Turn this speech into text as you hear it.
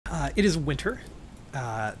It is winter.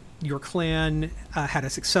 Your clan had a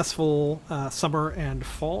successful summer and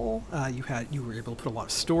fall. You were able to put a lot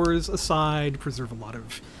of stores aside, preserve a lot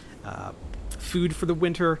of food for the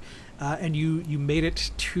winter, and you made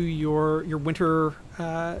it to your winter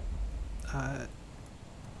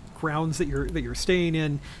grounds that you're staying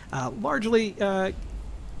in. Largely,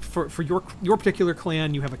 for your particular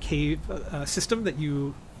clan, you have a cave system that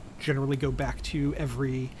you generally go back to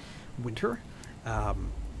every winter,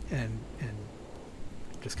 and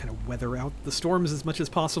just kind of weather out the storms as much as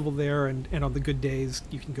possible there. And on the good days,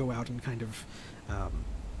 you can go out and kind of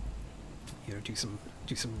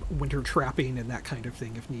do some winter trapping and that kind of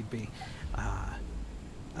thing if need be.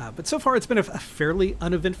 But so far, it's been a fairly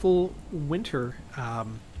uneventful winter.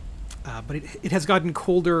 But it has gotten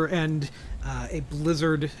colder, and a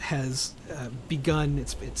blizzard has begun.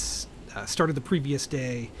 It's started the previous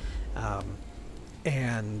day,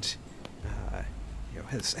 and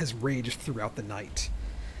has raged throughout the night.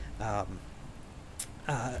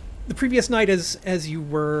 The previous night, as you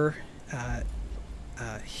were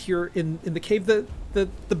here in the cave, the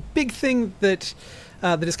big thing that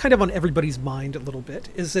is kind of on everybody's mind a little bit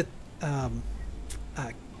is that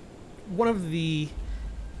one of the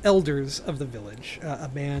elders of the village, a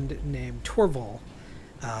man named Torval,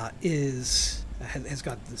 has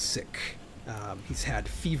gotten sick. He's had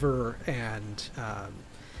fever and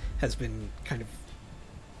has been kind of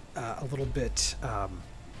a little bit.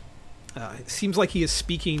 It seems like he is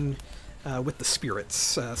speaking with the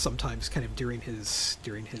spirits sometimes, kind of during his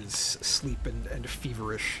sleep and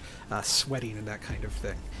feverish sweating and that kind of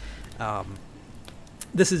thing.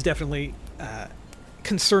 This is definitely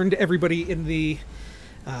concerned everybody in the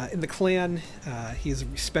clan. He is a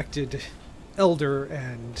respected elder,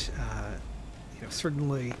 and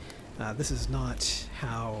certainly this is not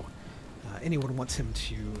how anyone wants him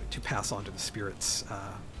to pass on to the spirits,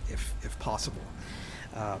 if possible.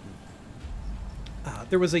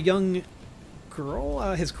 There was a young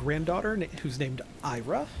girl, his granddaughter, who's named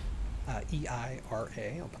Ira,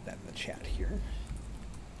 E-I-R-A. I'll put that in the chat here.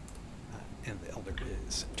 And the elder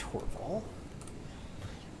is Torval.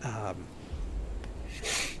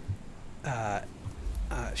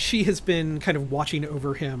 She has been kind of watching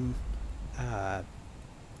over him,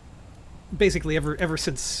 basically ever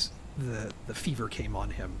since the fever came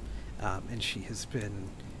on him, and she has been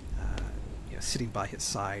sitting by his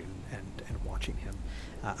side and watching him.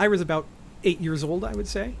 Ira's about 8 years old, I would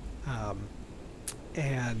say,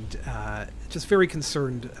 and just very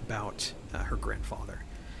concerned about her grandfather.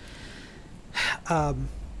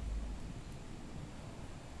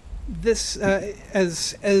 This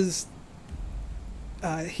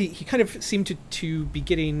he kind of seemed to be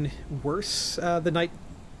getting worse the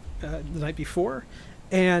night before,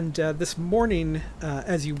 and this morning,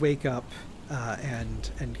 as you wake up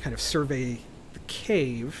and kind of survey the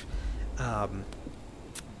cave,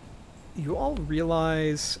 you all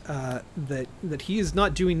realize that he is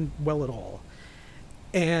not doing well at all,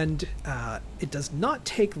 and it does not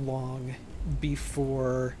take long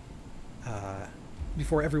before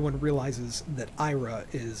everyone realizes that Ira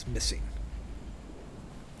is missing.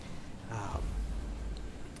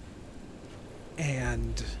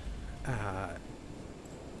 And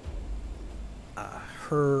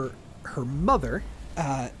her mother,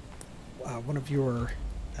 one of your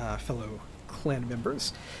fellow clan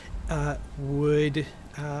members, would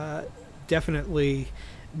definitely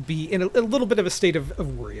be in a little bit of a state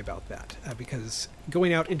of worry about that, because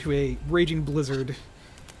going out into a raging blizzard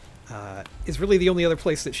is really the only other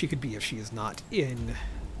place that she could be if she is not in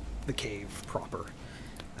the cave proper.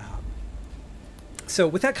 So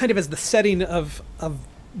with that kind of as the setting of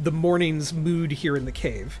the morning's mood here in the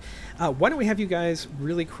cave, why don't we have you guys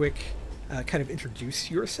really quick kind of introduce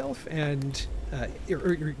yourself and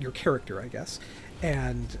your character, I guess,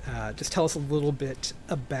 and just tell us a little bit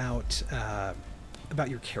about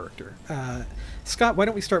your character. Scott, why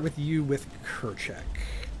don't we start with you with Kerchak?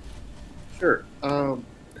 Sure.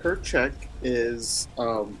 Kerchak is,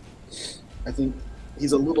 I think,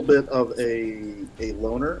 he's a little bit of a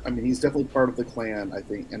loner. I mean, he's definitely part of the clan, I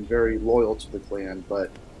think, and very loyal to the clan. But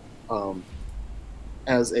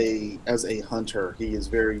as a hunter, he is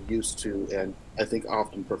very used to, and I think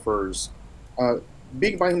often prefers,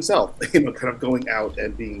 being by himself. Kind of going out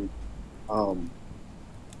and being kind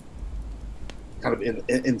of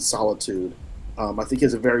in solitude. I think he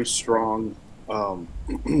has a very strong.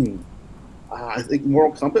 I think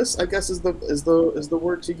moral compass, I guess, is the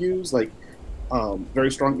word to use. Like, very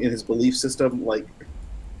strong in his belief system. Like,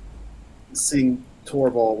 seeing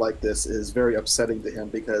Torval like this is very upsetting to him,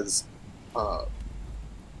 because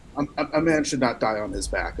a man should not die on his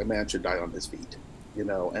back. A man should die on his feet.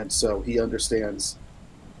 and so he understands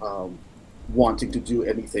wanting to do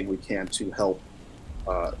anything we can to help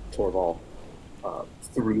Torval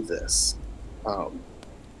through this. I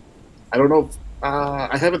don't know.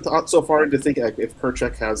 I haven't thought so far into thinking if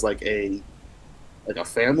Kerchak has like a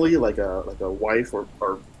family, like a wife or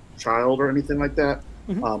child or anything like that.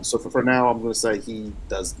 Mm-hmm. So for now, I'm going to say he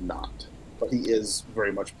does not, but he is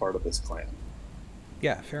very much part of this clan.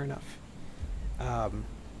 Yeah, fair enough. Yeah,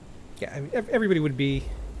 I mean, everybody would be,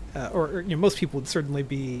 or most people would certainly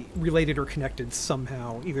be related or connected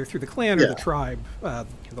somehow, either through the clan or the tribe,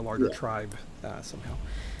 the larger tribe somehow.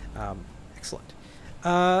 Excellent.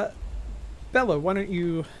 Bella, why don't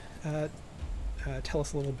you tell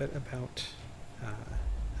us a little bit about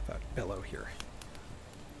Bello here?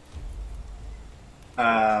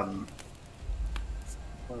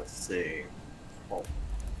 Let's see. Well,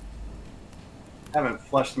 haven't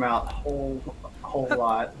fleshed him out a whole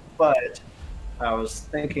lot, but I was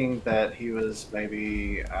thinking that he was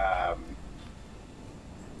maybe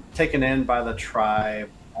taken in by the tribe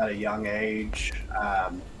at a young age.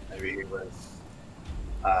 Maybe he was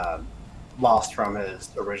lost from his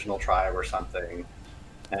original tribe or something,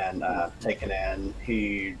 and taken in.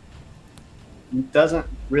 He doesn't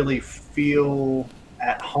really feel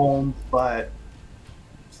at home, but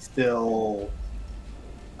still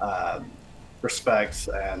respects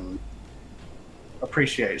and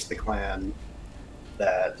appreciates the clan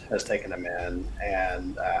that has taken him in,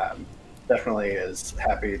 and definitely is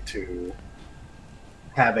happy to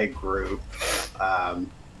have a group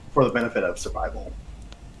for the benefit of survival.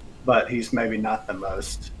 But he's maybe not the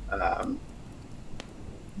most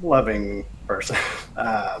loving person,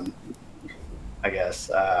 I guess.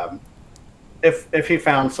 If he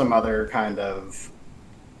found some other kind of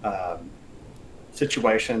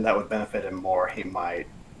situation that would benefit him more, he might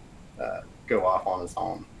go off on his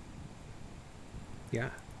own. Yeah.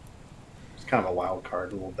 It's kind of a wild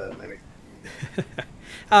card a little bit, maybe.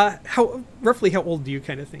 Roughly how old do you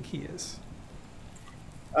kind of think he is?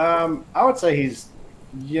 I would say he's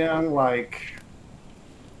young, like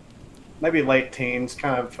maybe late teens,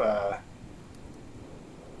 kind of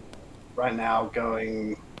right now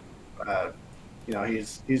going,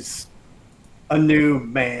 he's a new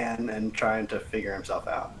man and trying to figure himself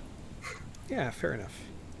out. Yeah, fair enough.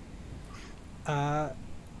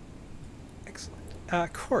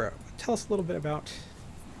 Excellent. Cora, tell us a little bit about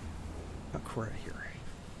Cora here.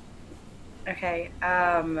 Okay.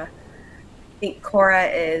 I think Cora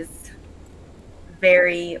is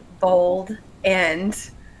very bold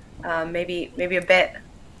and maybe a bit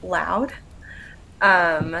loud.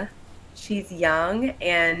 She's young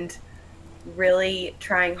and really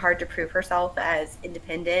trying hard to prove herself as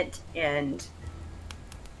independent and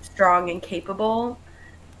strong and capable,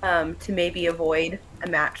 to maybe avoid a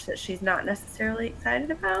match that she's not necessarily excited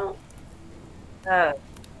about.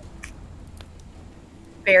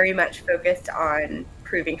 Very much focused on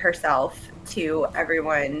proving herself to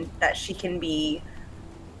everyone that she can be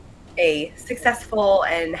a successful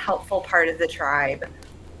and helpful part of the tribe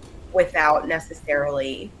without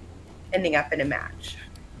necessarily ending up in a match.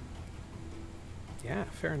 Yeah,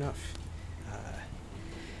 fair enough.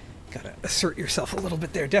 Gotta assert yourself a little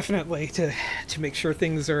bit there, definitely, to make sure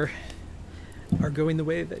things are going the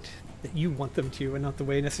way that you want them to, and not the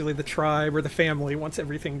way necessarily the tribe or the family wants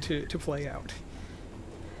everything to play out.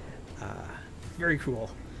 Very cool.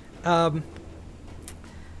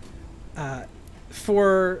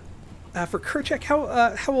 For Kerchak,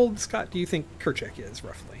 how old, Scott, do you think Kerchak is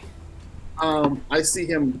roughly? I see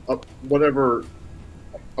him whatever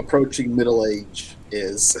approaching middle age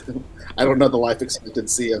is. I don't know the life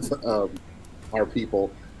expectancy of our people,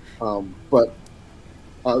 but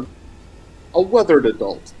a weathered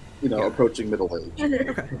adult, approaching middle age.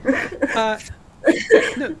 Okay.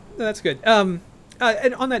 No, that's good. And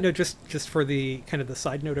on that note, just for the kind of the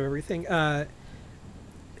side note of everything,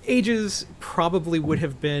 ages probably would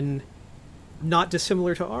have been not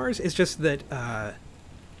dissimilar to ours. It's just that a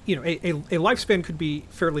lifespan could be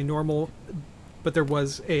fairly normal, but there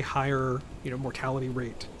was a higher mortality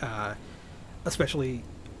rate, especially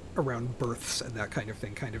around births and that kind of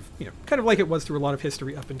thing. Kind of like it was through a lot of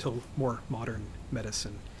history up until more modern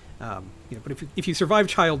medicine. But if you survive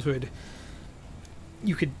childhood,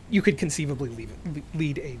 you could conceivably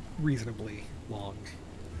lead a reasonably long,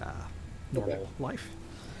 normal life.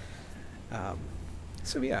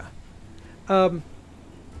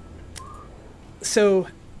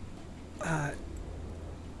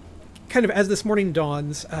 Kind of as this morning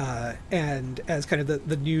dawns, and as kind of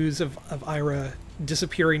the news of Ira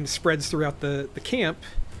disappearing spreads throughout the camp,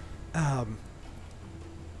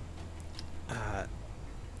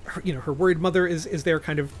 her worried mother is there,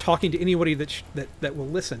 kind of talking to anybody that will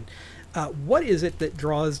listen. What is it that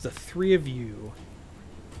draws the three of you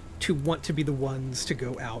to want to be the ones to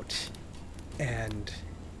go out and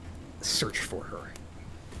search for her?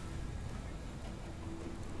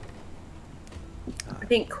 I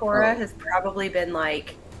think Cora has probably been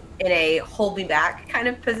like in a hold me back kind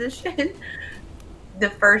of position. The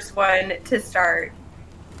first one to start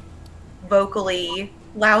vocally,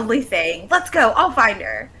 loudly saying, "Let's go, I'll find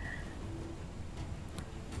her."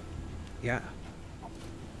 Yeah.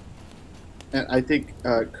 And I think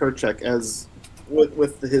Kerchak, as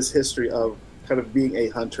with his history of kind of being a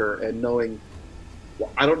hunter and knowing,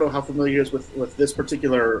 well, I don't know how familiar he is with this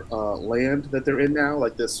particular land that they're in now,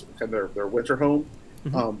 like this kind of their winter home,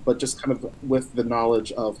 but just kind of with the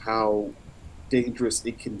knowledge of how dangerous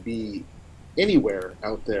it can be anywhere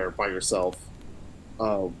out there by yourself,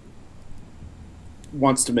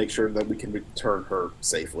 wants to make sure that we can return her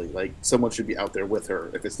safely. Like, someone should be out there with her.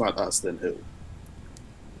 If it's not us, then who?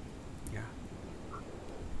 Yeah.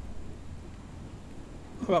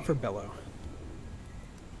 How about for Bello?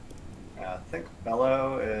 I think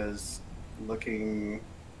Bello is looking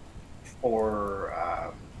for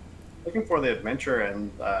the adventure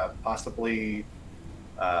and possibly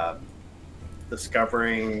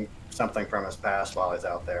discovering something from his past while he's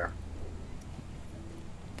out there.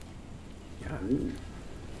 Yeah.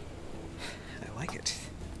 I like it.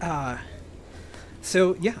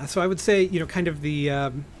 So I would say, kind of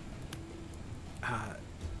the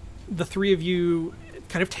three of you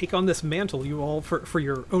kind of take on this mantle. You all, for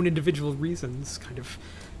your own individual reasons, kind of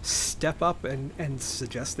step up and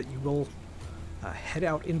suggest that you will head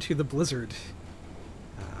out into the blizzard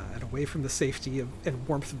and away from the safety and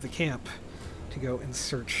warmth of the camp to go in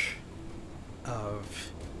search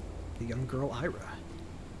of the young girl Ira.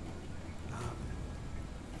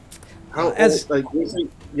 How old, like, when you say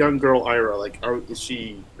young girl Ira, like, is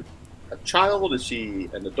she a child? Is she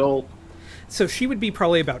an adult? So she would be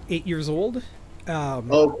probably about 8 years old.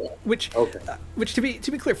 Okay. Which to be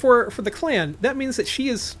clear, for the clan, that means that she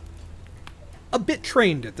is a bit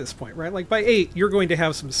trained at this point, right? Like, by 8, you're going to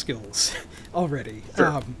have some skills already.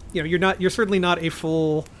 Sure. You're certainly not a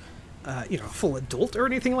full adult or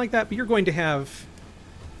anything like that, but you're going to have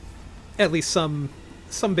at least some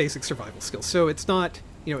basic survival skills. So it's not,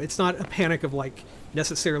 it's not a panic of, like,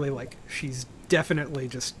 necessarily like she's definitely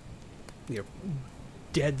just,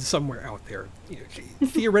 dead somewhere out there.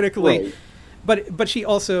 Theoretically, right. but she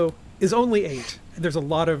also is only 8. There's a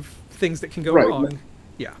lot of things that can go wrong.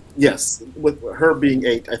 Yeah. Yes, with her being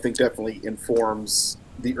 8, I think definitely informs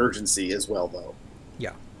the urgency as well, though.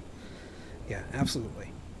 Yeah. Yeah,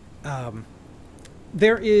 absolutely.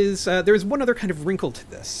 There is one other kind of wrinkle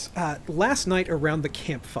to this. Last night around the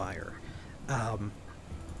campfire, some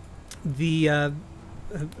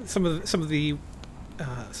of the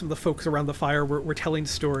folks around the fire were telling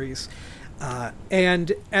stories,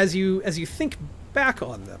 and as you think back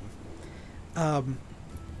on them,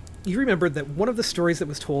 you remembered that one of the stories that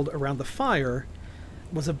was told around the fire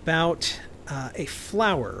was about a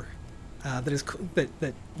flower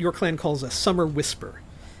that your clan calls a summer whisper.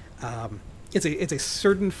 It's a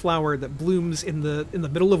certain flower that blooms in the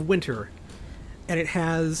middle of winter, and it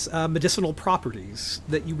has medicinal properties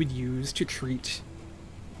that you would use to treat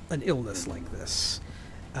an illness like this.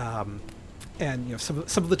 And some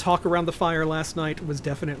of the talk around the fire last night was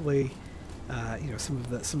definitely some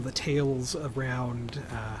of the tales around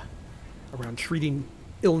treating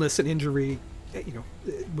illness and injury,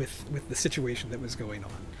 with the situation that was going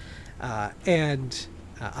on. And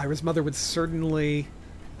Ira's mother would certainly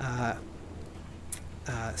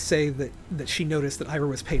say that she noticed that Ira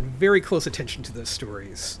was paying very close attention to those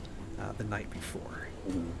stories the night before,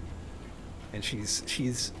 and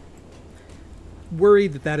she's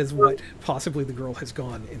worried that is what possibly the girl has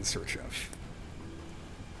gone in search of.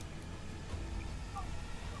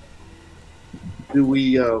 Do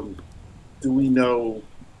we know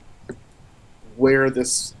where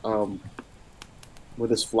this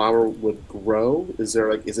flower would grow? Is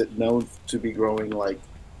it known to be growing like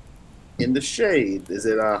in the shade? Is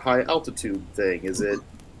it a high altitude thing? Is it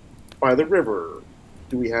by the river?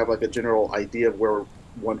 Do we have like a general idea of where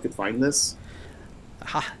one could find this?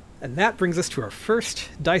 Aha. And that brings us to our first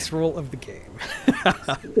dice roll of the game.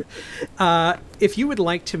 If you would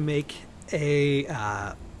like to make a,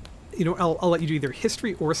 I'll let you do either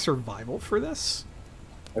history or survival for this.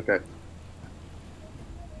 Okay.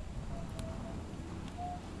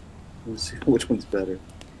 Let's see which one's better.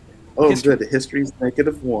 Oh, good. The history's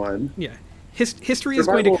 -1. Yeah. History is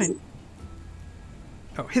going to kind of...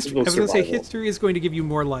 Oh, history. I We'll was going to say survival. history is going to give you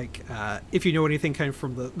more like if you know anything kind of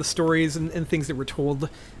from the stories and things that were told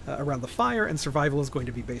around the fire, and survival is going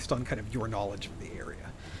to be based on kind of your knowledge of the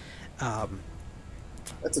area.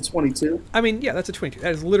 That's a 22. I mean, yeah, that's a 22.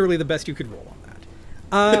 That is literally the best you could roll on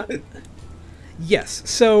that. Yes.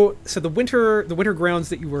 So the winter grounds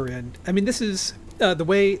that you were in. I mean, this is the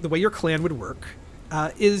way your clan would work.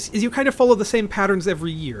 Is you kind of follow the same patterns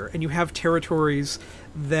every year, and you have territories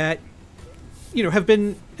that have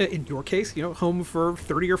been, in your case, home for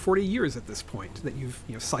 30 or 40 years at this point, that you've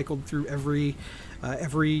cycled through every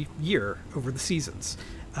year over the seasons.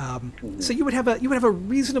 So you would have a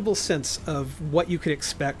reasonable sense of what you could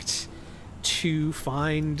expect to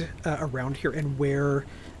find around here, and where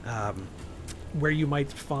you might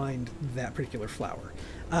find that particular flower.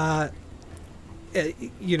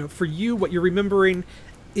 For you, what you're remembering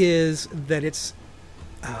is that it's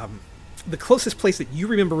the closest place that you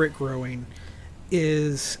remember it growing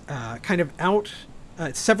is kind of out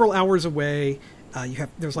several hours away.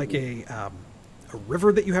 There's like a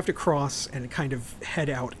river that you have to cross and kind of head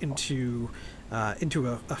out into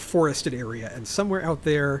a forested area, and somewhere out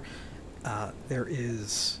there there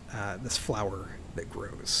is this flower that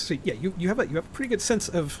grows. So yeah, you have a pretty good sense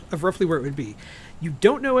of roughly where it would be. You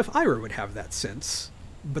don't know if Ira would have that sense,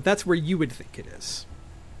 but that's where you would think it is.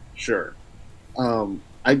 Sure.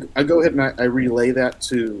 I go ahead and I relay that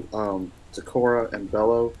to Cora and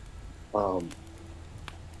Bello.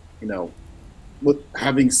 With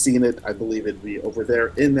having seen it, I believe it'd be over there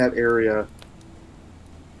in that area.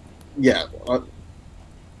 Yeah,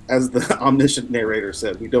 as the omniscient narrator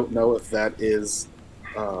said, we don't know if that is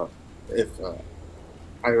if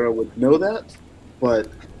Ira would know that, but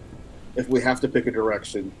if we have to pick a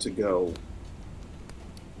direction to go,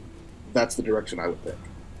 that's the direction I would pick.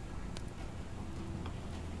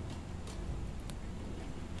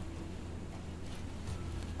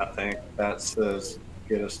 I think that's as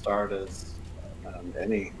good a start as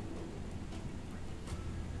any.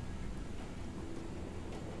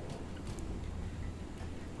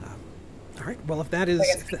 All right. Well, if that is,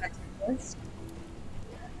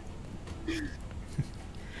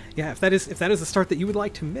 yeah, if that is the start that you would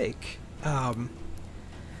like to make,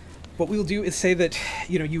 what we'll do is say that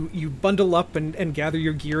you bundle up and gather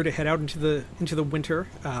your gear to head out into the winter.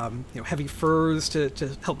 Heavy furs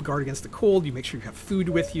to help guard against the cold. You make sure you have food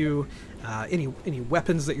with you. Any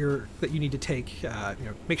weapons that you need to take.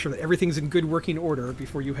 Make sure that everything's in good working order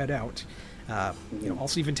before you head out.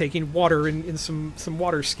 Also even taking water in some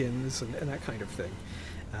water skins and that kind of thing.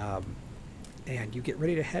 And you get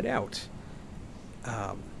ready to head out.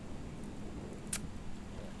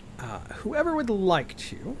 Whoever would like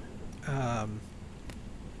to,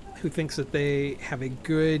 who thinks that they have a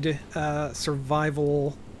good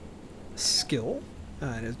survival skill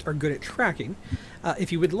and are good at tracking,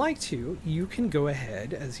 if you would like to, you can go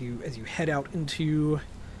ahead as you head out into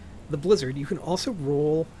the blizzard. You can also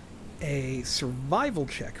roll a survival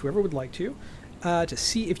check, whoever would like to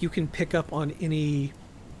see if you can pick up on any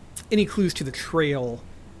clues to the trail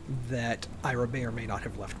that Ira may or may not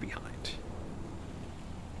have left behind.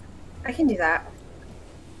 I can do that.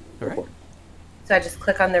 All right. So I just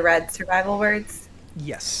click on the red survival words?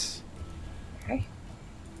 Yes. Okay.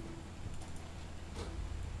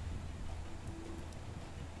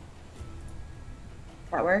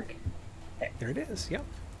 Does that work? There it is, yep.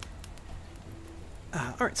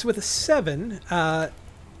 All right, so with a 7,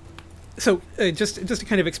 just to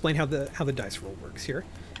kind of explain how the dice roll works here.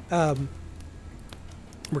 We're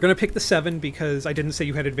going to pick the 7 because I didn't say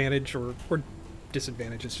you had advantage or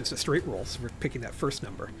disadvantage. It's just a straight roll, so we're picking that first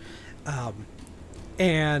number,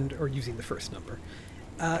 or using the first number.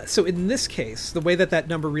 So in this case, the way that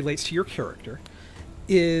number relates to your character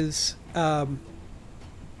is, at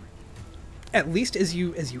least as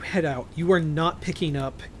you head out, you are not picking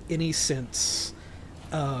up any sense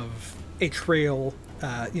of a trail.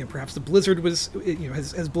 Perhaps the blizzard was,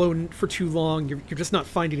 has blown for too long. You're just not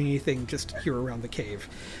finding anything just here around the cave.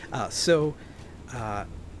 So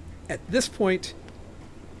at this point,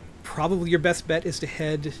 probably your best bet is to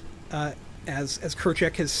head, as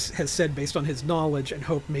Kerchak has said, based on his knowledge, and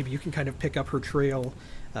hope maybe you can kind of pick up her trail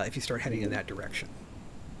if you start heading in that direction.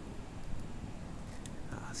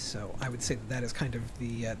 So I would say that is kind of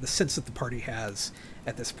the sense that the party has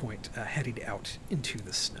at this point, heading out into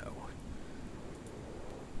the snow.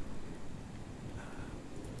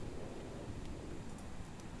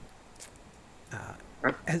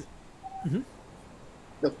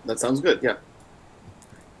 Yep, that sounds good. Yeah.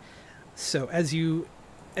 So as you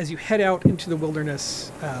head out into the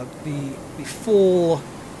wilderness, the full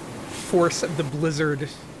force of the blizzard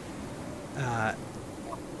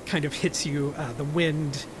kind of hits you. The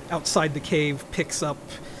wind outside the cave picks up.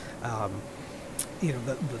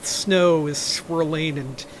 The snow is swirling,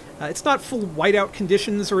 and it's not full whiteout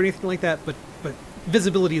conditions or anything like that, but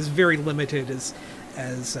visibility is very limited as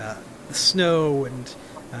the snow and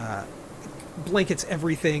blankets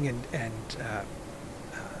everything and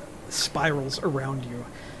spirals around you,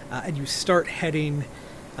 and you start heading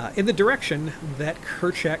in the direction that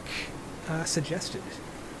Kerchak suggested.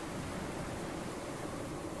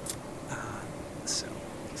 So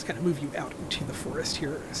let's kind of move you out into the forest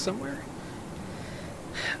here somewhere.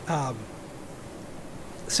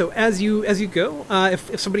 So as you go,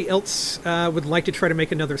 if somebody else would like to try to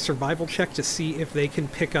make another survival check to see if they can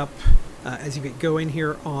pick up as you get going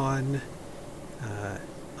here on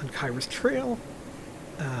Kyra's trail,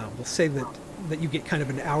 we'll say that you get kind of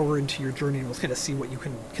an hour into your journey, and we'll kind of see what you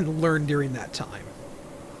can learn during that time.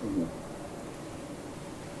 Mm-hmm.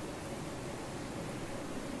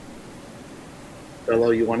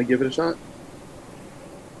 Bello, you want to give it a shot?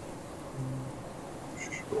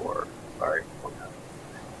 Sure. Sorry.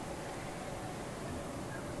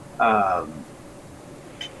 Let's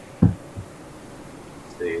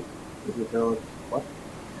see. Visibility. What?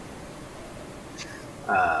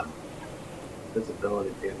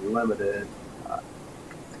 Visibility being limited.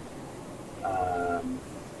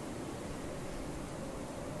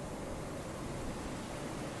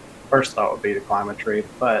 First thought would be to climb a tree,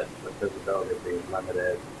 but with visibility being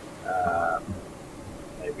limited,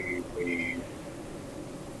 maybe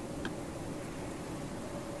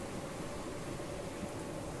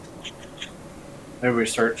we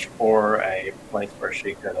search for a place where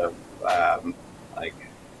she could have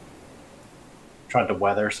tried to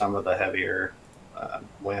weather some of the heavier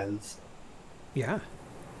winds. Yeah.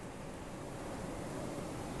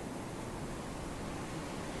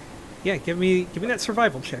 Yeah, give me that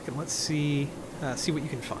survival check, and let's see what you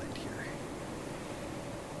can find here.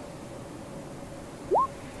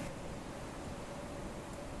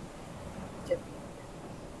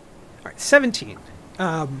 All right, 17.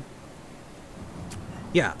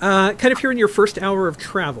 Yeah, kind of here in your first hour of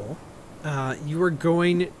travel, you are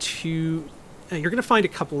going to find a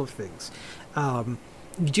couple of things. You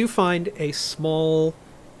do find a small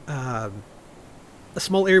area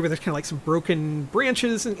where there's kind of like some broken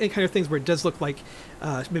branches and kind of things where it does look like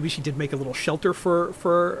maybe she did make a little shelter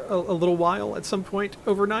for a little while at some point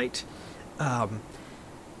overnight,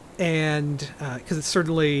 and because it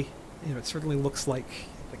certainly looks like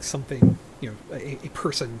something a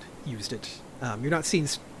person used it. You're not seeing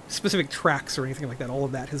specific tracks or anything like that. All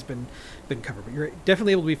of that has been covered, but you're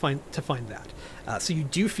definitely able to find that. So you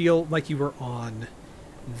do feel like you were on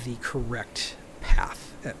the correct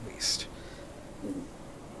path, at least.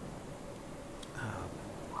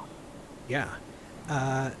 Yeah,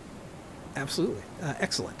 absolutely,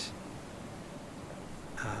 excellent.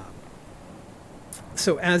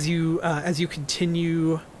 So as you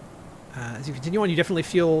continue on, you definitely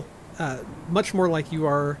feel much more like you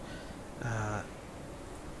are,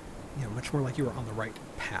 much more like you are on the right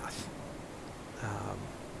path.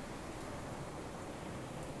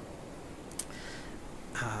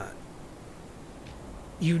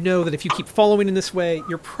 You know that if you keep following in this way,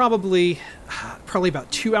 you're probably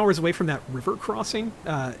about 2 hours away from that river crossing.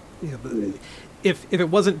 If it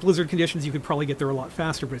wasn't blizzard conditions, you could probably get there a lot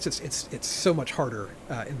faster. But it's so much harder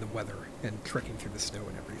in the weather and trekking through the snow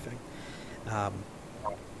and everything.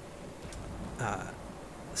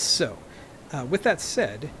 So, with that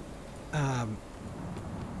said,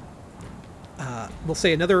 we'll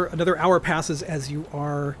say another hour passes as you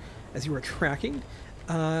are tracking,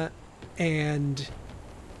 and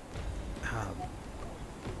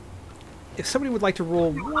if somebody would like to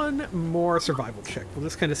roll one more survival check, we'll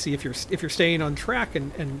just kind of see if you're staying on track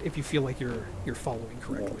and if you feel like you're following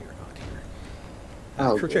correctly or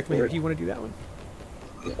not here. Kerchak, maybe do you want to do that one?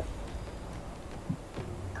 Yeah.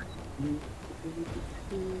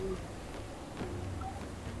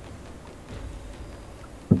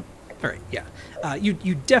 All right, yeah.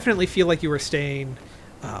 You definitely feel like you are staying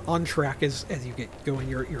on track as you get going.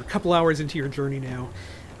 You're a couple hours into your journey now.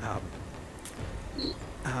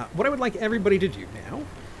 What I would like everybody to do now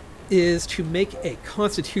is to make a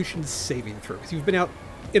Constitution saving throw. Because you've been out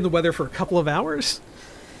in the weather for a couple of hours.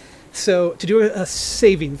 So to do a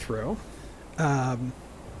saving throw,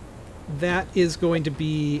 that is going to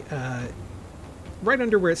be right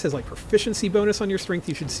under where it says like proficiency bonus on your strength.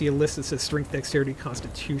 You should see a list that says strength, dexterity,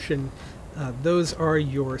 constitution. Those are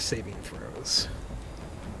your saving throws.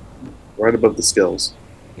 Right above the skills.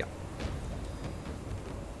 Yeah.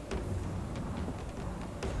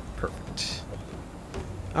 Perfect.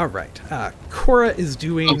 All right. Cora is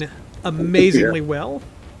doing amazingly well.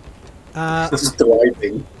 Just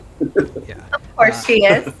thriving. Yeah. Of course she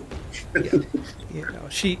is. Yeah. You know,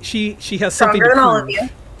 she has something Stronger to than all of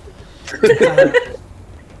prove. you. Uh,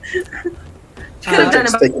 She could have done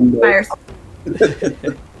Just it taking by notes.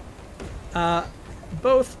 herself.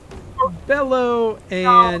 both Bello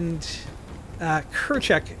and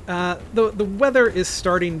Kerchak, the weather is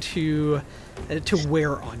starting to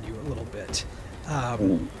wear on you a little bit.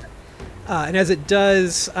 And as it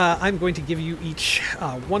does, I'm going to give you each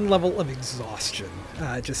one level of exhaustion.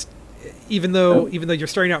 Just even though you're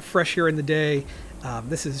starting out fresh here in the day,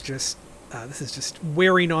 this is just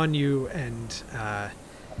wearing on you and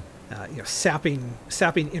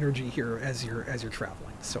sapping energy here as you're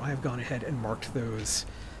traveling. So I have gone ahead and marked those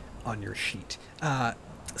on your sheet.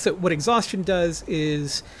 So what exhaustion does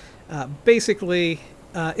is basically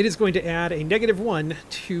it is going to add a -1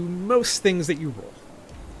 to most things that you roll.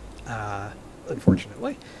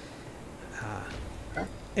 Unfortunately.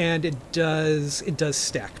 And it does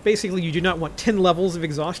stack. Basically, you do not want 10 levels of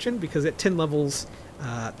exhaustion, because at 10 levels,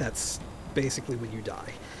 that's basically when you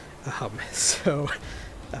die.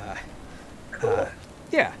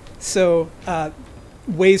 Yeah. So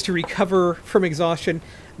ways to recover from exhaustion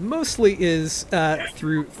mostly is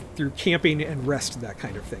through camping and rest, that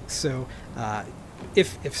kind of thing. So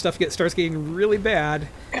if stuff starts getting really bad,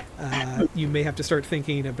 you may have to start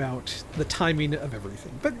thinking about the timing of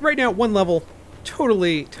everything. But right now, 1 level,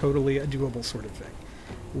 totally a doable sort of thing.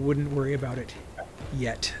 Wouldn't worry about it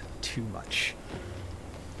yet too much.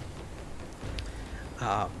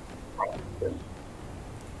 All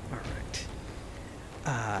right.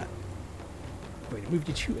 Going to move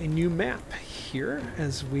you to a new map here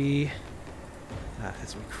as we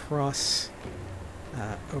cross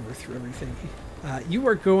over through everything. You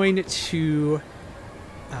are going to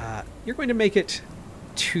make it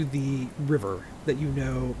to the river that you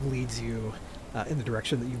know leads you in the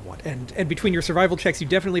direction that you want. And between your survival checks, you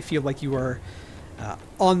definitely feel like you are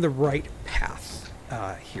on the right path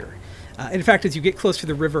here. In fact, as you get close to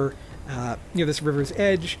the river, near this river's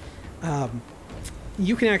edge,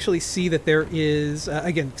 you can actually see that there is,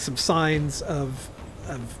 again, some signs of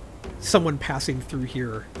someone passing through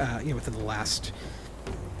here, within the last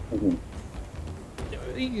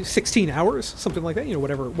 16 hours, something like that.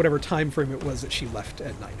 Whatever time frame it was that she left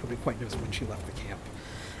at night. Nobody quite knows when she left the camp.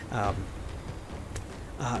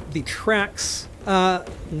 The tracks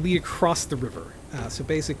lead across the river. So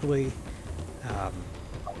basically,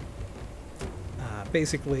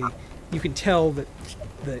 you can tell that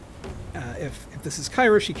if this is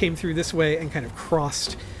Kyra, she came through this way and kind of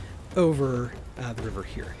crossed over the river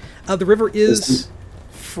here. The river is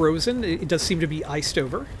frozen. It does seem to be iced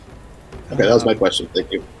over. Okay, that was my question.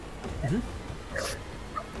 Thank you.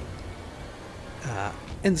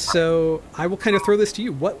 And so I will kind of throw this to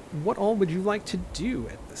you. What all would you like to do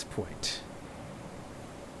at this point?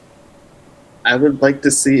 I would like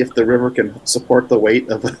to see if the river can support the weight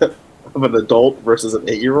of an adult versus an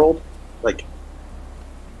 8-year-old. Like,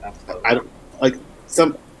 I don't like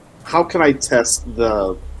some. How can I test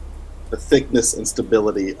the thickness and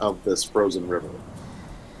stability of this frozen river?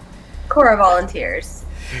 Cora volunteers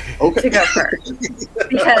Okay. to go first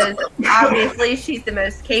because obviously she's the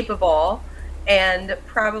most capable and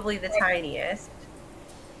probably the tiniest.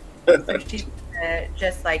 So she's gonna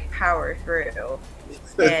just like power through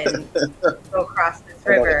and go across this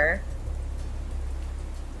river.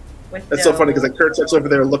 That's so funny because like Kurtz's over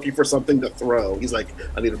there looking for something to throw. He's like,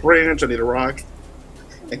 I need a branch, I need a rock,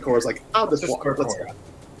 and Cora's like, I'll just walk. Let's go.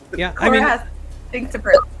 Yeah, Cora has things to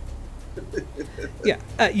prove. Yeah,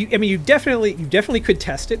 you definitely could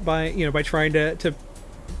test it by trying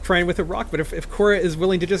with a rock. But if Cora is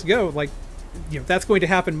willing to just go, like, that's going to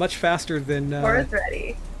happen much faster than. Cora's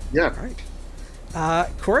ready. Yeah. All right.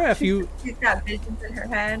 Cora, if you... She's got visions in her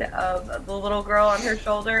head of the little girl on her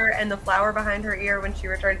shoulder and the flower behind her ear when she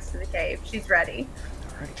returns to the cave. She's ready.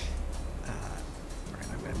 All right.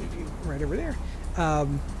 I'm going to leave you right over there.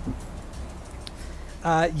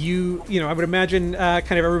 I would imagine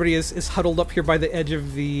kind of everybody is huddled up here by the edge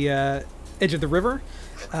of the river.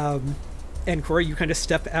 And Cora, you kind of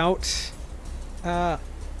step out to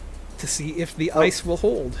see if the ice will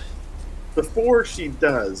hold. Before she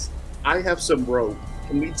does, I have some rope.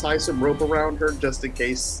 Can we tie some rope around her just in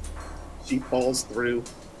case she falls through?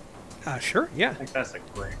 Sure, yeah. I think that's a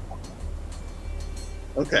great one.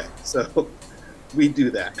 Okay, so we do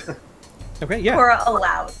that. Okay, yeah. Cora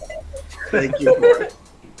allows it. Thank you, Cora.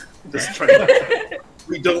 Just trying to,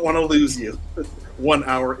 we don't want to lose you 1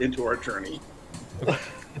 hour into our journey.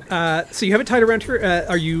 So you have it tied around her.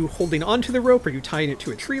 Are you holding on to the rope? Are you tying it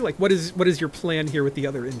to a tree? Like, what is your plan here with the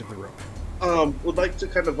other end of the rope? Would like to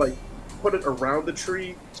kind of like put it around the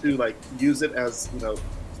tree to like use it as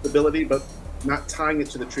stability, but not tying it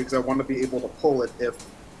to the tree because I want to be able to pull it if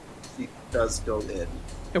she does go in.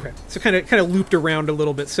 Okay, so kind of looped around a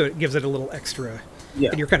little bit, so it gives it a little extra.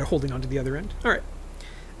 Yeah. And you're kind of holding onto the other end. All right,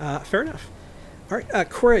 fair enough. All right,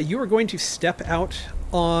 Cora, you are going to step out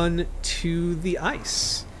onto the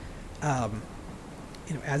ice.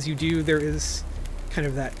 As you do, there is kind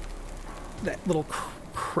of that little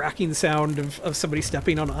cracking sound of somebody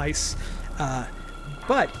stepping on ice,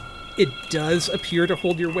 but it does appear to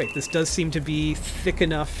hold your weight. This does seem to be thick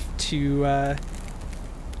enough to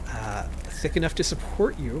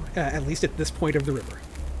support you, at least at this point of the river.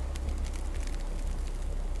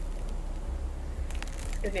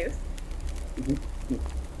 Good news. Mm-hmm.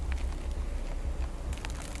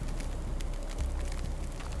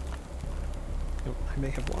 Oh, I may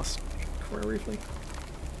have lost Cora briefly.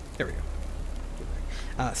 There we go.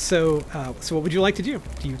 So what would you like to do?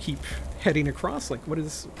 Do you keep heading across? Like, what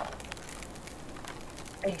is...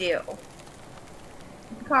 I do.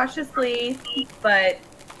 Cautiously, but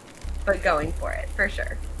going for it, for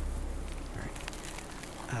sure.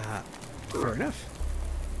 Fair enough.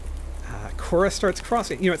 Cora starts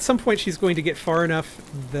crossing. At some point she's going to get far enough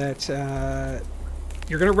that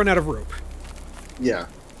you're going to run out of rope. Yeah.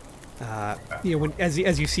 As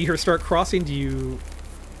you see her start crossing, do you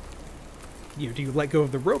let go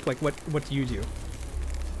of the rope? Like, what do you do?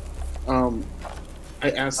 I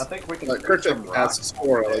asked. I think we can. Kerchak asks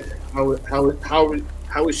Cora, like,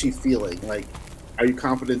 how is she feeling? Like, are you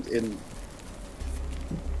confident in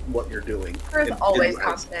what you're doing? Cora's always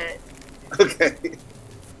confident. Okay.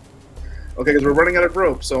 Okay, because we're running out of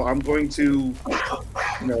rope, so I'm going to,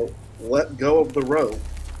 let go of the rope.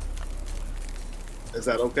 Is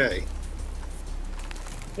that okay?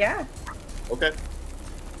 Yeah. Okay.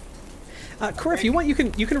 Cora, if you want, you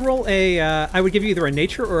can roll a. I would give you either a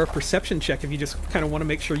nature or a perception check if you just kind of want to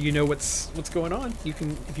make sure you know what's going on. You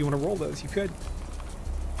can, if you want to roll those, you could.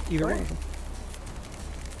 Either one of them.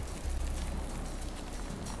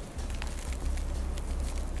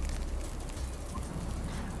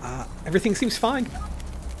 Everything seems fine.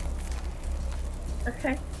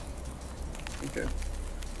 Okay. Okay.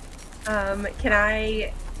 Can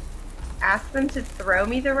I ask them to throw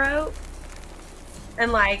me the rope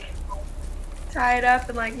and like tie it up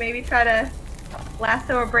and like maybe try to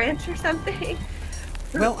lasso a branch or something?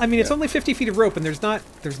 Well, I mean, it's only 50 feet of rope, and there's not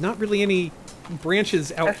really any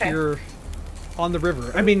branches out here on the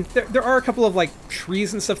river. I mean, there are a couple of like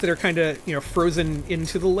trees and stuff that are kind of frozen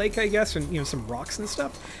into the lake, I guess, and some rocks and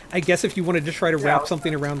stuff. I guess if you wanted to try to wrap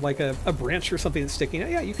something around like a branch or something that's sticking out,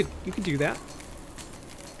 yeah, you could do that.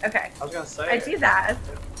 Okay. I was gonna say. I do that.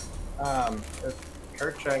 If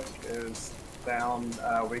Kerchak is down,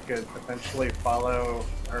 we could potentially follow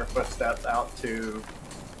her footsteps out to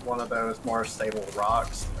one of those more stable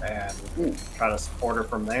rocks and try to support her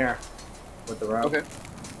from there with the rope. Okay.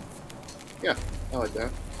 Yeah, I like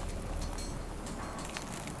that.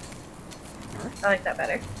 I like that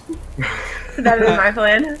better. Better than my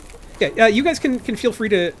plan. Yeah, you guys can feel free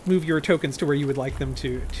to move your tokens to where you would like them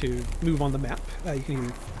to move on the map. You can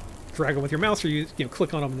either drag them with your mouse or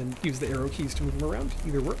click on them and then use the arrow keys to move them around.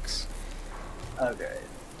 Either works. Okay.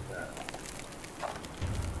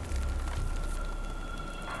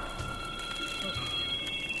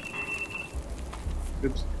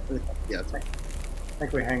 Oops. Yeah, it's fine. I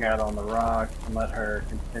think we hang out on the rock and let her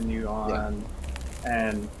continue on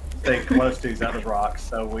and stay close to these other rocks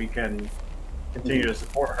so we can continue to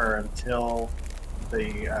support her until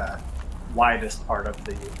the widest part of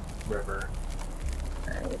the river.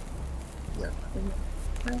 Alright. Yeah.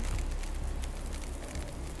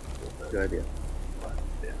 Good idea.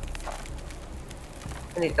 Yeah.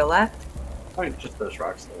 I need to go left. I think just those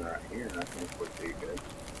rocks that are right here, I think would be good.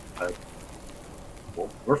 But, well,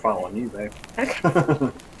 we're following you, babe.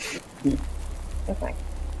 Okay. Okay.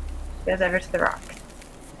 Goes over to the rock.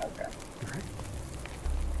 Okay.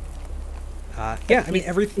 Yeah, I mean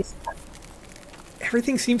everything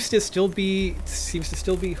seems to still be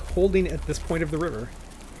holding at this point of the river.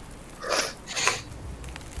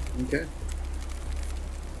 Okay.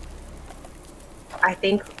 I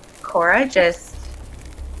think Cora just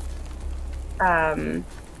can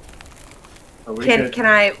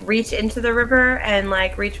I reach into the river and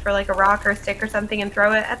like reach for like a rock or a stick or something and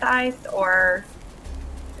throw it at the ice, or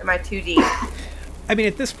am I too deep? I mean,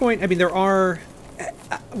 at this point, I mean there are.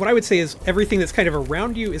 What I would say is everything that's kind of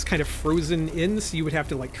around you is kind of frozen in, so you would have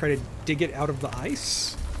to like try to dig it out of the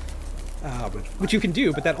ice, which you can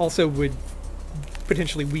do, but that also would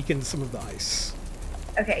potentially weaken some of the ice.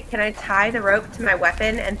 Okay, can I tie the rope to my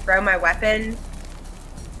weapon and throw my weapon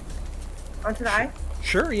onto the ice?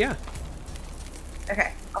 Sure, yeah.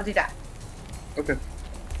 Okay, I'll do that. Okay.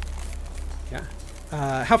 Yeah.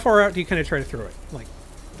 How far out do you kind of try to throw it? Like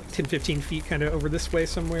 10, 15 feet kind of over this way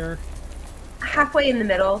somewhere? Halfway in the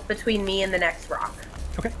middle between me and the next rock.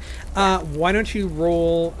 Okay. Why don't you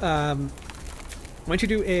roll... why don't you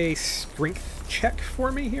do a strength check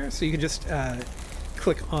for me here? So you can just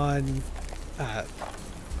click on...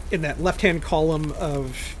 in that left-hand column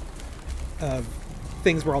of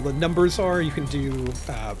things where all the numbers are, you can do...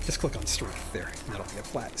 just click on strength there. And that'll be a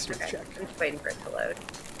flat strength check. I'm just waiting for it to load.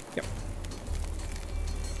 Yep.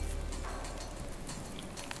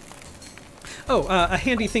 Oh, a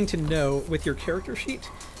handy thing to know with your character sheet,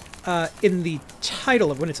 in the title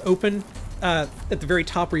of when it's open, at the very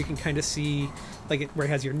top where you can kind of see, like where it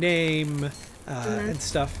has your name and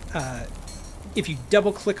stuff. If you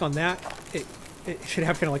double click on that, it should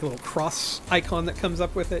have kind of like a little cross icon that comes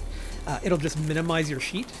up with it. It'll just minimize your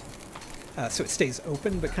sheet, so it stays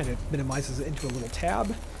open, but kind of minimizes it into a little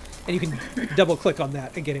tab. And you can double click on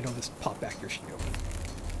that, again, it'll just pop back your sheet open.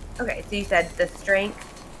 Okay, so you said the strength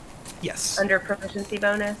Yes. under proficiency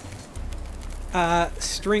bonus?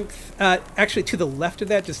 Strength, actually to the left of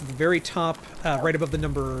that, just at the very top, right above the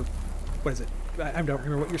number, what is it? I don't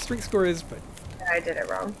remember what your strength score is, but... I did it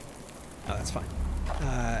wrong. Oh, that's fine.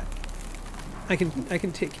 I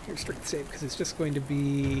can take your strength save, because it's just going to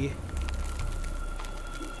be...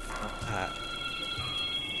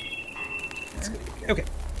 okay.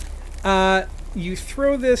 You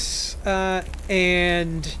throw this,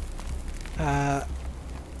 and...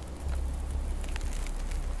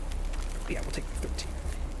 yeah, we'll take the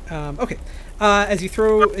 13. Okay. As you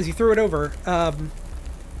throw it over,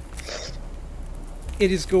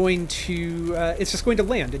 it is going to it's just going to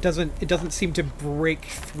land. It doesn't seem to break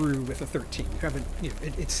through with a 13. You haven't,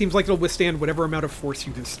 it seems like it'll withstand whatever amount of force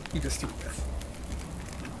you just threw with.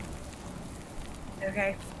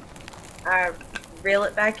 Okay. Reel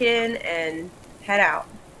it back in and head out.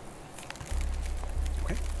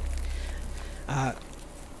 Okay.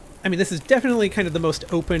 I mean, this is definitely kind of the most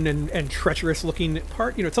open and treacherous looking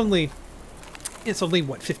part. It's only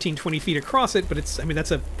what, 15, 20 feet across it, but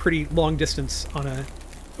that's a pretty long distance on a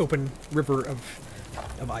open river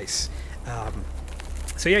of ice.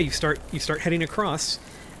 So yeah, you start heading across.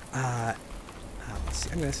 Let's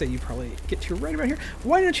see, I'm going to say you probably get to right about here.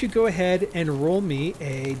 Why don't you go ahead and roll me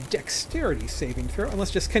a dexterity saving throw, and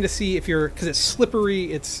let's just kind of see if because it's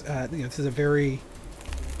slippery. It's this is a very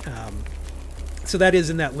so that is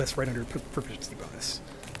in that list right under proficiency bonus.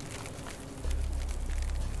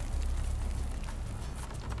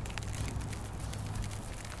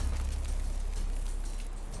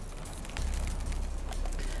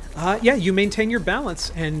 Yeah, you maintain your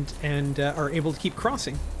balance and are able to keep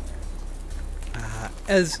crossing.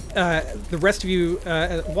 As the rest of you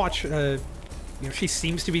watch, she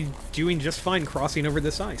seems to be doing just fine crossing over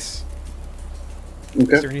this ice.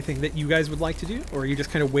 Okay. Is there anything that you guys would like to do, or are you just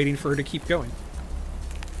kind of waiting for her to keep going?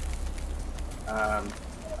 I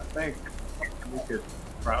think we could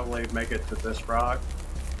probably make it to this rock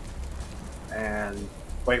and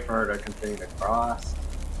wait for her to continue to cross.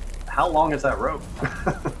 How long is that rope?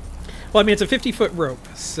 Well, I mean, it's a 50-foot rope,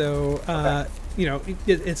 so okay.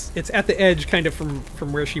 It's at the edge, kind of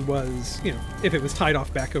from where she was. If it was tied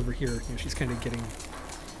off back over here, she's kind of getting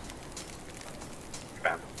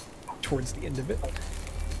towards the end of it.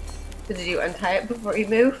 So did you untie it before you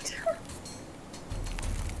moved?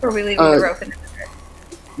 Or are we leaving the rope in the river?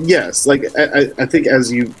 Yes, like I think as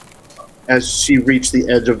she reached the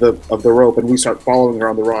edge of the rope and we start following her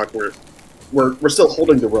on the rock, we're still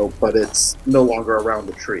holding the rope, but it's no longer around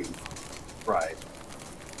the tree. Right.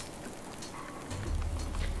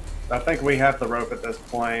 I think we have the rope at this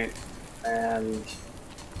point, and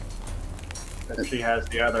if she has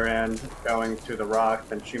the other end going to the rock,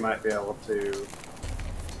 then she might be able to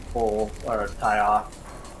pull or tie off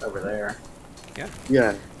over there. Yeah.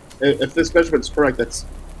 Yeah. If this measurement's correct, it's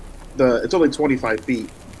only 25 feet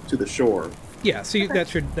to the shore. Yeah, so that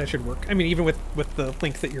should work. I mean, even with the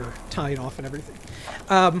length that you're tying off and everything.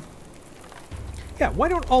 Yeah, why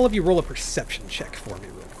don't all of you roll a perception check for me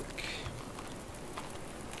real quick?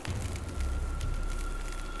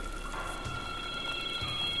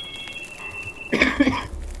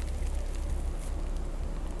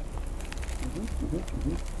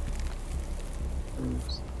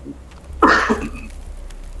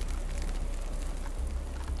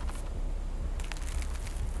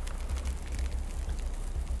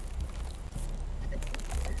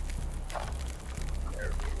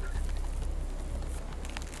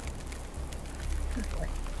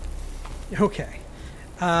 Okay.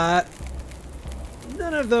 None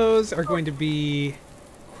of those are going to be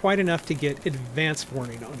quite enough to get advance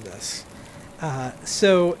warning on this.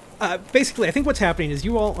 So basically, I think what's happening is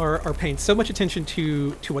you all are paying so much attention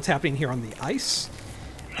to what's happening here on the ice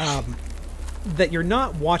that you're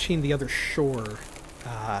not watching the other shore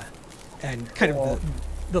and kind of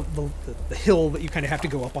the hill that you kind of have to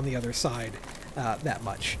go up on the other side that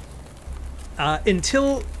much.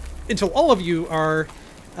 Until all of you are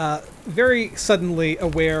very suddenly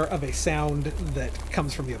aware of a sound that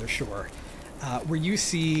comes from the other shore, where you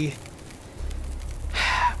see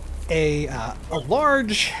a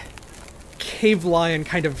large cave lion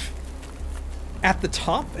kind of at the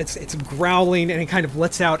top. It's growling, and it kind of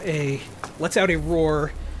lets out a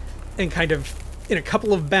roar, and kind of in a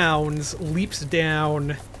couple of bounds leaps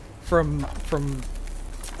down from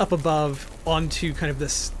up above onto kind of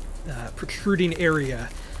this protruding area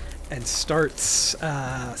and starts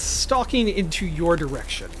stalking into your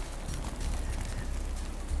direction.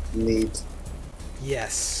 Neat.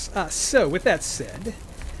 Yes. So with that said,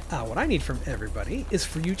 what I need from everybody is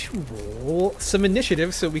for you to roll some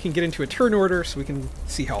initiative so we can get into a turn order so we can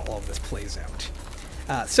see how all of this plays out.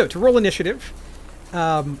 So to roll initiative,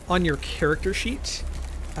 on your character sheet,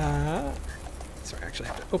 sorry, I actually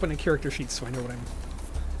have to open a character sheet so I know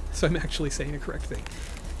I'm actually saying a correct thing.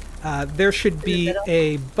 There should be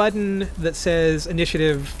a button that says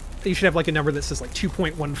initiative. You should have like a number that says like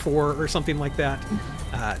 2.14 or something like that.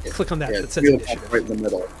 Click on that. That says initiative. Right in the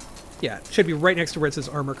middle. Yeah, it should be right next to where it says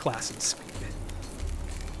armor class and speed.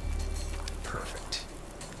 Perfect.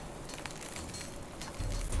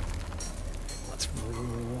 Let's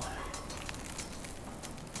roll.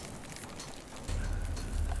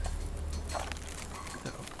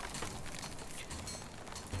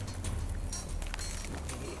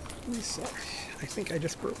 Reset. I think I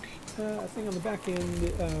just broke a thing on the back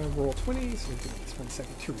end. Roll 20, so give me just 1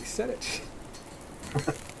 second to reset it.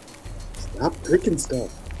 Stop picking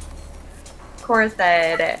stuff. Cora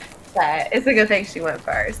said that it's a good thing she went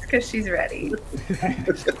first because she's ready.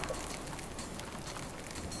 This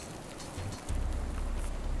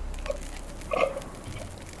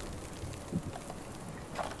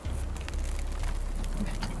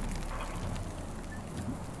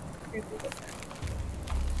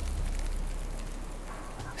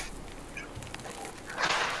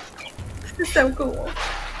is so cool.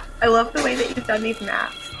 I love the way that you've done these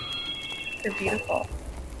maps. They're beautiful.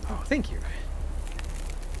 Oh, thank you.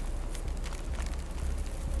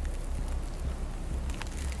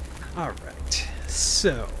 All right,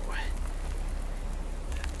 so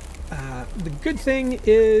the good thing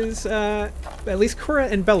is at least Cora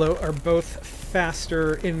and Bello are both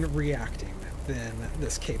faster in reacting than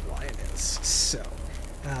this cave lion is. So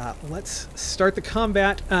let's start the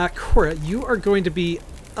combat. Cora, you are going to be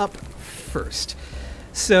up first.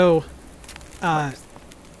 So to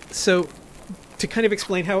kind of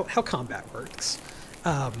explain how combat works,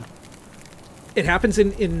 it happens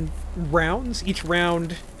in rounds. Each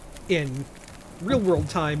round in real world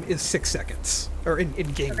time is 6 seconds, or in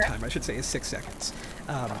game time, I should say, is 6 seconds.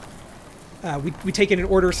 We take it in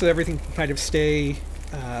order so everything can kind of stay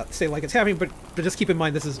like it's happening, but just keep in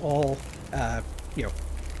mind this is all,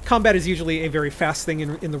 combat is usually a very fast thing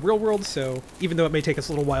in the real world, so even though it may take us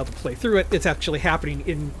a little while to play through it, it's actually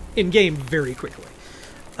happening in game very quickly.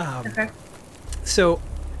 So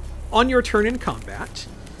on your turn in combat,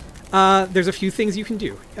 there's a few things you can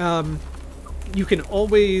do. You can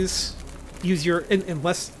always use your,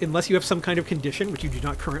 unless you have some kind of condition, which you do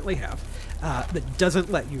not currently have, that doesn't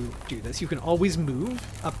let you do this, you can always move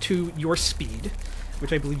up to your speed,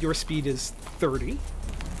 which I believe your speed is 30.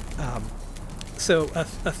 So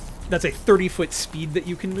that's a 30-foot speed that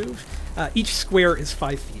you can move. Each square is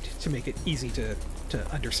 5 feet to make it easy to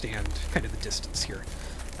understand kind of the distance here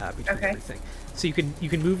between everything. So you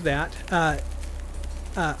can move that.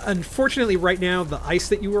 Unfortunately, right now the ice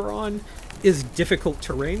that you are on is difficult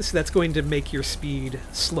terrain, so that's going to make your speed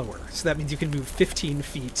slower. So that means you can move 15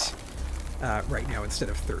 feet right now instead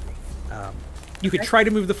of 30. You could try to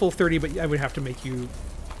move the full 30, but I would have to make you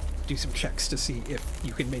do some checks to see if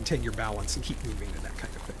you can maintain your balance and keep moving and that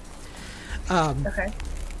kind of thing.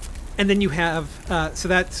 And then you have, so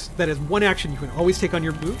that is one action you can always take on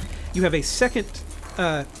your move. You have a second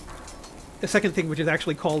thing which is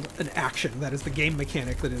actually called an action. That is the game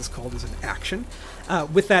mechanic that is called as an action.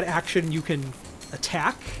 With that action, you can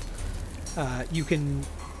attack. You can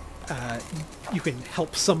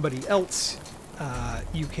help somebody else.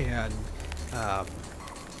 You can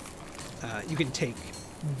take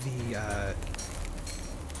the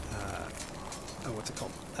what's it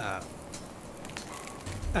called?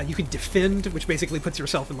 You can defend, which basically puts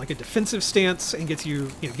yourself in like a defensive stance and gives you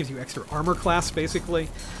extra armor class, basically.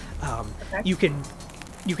 You can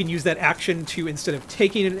you can use that action to, instead of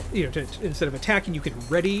taking, instead of attacking, you can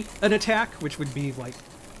ready an attack, which would be like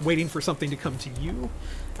waiting for something to come to you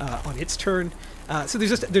on its turn. So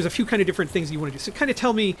there's a few kind of different things you want to do. So kind of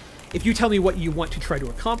tell me, if you tell me what you want to try to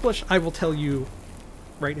accomplish, I will tell you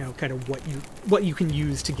right now kind of what you can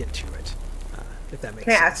use to get to it, if that makes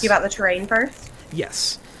sense. Can I ask you about the terrain first?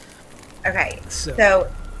 Yes. Okay,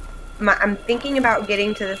 so I'm thinking about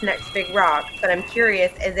getting to this next big rock, but I'm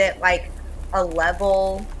curious, is it like a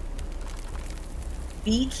level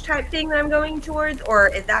beach type thing that I'm going towards, or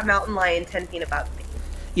is that mountain lion 10 feet above me?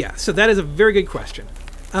 Yeah, so that is a very good question.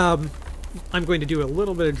 I'm going to do a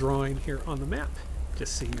little bit of drawing here on the map,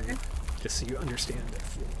 just so you understand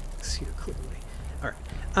this here clearly. All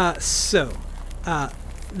right, so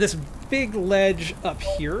this big ledge up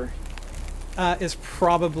here is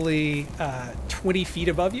probably 20 feet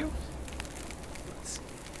above you. Let's see.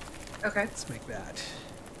 Okay. Let's make that.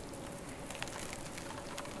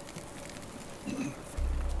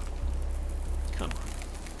 Come on.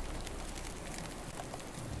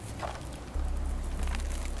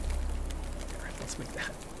 There, let's make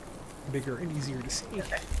that bigger and easier to see. Okay.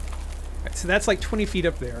 All right, so that's like 20 feet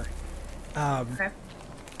up there. Okay.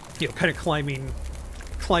 Kind of climbing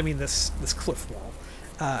this cliff wall.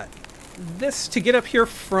 This, to get up here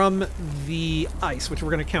from the ice, which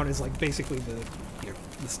we're going to count as like basically the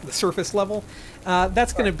surface level,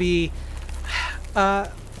 that's going to be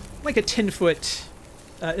like a 10-foot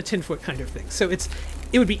kind of thing. So it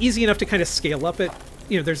would be easy enough to kind of scale up it.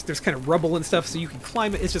 There's kind of rubble and stuff, so you can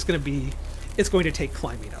climb it. It's just going to take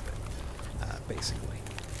climbing up it, basically.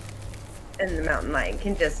 And the mountain lion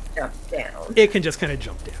can just jump down. It can just kind of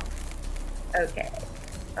jump down. Okay.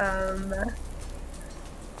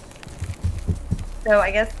 So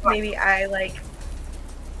I guess maybe I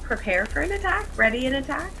prepare for an attack, ready an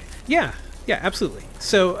attack. Yeah, absolutely.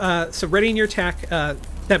 So readying your attack,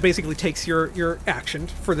 that basically takes your action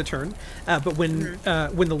for the turn. But when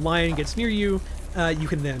the lion gets near you, you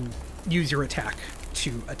can then use your attack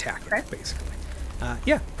to attack it, basically.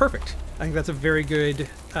 Yeah, perfect. I think that's a very good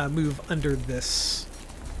move under this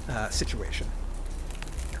situation.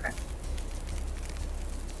 Okay.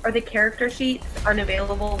 Are the character sheets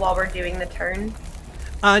unavailable while we're doing the turn?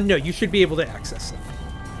 No, you should be able to access them.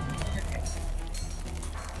 Okay.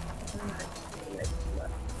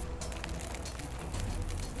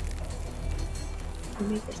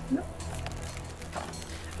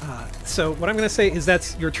 So what I'm going to say is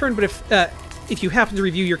that's your turn, but if you happen to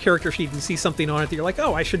review your character sheet and see something on it that you're like,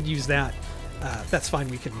 oh, I should use that, that's fine.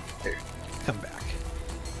 We can come back.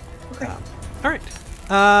 Okay. All right.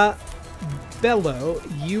 Bello,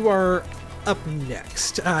 you are up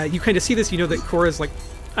next. You kind of see this. You know that Cora's like,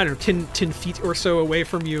 I don't know, 10 feet or so away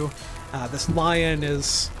from you. This lion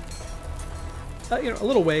is, a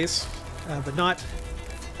little ways, but not,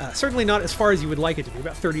 certainly not as far as you would like it to be,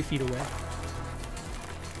 about 30 feet away.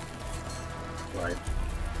 Right.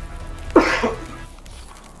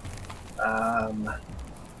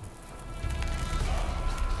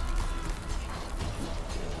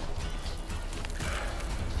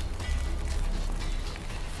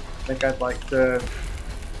 I think I'd like to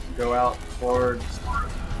go out towards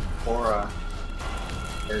Cora.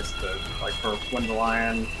 Is to for when the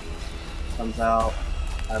lion comes out,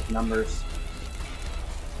 have numbers.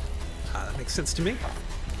 That makes sense to me.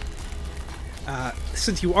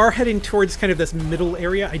 Since you are heading towards kind of this middle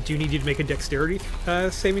area, I do need you to make a dexterity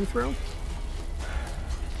saving throw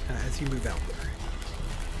as you move out there.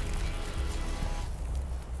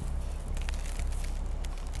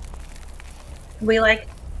 Can we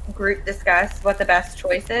group discuss what the best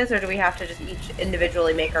choice is, or do we have to just each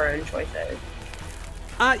individually make our own choices?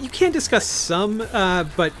 You can discuss some,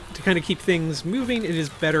 but to kind of keep things moving, it is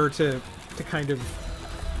better to kind of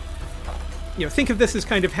think of this as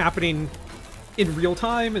kind of happening in real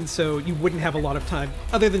time, and so you wouldn't have a lot of time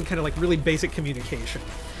other than kind of really basic communication.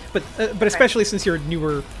 But especially since you're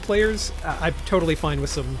newer players, I'm totally fine with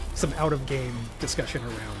some out of game discussion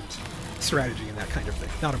around strategy and that kind of thing.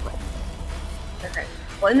 Not a problem. Okay.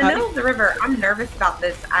 Well, in the middle of the river, I'm nervous about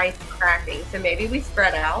this ice cracking, so maybe we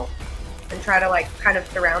spread out and try to kind of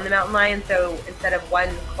surround the mountain lion. So instead of one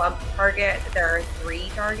clump target, there are 3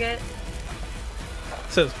 targets.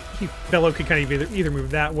 So Bello could kind of either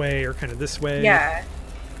move that way or kind of this way. Yeah.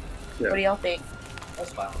 What do y'all think?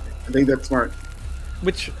 That's fine. I think that's smart.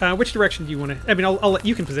 Which direction do you want to? I mean, I'll let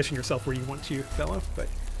you can position yourself where you want to, Bello. But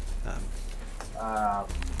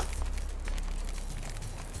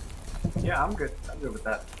yeah, I'm good. I'm good with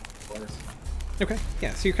that. Okay.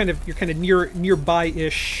 Yeah. So you're kind of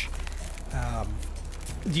nearby-ish.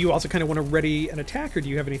 Do you also kind of want to ready an attack, or do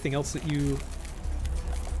you have anything else that you?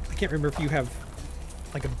 I can't remember if you have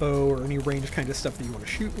like a bow or any range kind of stuff that you want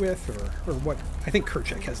to shoot with, or what? I think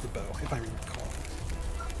Kerchak has the bow, if I recall.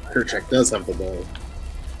 Kerchak does have the bow.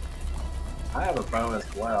 I have a bow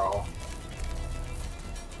as well.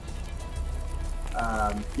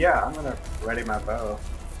 Yeah, I'm gonna ready my bow.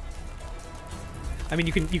 I mean,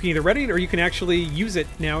 you can either ready it or you can actually use it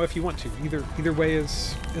now if you want to. Either way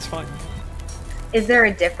is fine. Is there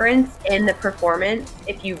a difference in the performance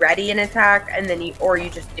if you ready an attack and then you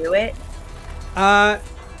just do it?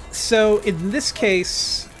 So in this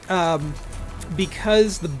case,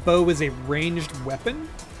 because the bow is a ranged weapon,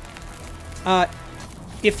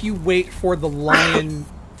 if you wait for the lion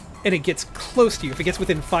and it gets close to you, if it gets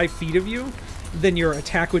within 5 feet of you, then your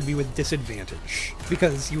attack would be with disadvantage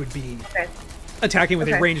because you would be attacking with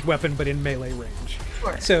a ranged weapon but in melee range.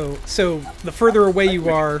 Sure. So the further away you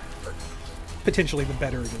are, potentially the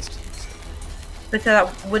better it is to use it. But so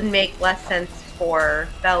that wouldn't make less sense for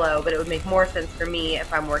Bello, but it would make more sense for me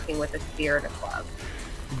if I'm working with a spear and a club.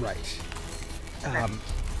 Right.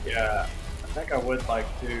 Yeah, I think I would like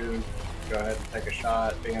to go ahead and take a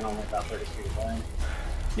shot, being only about 30 feet away.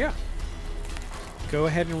 Yeah. Go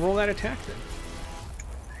ahead and roll that attack then.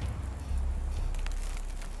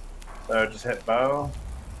 So just hit bow,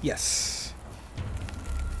 Yes.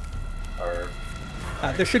 or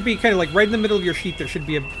There should be kind of like right in the middle of your sheet. There should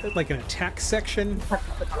be like an attack section.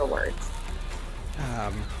 That's the words.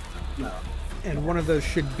 no. And one of those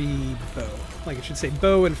should be bow. Like it should say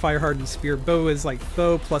bow and fire hardened spear. Bow is like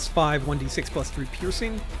bow +5, 1d6 +3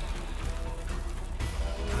 piercing.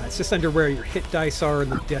 It's just under where your hit dice are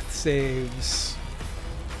and the death saves.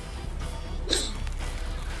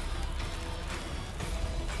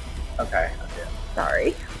 Okay.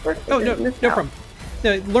 Sorry. Oh no, no problem.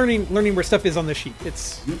 No, learning where stuff is on the sheet.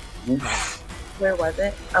 It's Where was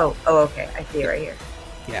it? Oh, okay. I see it right here.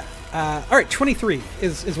 yeah. All right, 23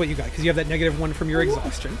 is what you got because you have that -1 from your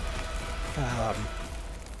exhaustion.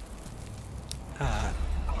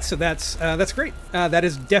 So that's great. That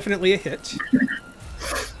is definitely a hit.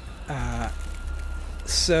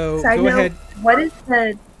 So Side go note, ahead. What is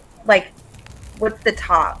what's the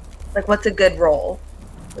top? Like, what's a good roll?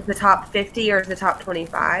 Is the top 50 or is the top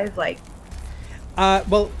 25? Like,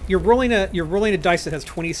 Well, you're rolling a dice that has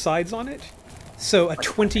 20 sides on it. So a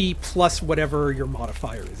 20 plus whatever your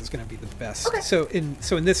modifier is going to be the best. Okay. So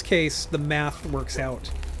in this case, the math works out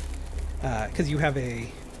because you have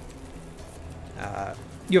a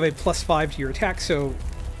 +5 to your attack. So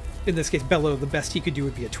in this case, Bello, the best he could do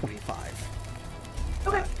would be a 25.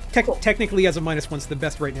 okay. Cool. Technically, as a -1, the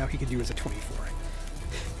best right now he could do is a 24.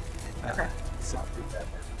 Okay.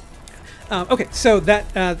 Okay, so that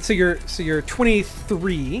so your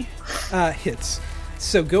 23 hits.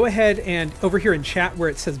 So go ahead and over here in chat where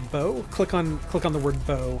it says bow, click on the word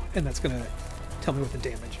bow, and that's gonna tell me what the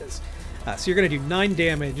damage is. So you're gonna do 9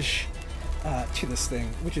 damage to this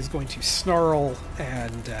thing, which is going to snarl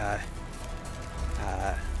and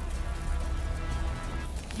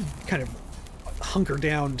kind of hunker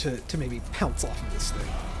down to maybe pounce off of this thing.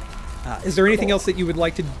 Is there anything else that you would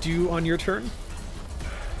like to do on your turn?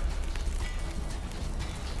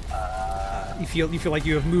 You feel like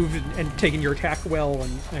you have moved and taken your attack well,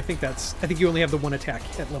 and I think you only have the 1 attack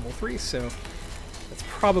at level 3, so that's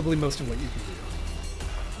probably most of what you can do.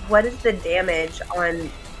 What is the damage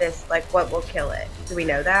on this? Like, what will kill it? Do we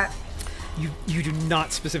know that? You do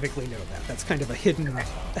not specifically know that. That's kind of a hidden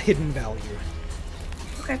value.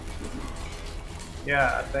 Okay.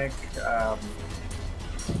 Yeah, I think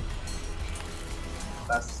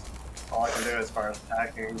that's all I can do as far as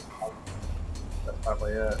attacking. That's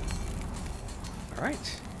probably it. All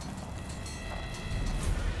right.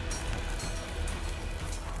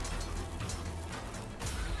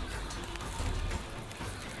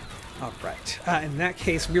 All right. In that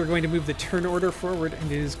case, we are going to move the turn order forward,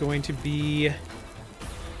 and it is going to be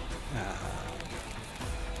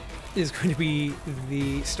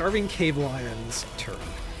the Starving Cave Lion's turn.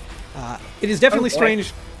 It is definitely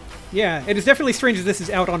strange. Yeah, it is definitely strange that this is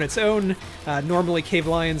out on its own. Normally, cave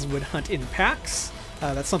lions would hunt in packs.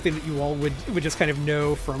 That's something that you all would just kind of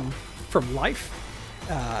know from life.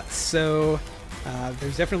 So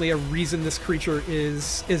there's definitely a reason this creature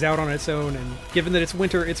is out on its own, and given that it's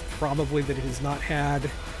winter, it's probably that it has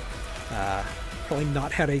probably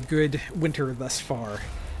not had a good winter thus far.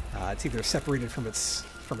 It's either separated from its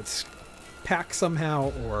pack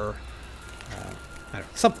somehow, or I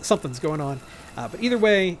don't know, something's going on. But either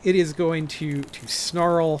way, it is going to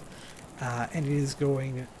snarl, and it is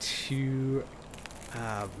going to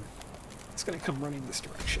it's going to come running this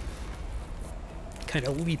direction, kind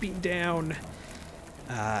of leaping down.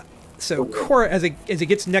 So Cora, as it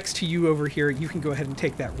gets next to you over here, you can go ahead and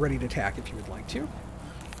take that ready to attack if you would like to.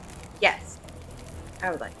 Yes, I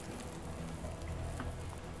would like to.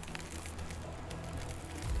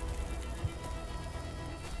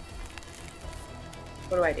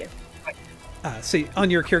 What do I do? So on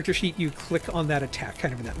your character sheet, you click on that attack,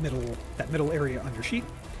 kind of in that middle area on your sheet.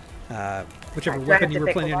 Whichever Do I weapon have you to were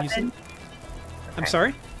pick a planning on weapon? using. I'm Okay.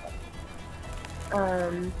 sorry?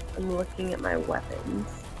 I'm looking at my weapons.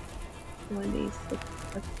 1d6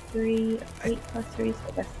 plus 3, 8 plus 3, so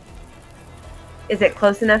I guess. Is it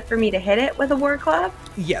close enough for me to hit it with a war club?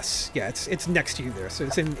 Yes. Yeah, it's next to you there, so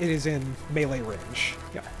it is in melee range.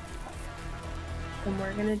 Yeah. And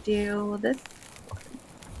we're gonna do this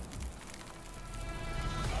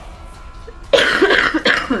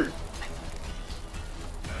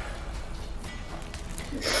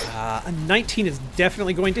A 19 is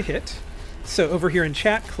definitely going to hit. So over here in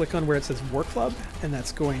chat, click on where it says War Club, and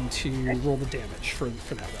that's going to roll the damage for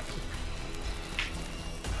that weapon.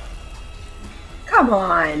 Come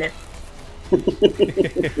on.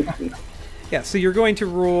 Yeah, so you're going to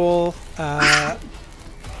roll.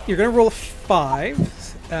 You're going to roll a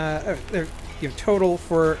 5. Total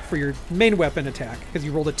for your main weapon attack because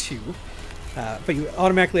you rolled a 2. But you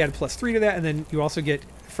automatically add +3 to that, and then you also get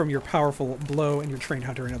from your powerful blow and your trained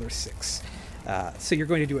hunter another 6. So you're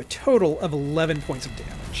going to do a total of 11 points of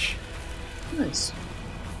damage. Nice.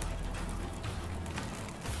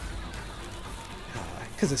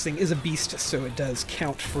 Because this thing is a beast, so it does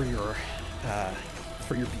count for your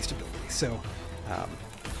beast ability. So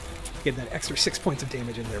get that extra 6 points of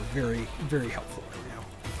damage in there. Very, very helpful right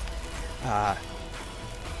now.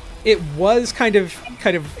 It was kind of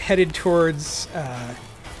headed towards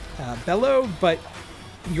Bello, but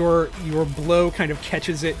your blow kind of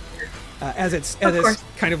catches it as it's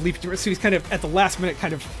kind of leaping. So he's kind of at the last minute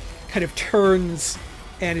kind of turns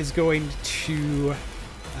and is going to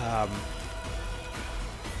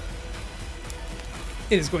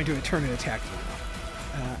it is going to turn and attack you.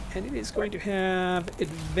 And it is going to have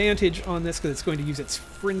advantage on this because it's going to use its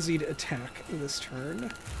frenzied attack this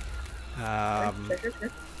turn.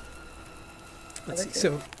 Let's see.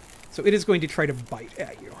 So it is going to try to bite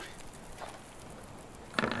at you.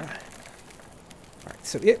 Alright,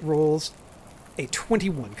 so it rolls a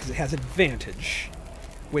 21 because it has advantage,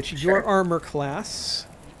 which your armor class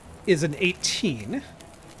is an 18.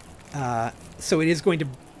 So it is going to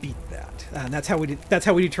beat that. And that's how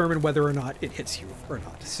we determine whether or not it hits you or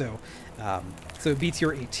not. So it beats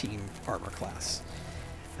your 18 armor class.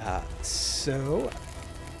 So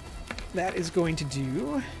that is going to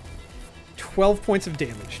do 12 points of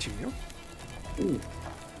damage to you. Ooh.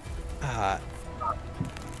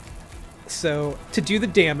 So to do the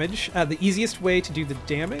damage, the easiest way to do the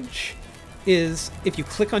damage is if you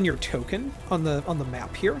click on your token on the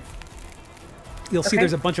map here. You'll see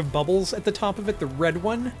there's a bunch of bubbles at the top of it. The red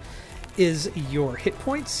one is your hit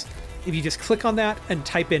points. If you just click on that and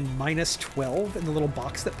type in -12 in the little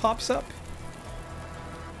box that pops up,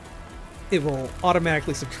 it will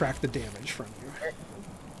automatically subtract the damage from you.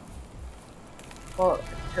 Well,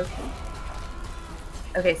 token.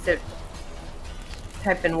 Okay, so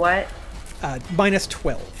type in what?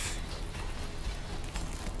 -12.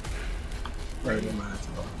 Right in my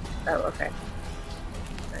 -12. Oh, okay.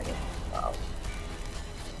 -12.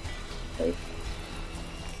 Okay.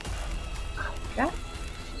 Yeah.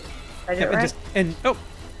 I did it right. In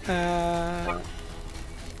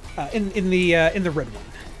the red one.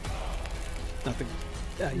 Not the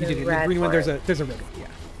you did it in the green one. There's a red one. Yeah.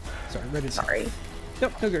 Sorry, red is. Sorry.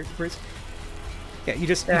 Nope, no worries. Yeah, you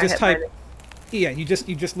just So type. Yeah, you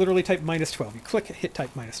just literally type -12. You click, hit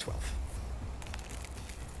type -12.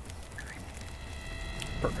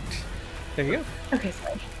 Perfect. There you go. Okay,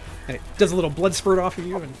 sorry. And it does a little blood spurt off of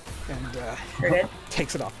you and Sure did.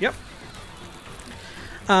 takes it off. Yep.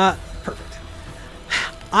 Perfect.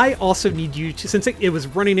 I also need you to, since it was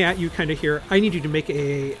running at you kind of here, I need you to make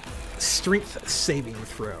a strength saving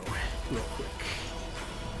throw real quick.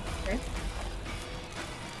 Okay.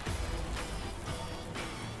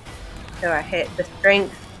 So I hit the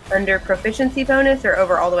strength under proficiency bonus or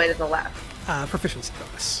over all the way to the left? Proficiency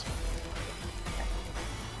bonus.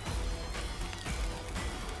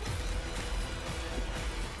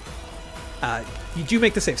 You do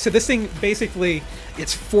make the save. So this thing, basically,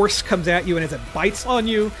 its force comes at you, and as it bites on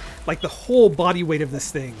you, like the whole body weight of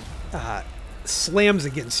this thing slams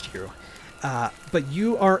against you. But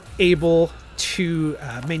you are able to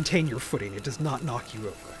maintain your footing. It does not knock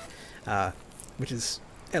you over, which is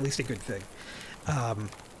at least a good thing. I'm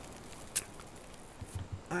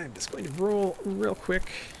just going to roll real quick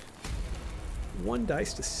one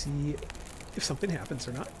dice to see if something happens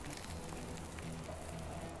or not.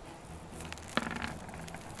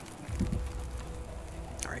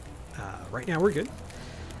 All right. right now we're good.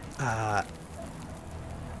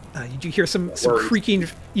 You do hear some Worries. creaking.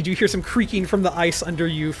 You do hear some creaking from the ice under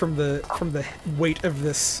you from the weight of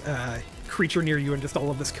this creature near you and just all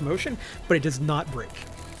of this commotion, but it does not break.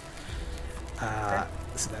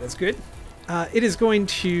 So that is good. It is going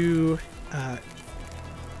to,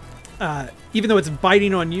 even though it's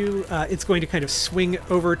biting on you, it's going to kind of swing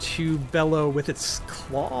over to Bello with its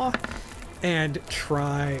claw and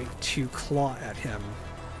try to claw at him.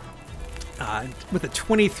 With a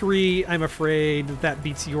 23, I'm afraid that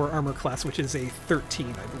beats your armor class, which is a 13,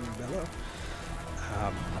 I believe, Bello.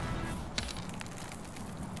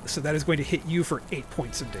 So that is going to hit you for 8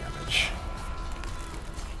 points of damage.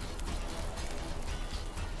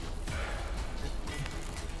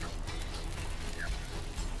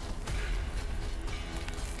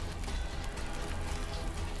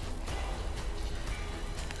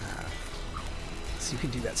 So you can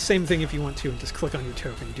do that same thing if you want to, and just click on your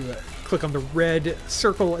token. Click on the red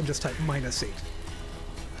circle and just type -8. It'll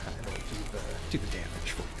do the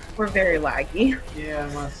damage for you. We're very laggy. Yeah,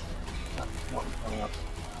 unless that's one coming up.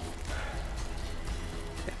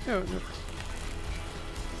 Yeah, no.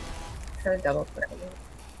 Try to double click.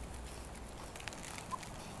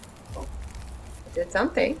 Oh, it did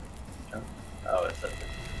something. Oh, it's a.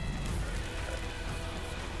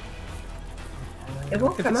 It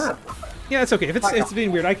won't If come it's- up. Yeah, it's okay. If it's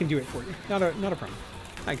being weird, I can do it for you. Not a problem.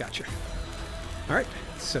 I got you. All right.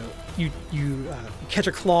 So you catch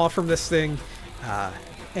a claw from this thing, but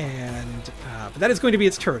that is going to be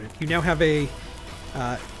its turn. You now have a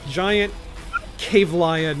giant cave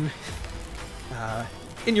lion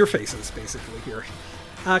in your faces, basically here.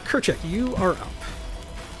 Kerchak, you are up.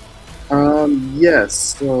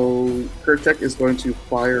 Yes. So Kerchak is going to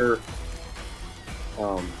fire.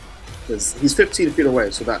 Because he's 15 feet away,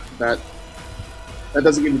 so that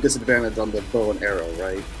doesn't give you disadvantage on the bow and arrow,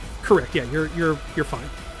 right? Correct. Yeah, you're fine.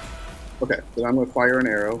 Okay, then I'm going to fire an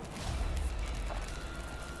arrow.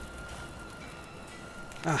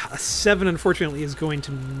 A 7, unfortunately, is going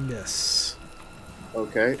to miss.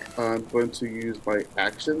 Okay, I'm going to use my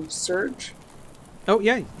action surge. Oh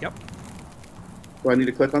yeah. Yep. Do I need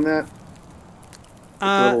to click on that?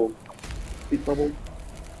 Little speed bubble.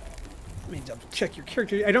 Let me double check your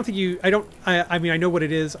character. I don't think you. I mean, I know what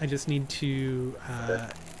it is. I just need to.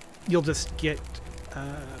 You'll just get. So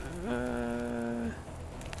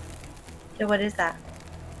what is that?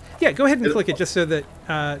 Yeah, go ahead and click it just so that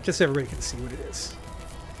just so everybody can see what it is.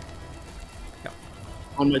 Yeah.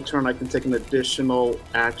 On my turn, I can take an additional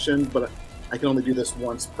action, but I can only do this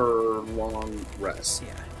once per long rest.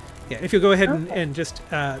 Yeah. Yeah. If you go ahead Okay. and just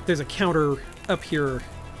there's a counter up here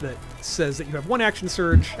that says that you have 1 action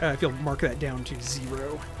surge. If you'll mark that down to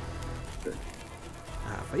 0. Okay.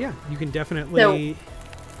 But yeah, you can definitely.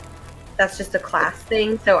 That's just a class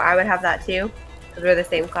thing, so I would have that too, because we're the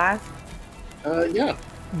same class. Yeah,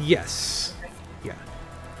 Yes. Yeah.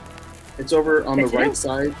 it's over on the Good to know. right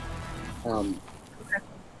side.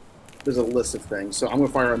 There's a list of things, so I'm going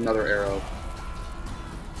to fire another arrow.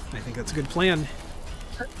 I think that's a good plan.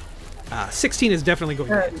 16 is definitely going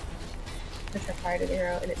to hit. Just I fired an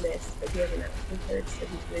arrow and it missed, but he has an action surge, so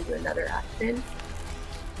he's going to do another action.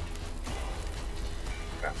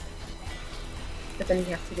 But then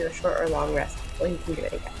he has to do a short or long rest before he can do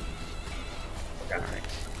it again. All right.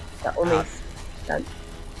 The only done.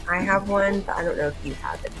 I have one, but I don't know if you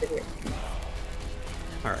have it. Here.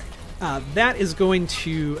 All right. That is going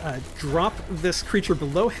to drop this creature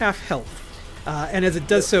below half health, and as it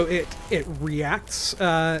does so, it reacts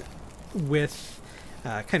with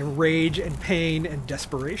kind of rage and pain and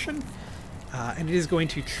desperation, and it is going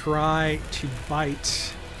to try to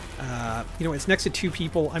bite. It's next to 2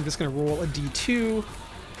 people. I'm just going to roll a d2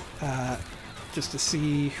 just to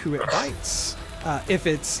see who it bites. If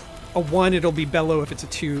it's a 1, it'll be Bello. If it's a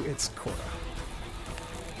 2, it's Cora.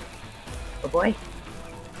 Oh boy.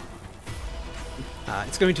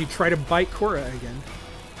 It's going to try to bite Cora again.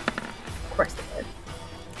 Of course it did.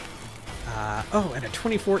 And a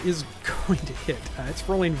 24 is going to hit. It's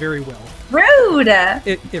rolling very well. Rude!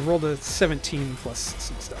 It rolled a 17 plus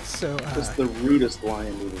some stuff. So It's the rudest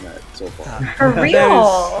lion we've met so far. For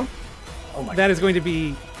real! that is going to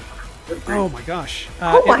be. Oh my gosh!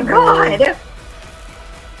 Oh my it rolled- god!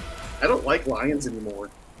 I don't like lions anymore.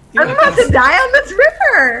 You I'm know, about to die on this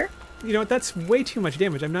river! you know what? That's way too much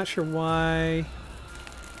damage. I'm not sure why.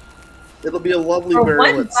 It'll be a lovely For barrel.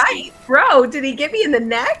 one bite! Bro, did he get me in the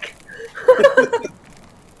neck?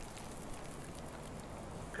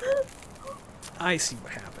 I see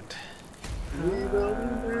what happened.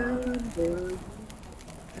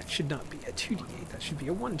 That should not be a 2d8. That should be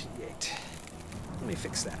a 1d8. Let me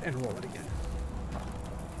fix that and roll it again.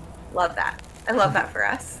 Love that. I love that for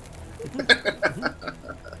us. There.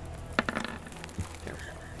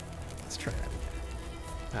 Let's try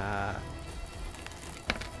that.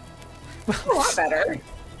 A lot better.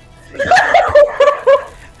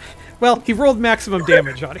 Well, he rolled maximum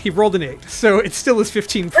damage on it. He rolled an 8, so it still is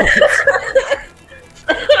 15 points.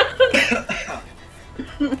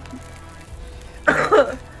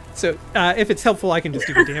 So, if it's helpful, I can just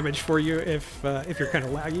do the damage for you if you're kind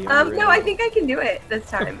of laggy. No, I think I can do it this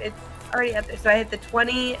time. It's already up there. So I hit the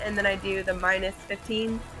 20, and then I do the minus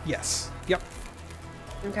 15. Yes. Yep.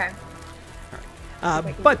 Okay.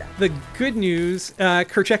 But the good news,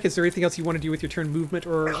 Kerchak, is there anything else you want to do with your turn movement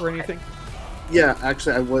or anything? Yeah,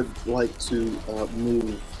 actually, I would like to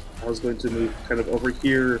move. I was going to move kind of over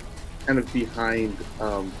here, kind of behind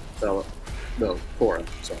Cora.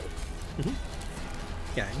 Sorry. Mm-hmm.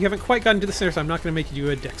 Yeah, you haven't quite gotten to the center, so I'm not going to make you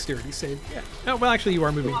do a dexterity save. Yeah. Oh, well, actually, you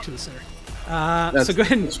are moving to the center. So go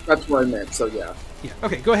ahead and... That's what I meant, so yeah. Yeah,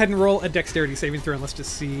 okay, go ahead and roll a dexterity saving throw, and let's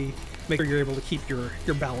just see, make sure you're able to keep your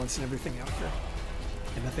balance and everything out there.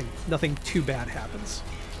 And nothing too bad happens.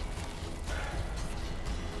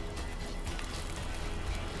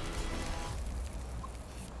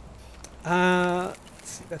 Let's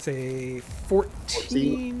see, that's a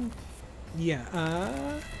 14.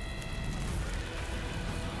 Yeah,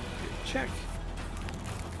 check.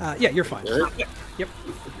 Yeah, you're fine. Good. Yep.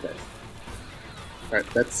 Okay. All right,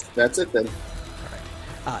 that's it then.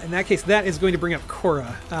 In that case, that is going to bring up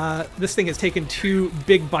Cora. This thing has taken 2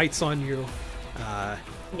 big bites on you.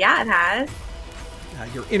 Yeah, it has.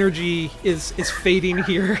 Your energy is fading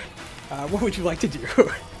here. What would you like to do?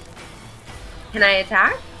 Can I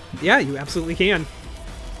attack? Yeah, you absolutely can.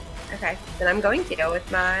 Okay, then I'm going to go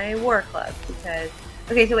with my war club because...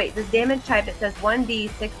 Okay, so wait, this damage type, it says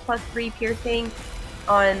 1d6 plus 3 piercing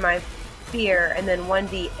on my spear, and then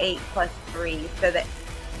 1d8 plus 3, so that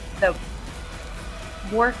the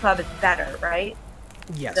war club is better, right?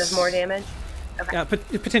 Yes. Does more damage? Okay.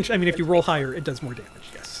 Potentially, I mean, if you roll higher, it does more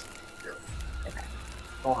damage, yes. Okay.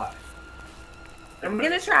 Roll high. I'm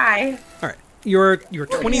gonna try. All right. Your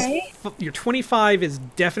 20, Okay. your 25 is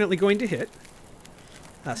definitely going to hit.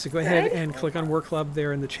 So go ahead and click on War Club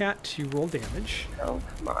there in the chat to roll damage. Oh,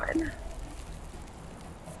 come on.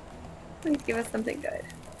 Please give us something good.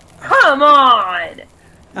 Come on!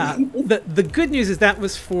 The good news is that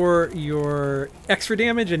was for your extra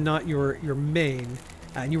damage and not your main.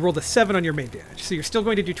 And you rolled a 7 on your main damage, so you're still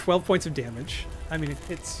going to do 12 points of damage. I mean,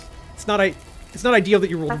 it's not ideal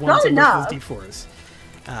that you rolled That's ones on not both those d4s,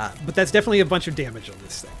 but that's definitely a bunch of damage on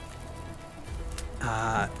this thing.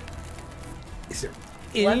 Is there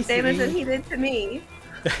Less damage than anything? he did to me.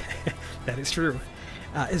 That is true.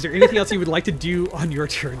 Is there anything else you would like to do on your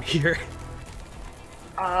turn here?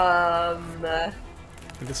 I'm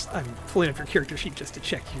pulling up your character sheet just to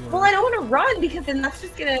check your... Well, I don't want to run because then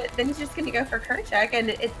he's just gonna go for Kerchak, and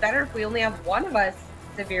it's better if we only have one of us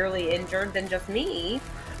severely injured than just me.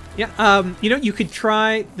 Yeah, you could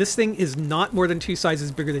try... This thing is not more than 2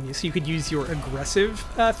 sizes bigger than you, so you could use your aggressive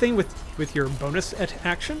thing with your bonus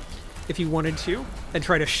action, if you wanted to, and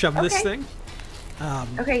try to shove this thing.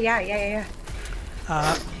 Okay, yeah.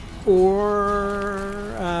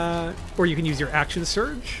 Or you can use your action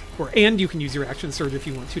surge, and you can use your action surge if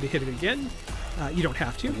you want to hit it again. You don't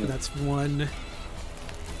have to, but that's one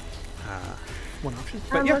option.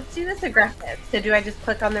 But yeah, Let's do this aggressive. So do I just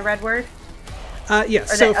click on the red word? yeah. Or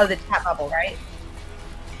So the tap bubble, right?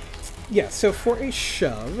 yeah. So for a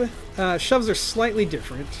shove, shoves are slightly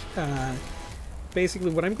different.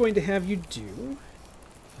 Basically, what I'm going to have you do.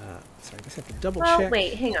 Sorry, I just have to double check. Well,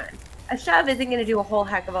 wait, hang on. A shove isn't going to do a whole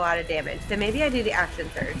heck of a lot of damage, so maybe I do the action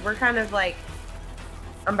surge. We're kind of like,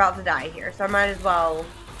 I'm about to die here, so I might as well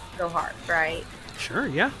go hard, right? Sure,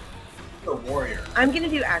 yeah. The warrior. I'm going to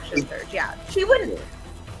do action surge, yeah. She wouldn't.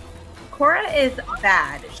 Cora is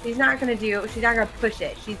bad. She's not going to push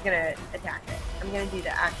it. She's going to attack it. I'm going to do the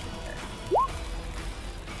action surge.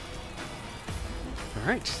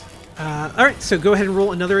 All right, so go ahead and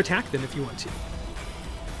roll another attack then if you want to.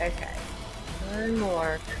 Okay. One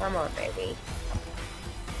more. Come on, baby.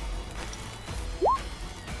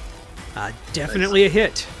 Definitely a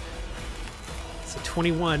hit. It's a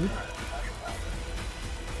 21.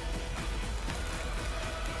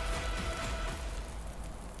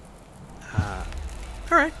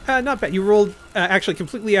 All right, not bad. You rolled actually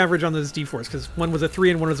completely average on those d4s because one was a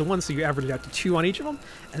 3 and one was a 1, so you averaged out to 2 on each of them.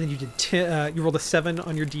 And then you did you rolled a 7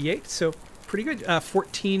 on your d8, so pretty good.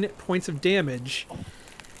 14 points of damage.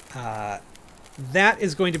 That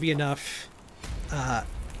is going to be enough that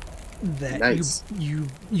Nice. you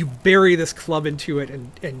bury this club into it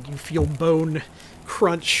and you feel bone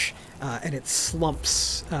crunch and it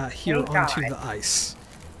slumps here Thank onto God. the ice.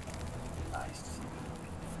 Nice.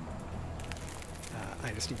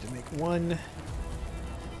 I just need to make one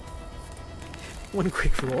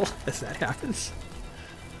quick roll as that happens.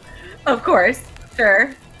 Of course,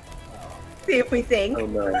 sure. See if we think. Oh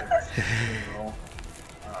no. Roll.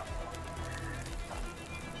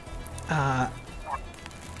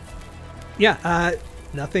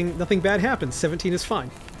 Nothing bad happens. 17 is fine.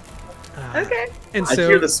 Okay. And I so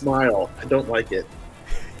hear the smile. I don't like it.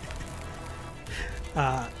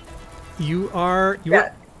 you are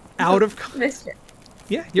Yeah. out of Mischief.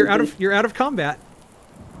 yeah, you're out of combat.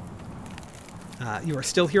 You are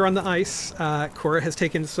still here on the ice. Cora has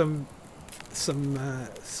taken some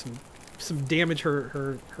damage.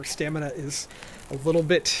 Her stamina is a little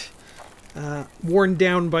bit worn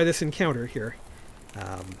down by this encounter here.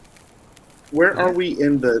 Where are we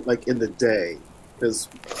in the day? Because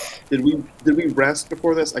did we rest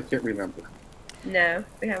before this? I can't remember. No,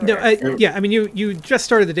 we haven't. No, rested. yeah, I mean you just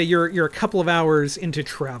started the day. You're a couple of hours into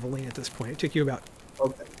traveling at this point. It took you about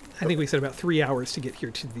Okay. I think we said about 3 hours to get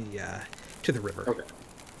here to the river. Okay.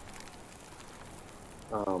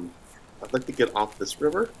 I'd like to get off this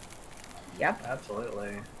river. Yep.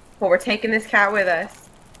 Absolutely. Well, we're taking this cat with us.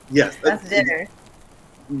 Yes. That's dinner.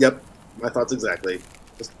 Yep. My thoughts exactly.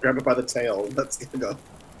 Just grab it by the tail. Let's go.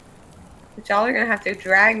 But y'all are gonna have to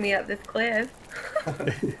drag me up this cliff.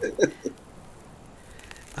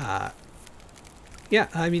 Yeah,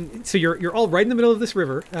 I mean, so you're all right in the middle of this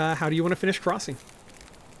river. How do you want to finish crossing?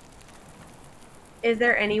 Is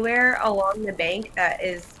there anywhere along the bank that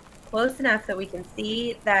is close enough that we can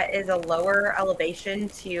see that is a lower elevation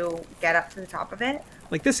to get up to the top of it?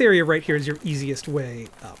 Like this area right here is your easiest way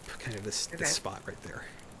up, kind of this Okay. spot right there.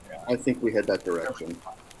 I think we head that direction.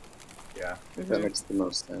 Yeah. That makes the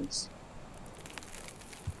most sense.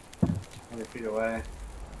 20 feet away.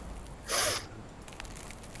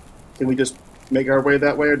 Can we just make our way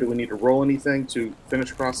that way, or do we need to roll anything to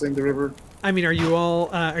finish crossing the river? I mean, are you all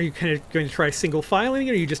are you kind of going to try single filing,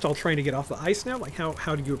 or are you just all trying to get off the ice now? Like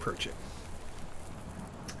how do you approach it?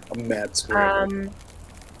 A mad scramble.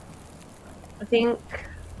 I think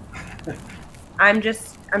I'm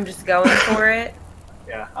just going for it.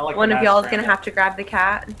 Yeah. I like One the of mad y'all is gonna scramble. have to grab the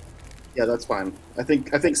cat. Yeah, that's fine. I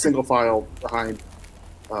think single file behind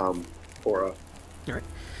Cora. All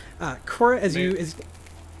right, Cora, as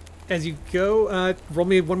you go, roll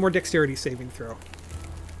me one more dexterity saving throw.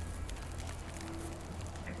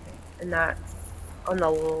 And that's on the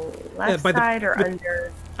left by the- side or the-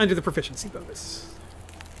 under? Under the proficiency bonus.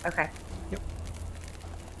 Okay. Yep.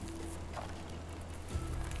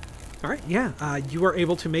 All right. Yeah. You are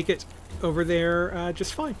able to make it over there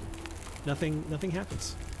just fine. Nothing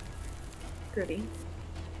happens. Goody.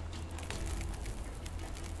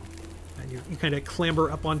 And you kind of clamber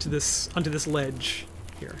up onto this ledge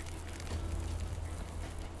here.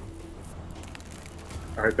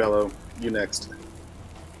 All right, Bello, you next.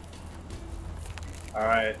 All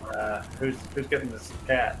right. Who's getting this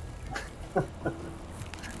cat?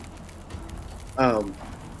 I'm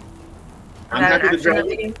That happy to an drag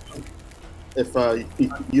action it ability?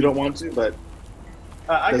 if you don't want to, but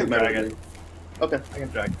I doesn't can matter drag to it. me. Okay. I can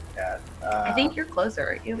drag the cat. I think you're closer,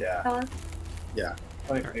 aren't you, yeah. fella? Yeah.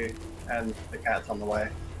 20 feet, and the cat's on the way.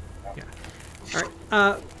 All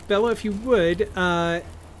right. Bella, if you would,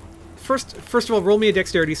 first of all, roll me a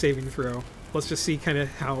dexterity saving throw. Let's just see kind of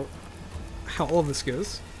how all of this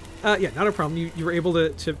goes. Yeah, not a problem. You were able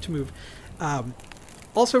to move.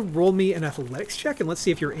 Also, roll me an athletics check, and let's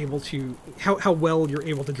see if you're able to how well you're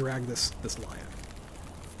able to drag this lion.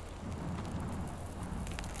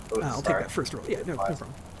 Oops, I'll take sorry. that first roll. Yeah, no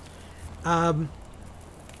problem.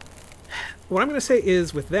 What I'm going to say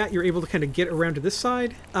is, with that, you're able to kind of get around to this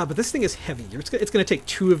side, but this thing is heavy. It's going to take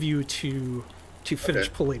two of you to finish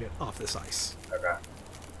Okay. pulling it off this ice. Okay.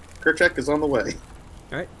 Kerchak is on the way.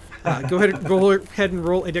 All right. Go ahead and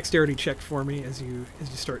roll a dexterity check for me as you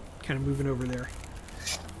start kind of moving over there.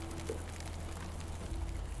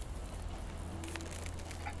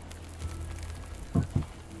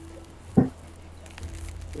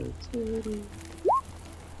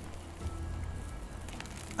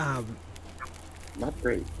 Not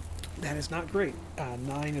great. That is not great.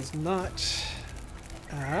 9 is not.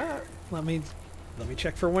 Let me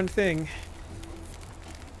check for one thing.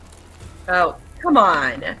 Oh, come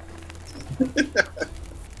on.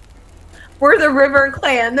 We're the River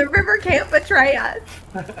Clan. The river can't betray us.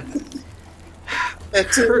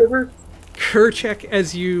 Exit river. Kerchak,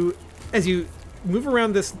 as you move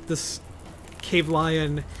around this cave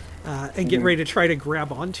lion and get ready to try to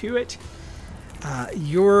grab onto it,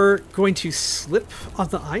 you're going to slip on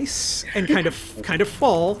the ice and kind of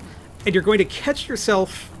fall, and you're going to catch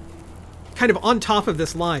yourself kind of on top of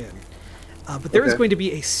this lion. But there is going to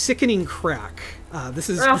be a sickening crack. This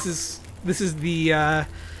is the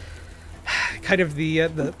kind of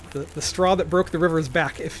the straw that broke the river's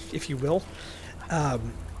back, if you will. It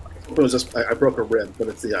was just I broke a rib, but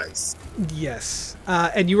it's the ice. Yes,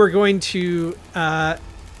 and you are going to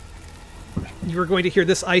hear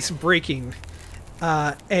this ice breaking,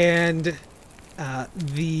 and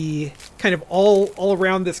the kind of all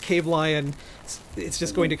around this cave lion. It's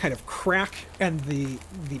just going to kind of crack, and the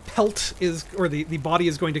pelt is, or the body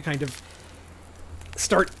is going to kind of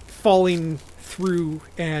start falling through,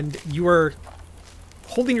 and you are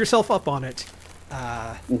holding yourself up on it.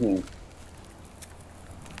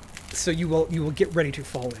 So you will get ready to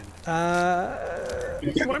fall in.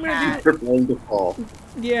 What I'm going to do? Preparing to fall.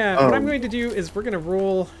 Yeah, what I'm going to do is we're going to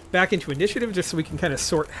roll back into initiative just so we can kind of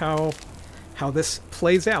sort how this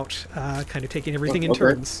plays out, kind of taking everything in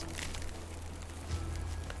turns.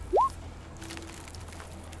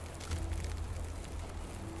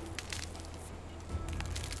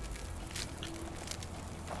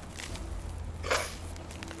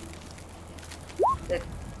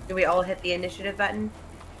 Do we all hit the initiative button?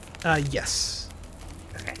 Yes.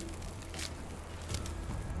 Okay.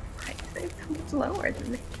 Why is it so much lower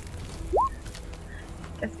than me?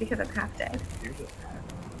 That's because I'm half dead.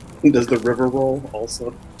 Does the river roll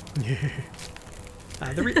also?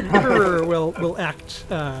 The river will act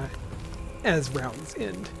as rounds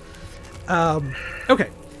end. Okay,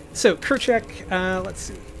 so Kerchak, let's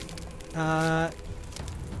see.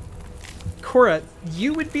 Cora,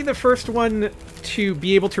 you would be the first one to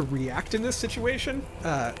be able to react in this situation,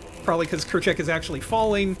 probably because Kerchak is actually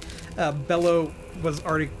falling. Bello was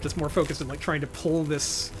already just more focused on like trying to pull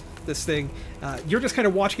this thing. You're just kind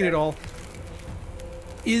of watching it all.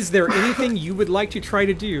 Is there anything you would like to try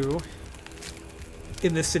to do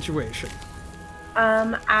in this situation?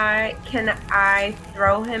 Can I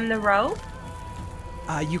throw him the rope?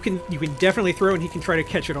 You can definitely throw, and he can try to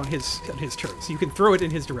catch it on his turn. So you can throw it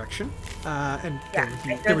in his direction, and Yeah,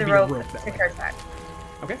 there would be a rope that to way. Kerchak.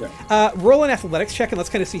 Okay. Roll an athletics check, and let's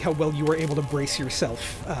kind of see how well you were able to brace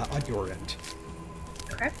yourself on your end.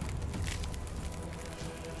 Okay.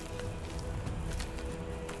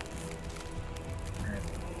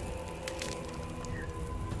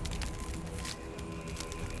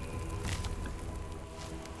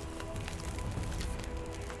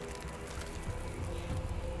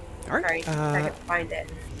 All right. Sorry, I can find it.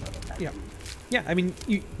 Yeah. Yeah, I mean,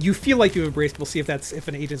 you feel like you have braced. We'll see if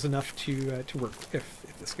an 8 is enough to work if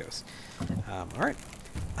this goes. All right.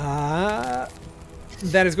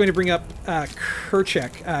 That is going to bring up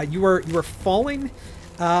Kerchak. You are falling.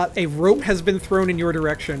 A rope has been thrown in your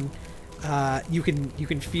direction. You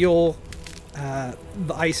can feel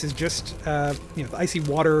the ice is just the icy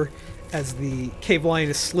water as the cave lion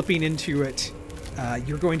is slipping into it.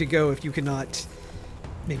 You're going to go, if you cannot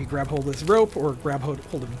maybe grab hold of this rope or grab hold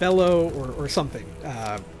of Bello or something.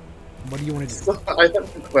 What do you want to do? So I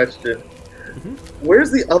have a question.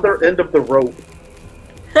 Where's the other end of the rope?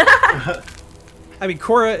 I mean,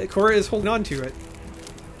 Cora is holding on to it.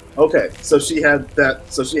 Okay, so she had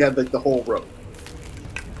that. So she had like the whole rope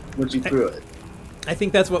when she threw it. I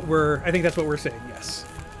think that's what we're saying. Yes.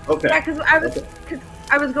 Okay. Yeah, because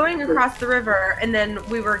I was going across the river, and then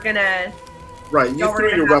we were gonna. Right, you No, we're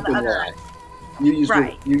threw gonna your have the weapon other last. end. You used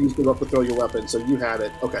Right. you used the rope to throw your weapon, so you had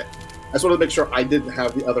it. Okay. I just wanted to make sure I didn't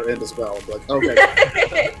have the other end as well. Like,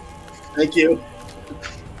 okay. Thank you.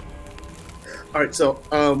 All right, so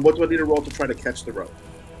what do I need to roll to try to catch the rope?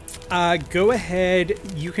 Go ahead.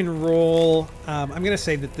 You can roll. I'm going to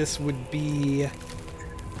say that this would be.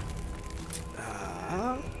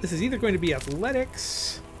 This is either going to be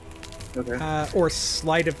athletics Okay. or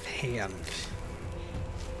sleight of hand.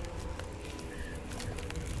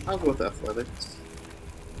 I'll go with athletics.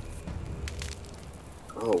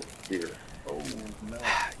 Oh dear. Oh no.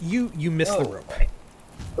 You missed the rope.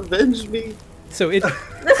 Avenge me. So it.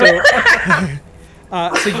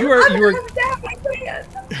 So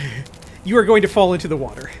you are going to fall into the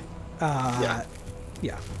water. Yeah.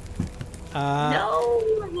 Yeah. No,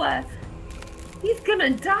 he's gonna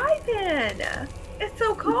die then. It's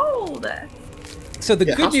so cold. So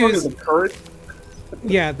the How good strong news. is the current?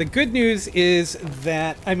 Yeah, the good news is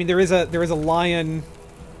that there is a lion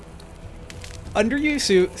under you,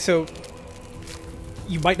 so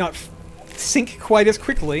you might not sink quite as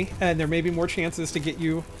quickly, and there may be more chances to get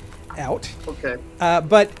you out. Okay.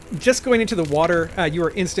 But just going into the water, you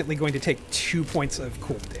are instantly going to take 2 points of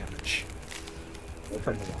cold damage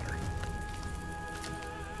from the water.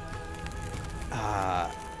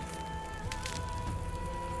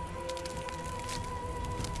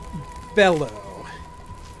 Bellow.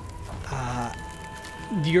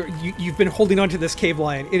 You've been holding onto this cave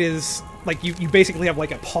lion. It is like you basically have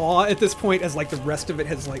like a paw at this point, as like the rest of it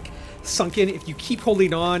has like sunk in. If you keep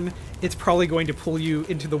holding on, it's probably going to pull you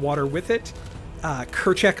into the water with it.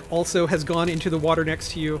 Kerchak also has gone into the water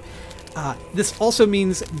next to you. This also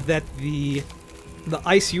means that the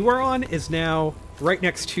ice you are on is now right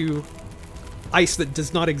next to ice that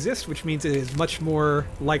does not exist, which means it is much more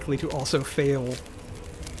likely to also fail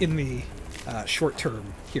in the short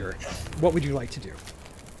term here. What would you like to do?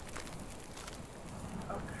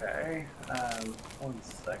 Okay. 1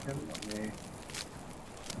 second. Let me.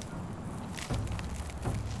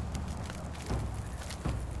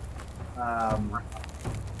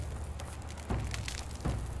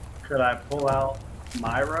 Could I pull out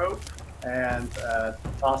my rope and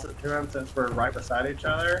toss it to him since we're right beside each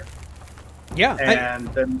other? Yeah. And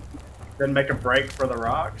then make a break for the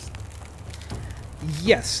rocks?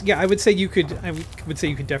 Yes. Yeah, I would say you could. I would say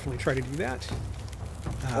you could definitely try to do that.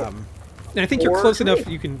 And I think you're close enough.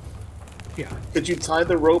 You can. Yeah. Could you tie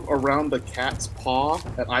the rope around the cat's paw,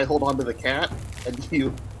 and I hold onto the cat, and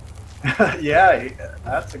you? Yeah,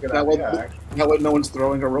 that's a good idea. That way, no one's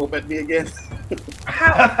throwing a rope at me again.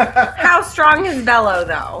 How strong is Bello,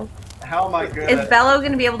 though? How am I good? Is Bello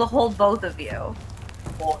going to be able to hold both of you?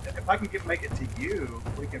 Well, if I can make it to you,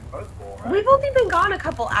 we can both pull, right? We've only been gone a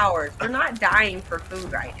couple hours. We're not dying for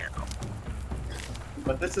food right now.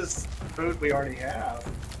 But this is food we already have.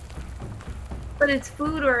 But it's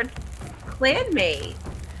food or clanmate.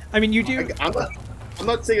 I mean, you do. I'm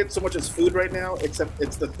not saying it so much as food right now, except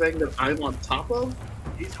it's the thing that I'm on top of.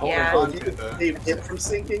 He's holding Yeah. on If you to could the. save it from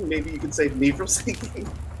sinking, maybe you could save me from sinking.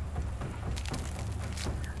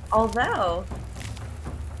 Although,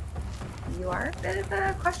 you are a bit of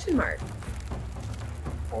a question mark.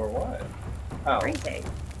 Or what? Oh, Ranking.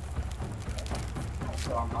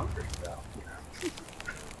 so I'm hungry now.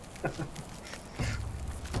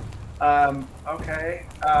 Okay.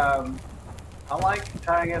 I like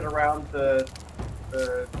tying it around the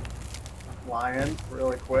lion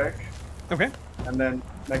really quick, Okay. and then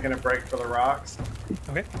making a break for the rocks.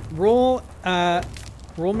 Okay. Roll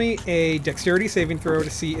me a dexterity saving throw to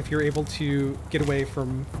see if you're able to get away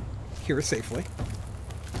from here safely.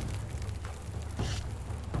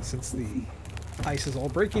 Since the ice is all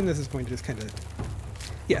breaking, this is going to just kind of...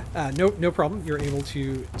 Yeah, no problem. You're able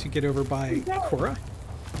to get over by Cora.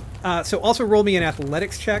 So also roll me an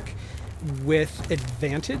athletics check with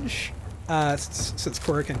advantage, since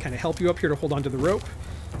Cora can kind of help you up here to hold onto the rope.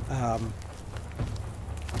 All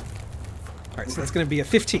right, so that's going to be a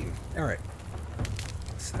 15. All right,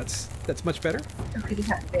 so that's much better. Okay, you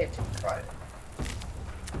have it. Right.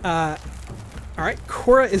 All right,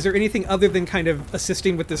 Cora, is there anything other than kind of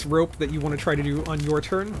assisting with this rope that you want to try to do on your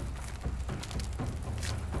turn?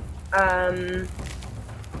 I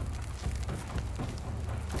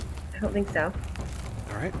don't think so.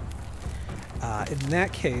 All right. In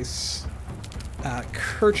that case,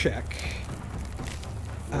 Kerchak,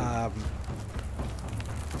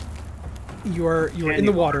 you're in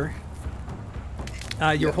the water.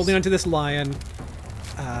 You're Yes. holding onto this lion.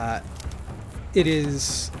 It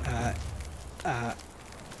is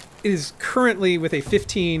currently with a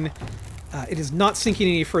 15. It is not sinking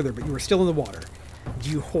any further, but you are still in the water. Do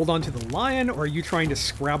you hold on to the lion, or are you trying to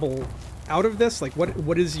scrabble out of this? Like,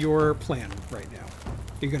 what is your plan right now?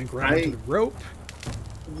 Are you going to grab onto the rope?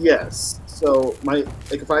 Yes. So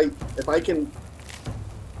if I can,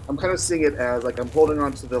 I'm kind of seeing it as like I'm holding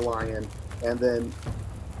onto the lion and then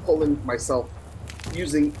pulling myself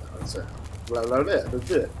using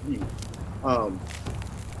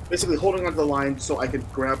basically holding onto the line so I can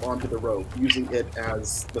grab onto the rope, using it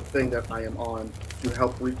as the thing that I am on to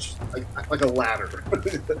help reach like a ladder.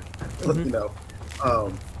 You know.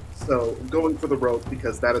 So going for the rope,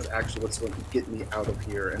 because that is actually what's going to get me out of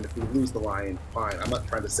here. And if we lose the lion, fine. I'm not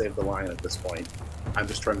trying to save the lion at this point. I'm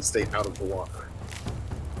just trying to stay out of the water.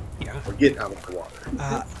 Yeah. Or get out of the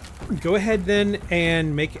water. Go ahead then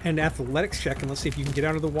and make an athletics check, and let's see if you can get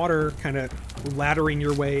out of the water, kind of laddering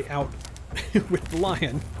your way out with the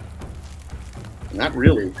lion. Not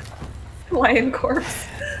really. Lion corpse.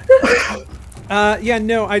 Yeah,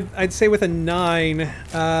 no, I'd say with a 9,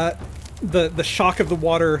 the shock of the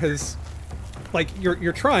water has, like,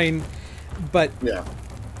 you're trying, but Yeah.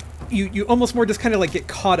 you almost more just kind of like get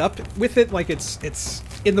caught up with it, like it's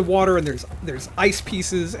in the water and there's ice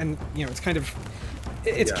pieces, and you know it's kind of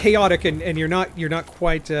it's chaotic, and you're not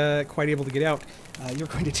quite able to get out. You're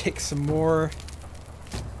going to take some more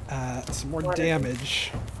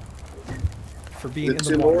damage for being in Is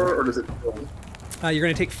the it 2 water. more, or does it? You're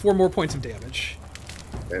going to take 4 more points of damage.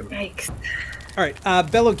 Yikes. All right,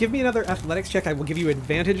 Bello, give me another athletics check. I will give you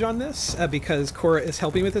advantage on this because Cora is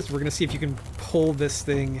helping with this. We're going to see if you can pull this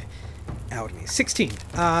thing out of me. 16.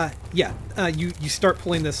 You start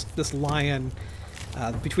pulling this lion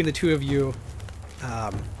between the two of you.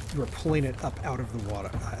 You are pulling it up out of the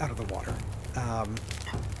water.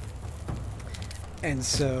 And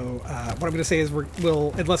so what I'm going to say is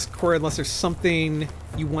unless there's something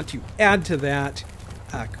you want to add to that,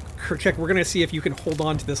 Kerchek, we're going to see if you can hold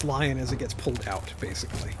on to this lion as it gets pulled out,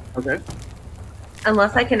 basically. Okay.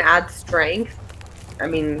 Unless I can add strength. I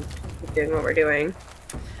mean, keep doing what we're doing.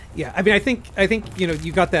 Yeah, I mean, I think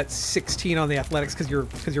you got that 16 on the athletics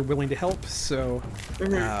because you're willing to help. So,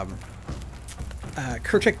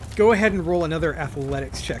 Kerchek, go ahead and roll another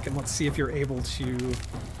athletics check, and let's see if you're able to.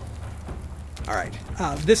 All right,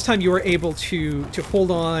 this time you are able to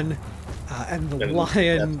hold on, and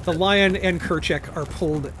the lion and Kerchek are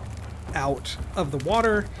pulled out of the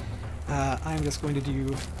water. I'm just going to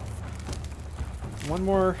do one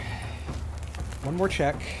more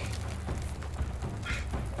check.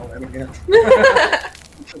 Oh, and again. If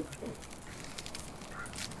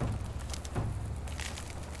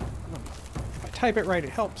I type it right, it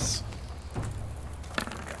helps.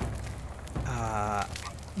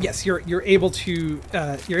 Yes, you're able to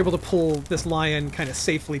pull this lion kind of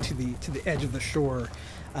safely to the edge of the shore,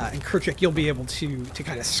 and Kerchek, you'll be able to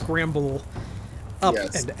kind of scramble up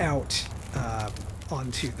and out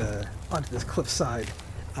onto this cliffside.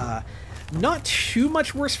 Not too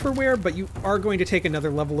much worse for wear, but you are going to take another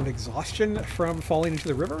level of exhaustion from falling into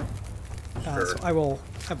the river. Sure. So I will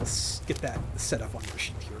get that set up on your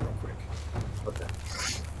sheet here real quick. Okay.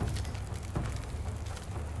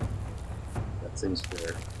 That seems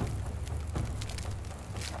fair.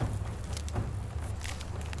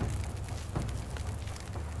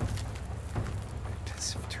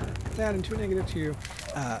 So turn that into a -2.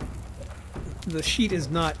 The sheet is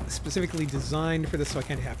not specifically designed for this, so I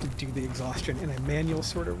kind of have to do the exhaustion in a manual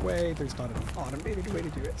sort of way. There's not an automated way to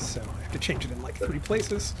do it, so I have to change it in like 3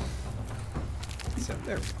 places. So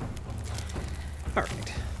there we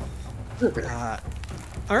go.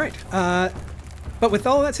 All right. But with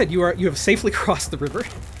all that said, you have safely crossed the river.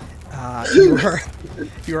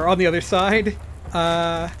 You are on the other side,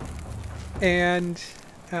 and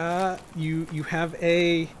you have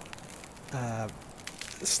a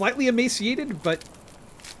slightly emaciated but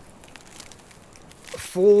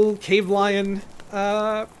full cave lion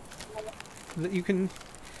that you can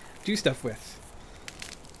do stuff with.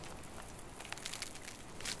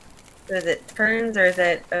 So is it turns or is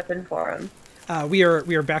it open forum? We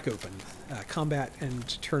are back open. Combat and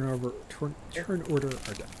turn order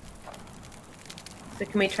are done. So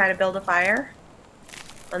can we try to build a fire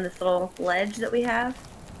on this little ledge that we have?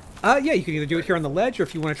 Yeah, you can either do it here on the ledge, or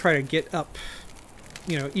if you want to try to get up,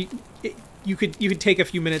 you could take a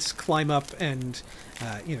few minutes, climb up, and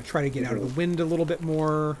try to get out of the wind a little bit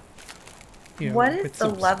more. What is the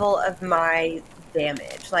level of my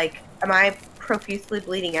damage? Like, am I profusely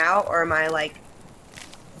bleeding out, or am I like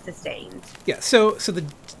sustained? Yeah. So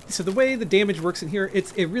the way the damage works in here,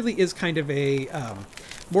 it really is kind of a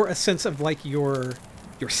more a sense of like your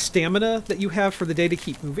stamina that you have for the day to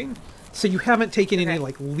keep moving. So you haven't taken any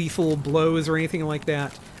like lethal blows or anything like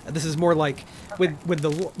that. This is more like when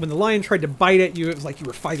the lion tried to bite at you, it was like you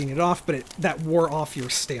were fighting it off, but that wore off your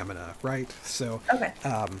stamina, right? So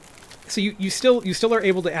so you still are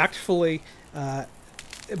able to act fully,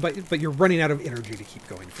 but you're running out of energy to keep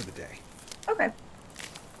going for the day. Okay.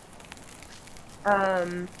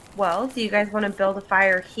 Well, do you guys want to build a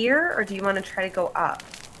fire here, or do you want to try to go up?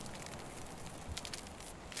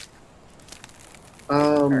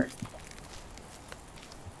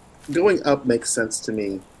 Going up makes sense to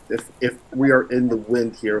me. If we are in the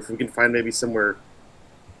wind here, if we can find maybe somewhere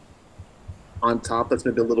on top that's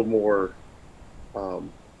maybe a little more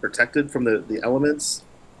protected from the elements,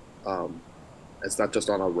 it's not just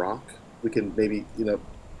on a rock. We can maybe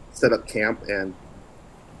set up camp and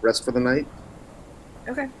rest for the night.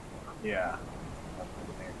 Okay. Yeah.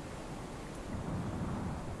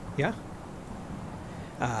 Yeah.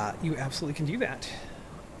 You absolutely can do that.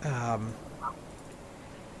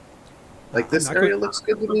 Like this area looks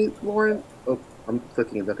good to me, Loren. Oh, I'm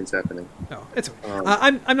clicking and nothing's happening. No, it's okay.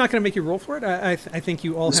 I'm not going to make you roll for it. I think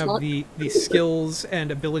you all have the skills and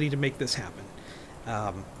ability to make this happen.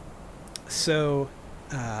 So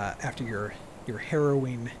after your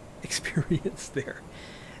harrowing experience there,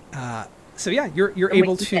 so yeah, you're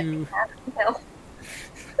able to.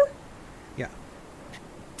 Yeah.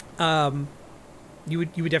 You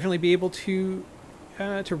would definitely be able to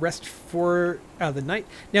rest for the night.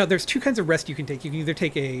 Now, there's 2 kinds of rest you can take. You can either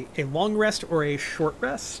take a long rest or a short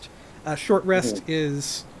rest. Short rest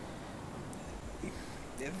is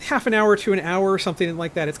half an hour to an hour, something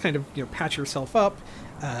like that. It's kind of, patch yourself up,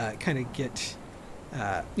 kind of get,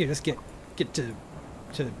 just get to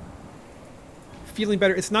feeling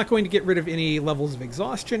better. It's not going to get rid of any levels of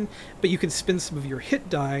exhaustion, but you can spend some of your hit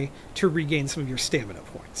die to regain some of your stamina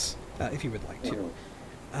points, if you would like to.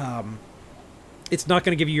 It's not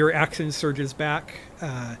going to give you your action surges back,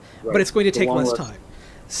 but it's going to take less time.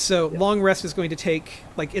 So long rest is going to take,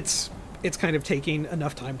 it's kind of taking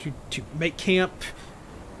enough time to make camp,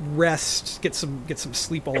 rest, get some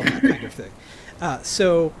sleep, all of that kind of thing.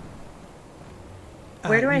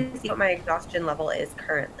 Where do I see what my exhaustion level is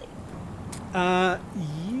currently? I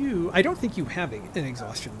don't think you have an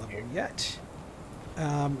exhaustion level yet.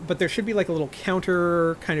 But there should be like a little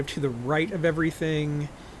counter kind of to the right of everything.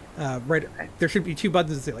 Right, okay. There should be two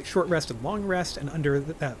buttons that say like short rest and long rest, and under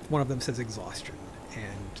that one of them says exhaustion,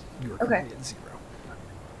 and you're currently at 0.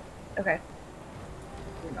 Okay.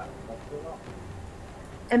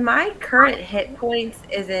 And my current hit points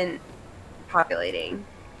isn't populating.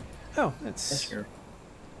 Oh, that's true.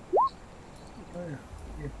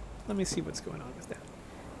 Let me see what's going on with that.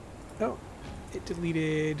 Oh, it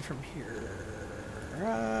deleted from here.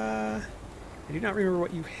 I do not remember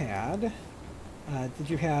what you had. Did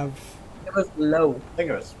you have? It was low. I think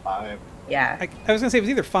it was 5. Yeah. I was going to say it was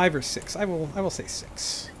either 5 or 6. I will say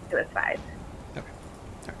 6. It was 5. Okay.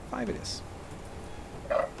 All right, 5 it is.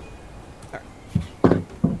 All right.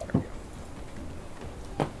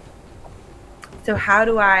 So how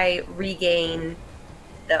do I regain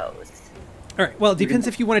those? All right. Well, it depends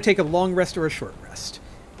if you want to take a long rest or a short rest.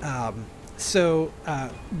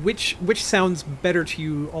 Which sounds better to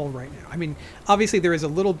you all right now? I mean, obviously there is a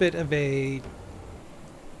little bit of a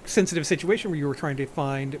sensitive situation where you were trying to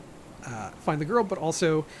find the girl, but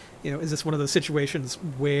also, is this one of those situations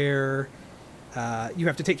where you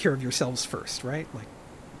have to take care of yourselves first, right?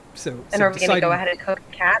 And are we going to go ahead and cook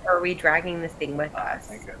the cat, or are we dragging this thing with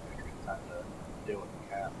us? I think it's time to deal with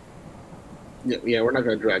the cat. Yeah, we're not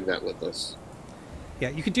going to drag that with us. Yeah,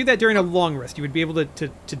 you could do that during a long rest. You would be able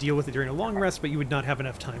to deal with it during a long rest, but you would not have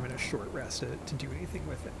enough time in a short rest to do anything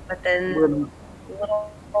with it. But then little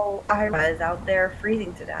Ira is out there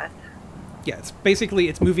freezing to death. Yeah,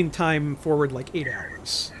 it's moving time forward like 8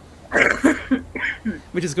 hours.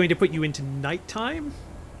 Which is going to put you into nighttime.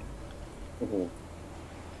 Mm-hmm.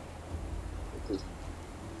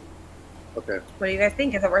 Okay. What do you guys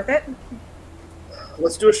think? Is it worth it?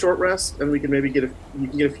 Let's do a short rest, and we can maybe you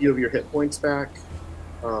can get a few of your hit points back.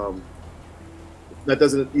 You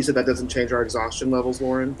said that doesn't change our exhaustion levels,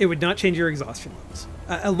 Loren? It would not change your exhaustion levels.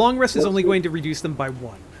 A long rest is only going to reduce them by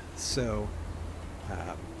 1. So,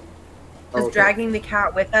 does dragging the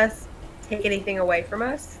cat with us take anything away from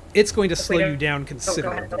us? It's going to slow you down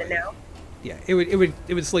considerably. Go ahead and now? Yeah, it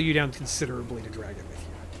would slow you down considerably to drag it with you.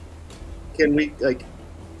 Can we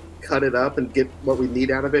cut it up and get what we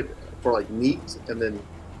need out of it for meat, and then?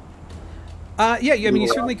 Yeah. I mean, you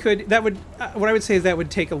certainly could. That would. What I would say is that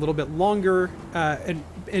would take a little bit longer, and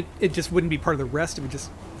it just wouldn't be part of the rest. It would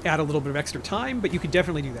just add a little bit of extra time. But you could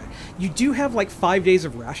definitely do that. You do have 5 days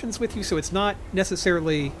of rations with you, so it's not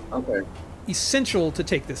necessarily essential to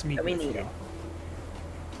take this meat. But we need it.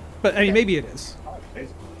 But I mean, maybe it is.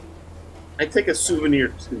 I take a souvenir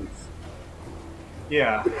tooth.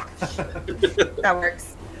 Yeah. That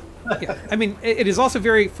works. Yeah, I mean, it is also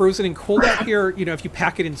very frozen and cold out here. If you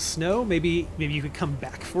pack it in snow, maybe you could come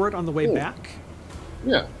back for it on the way back.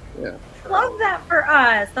 Yeah. Love that for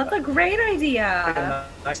us. That's a great idea.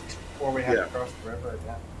 Before we have to cross the river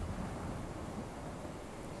again.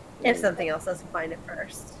 If something else doesn't find it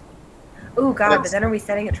first. Oh God! But then are we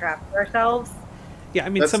setting a trap for ourselves? Yeah, I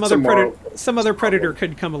mean, some other predator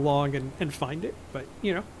could come along and find it, but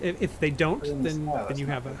if they don't, then you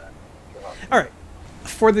have a. All right.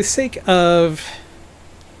 For the sake of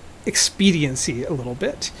expediency a little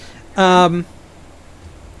bit, what I'm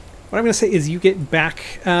going to say is you get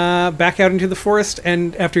back out into the forest,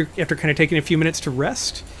 and after kind of taking a few minutes to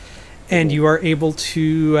rest, and you are able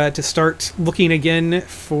to start looking again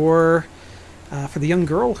for the young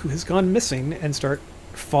girl who has gone missing, and start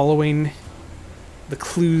following the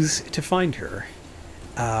clues to find her.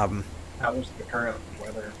 How was the current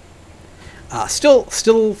weather? Still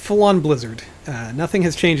full-on blizzard. Nothing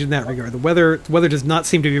has changed in that regard. The weather does not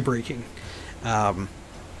seem to be breaking. I'd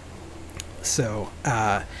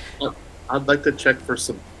like to check for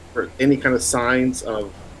any kind of signs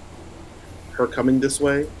of her coming this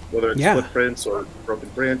way, whether it's footprints or broken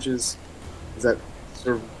branches. Is that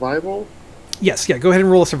survival? Yes. Yeah. Go ahead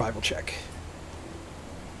and roll a survival check.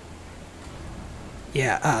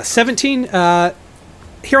 Yeah. 17.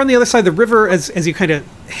 Here on the other side of the river, as you kind of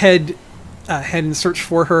head and search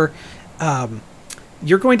for her,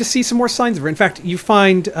 you're going to see some more signs of her. In fact, you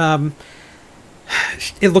find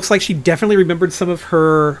it looks like she definitely remembered some of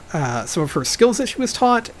her skills that she was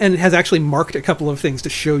taught, and has actually marked a couple of things to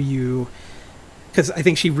show you. Because I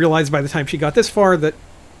think she realized by the time she got this far that,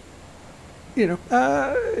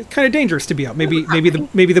 it's kind of dangerous to be out. Maybe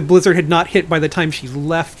the blizzard had not hit by the time she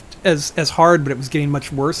left as hard, but it was getting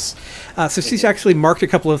much worse. So she's actually marked a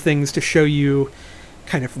couple of things to show you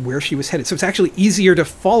kind of where she was headed. So it's actually easier to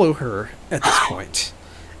follow her at this point.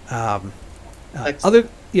 Other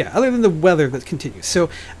than the weather that continues. So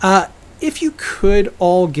if you could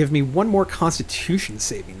all give me one more Constitution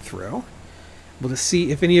saving throw. We'll just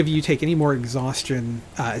see if any of you take any more exhaustion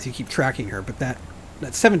as you keep tracking her, but that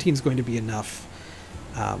 17 is going to be enough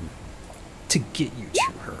to get you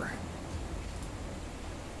to her.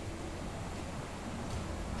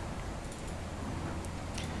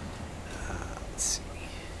 Let's see.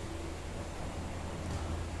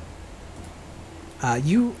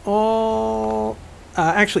 You all...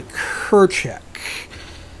 actually, Kerchak.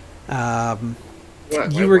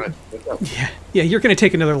 Yeah, you're going to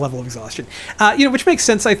take another level of exhaustion. Which makes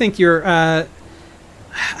sense. I think you're.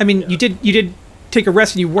 You did take a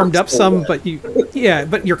rest and you warmed up some, but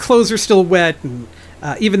but your clothes are still wet, and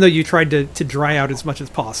even though you tried to dry out as much as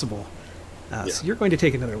possible, so you're going to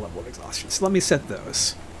take another level of exhaustion. So let me set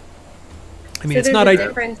those. It's not a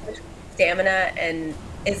difference between stamina and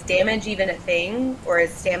is damage even a thing, or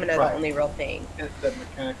is stamina the only real thing? The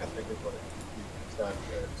mechanic, I think, is what it said.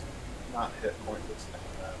 It's not hit points. It's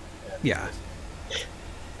stamina. Yeah.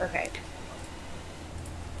 Okay.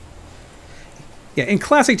 Yeah, in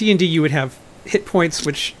classic D&D, you would have hit points,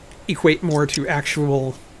 which equate more to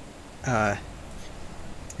actual damage.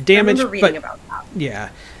 I remember reading about that. Yeah,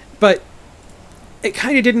 but it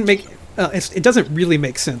kind of didn't make. It doesn't really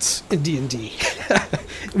make sense in D&D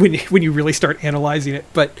when you really start analyzing it.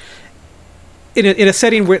 But in a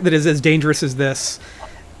setting that is as dangerous as this,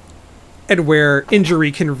 and where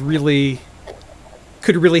injury could really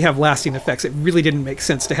have lasting effects, it really didn't make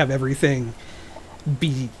sense to have everything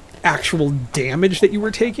be actual damage that you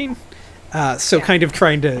were taking. Kind of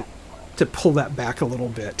trying to pull that back a little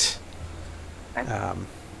bit.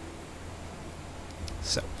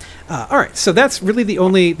 All right, so that's really the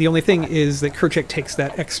only thing is that Kerchak takes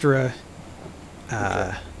that extra.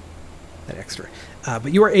 But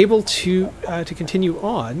you are able to continue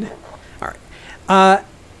on. All right,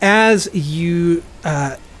 as you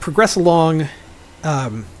progress along,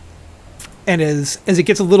 and as it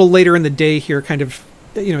gets a little later in the day here, kind of.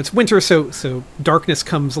 It's winter, so darkness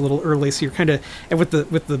comes a little early. So you're kind of, and with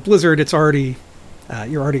the blizzard, it's already,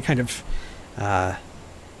 you're already kind of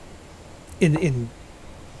in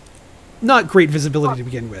not great visibility to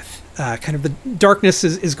begin with. Kind of the darkness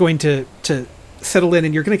is going to settle in,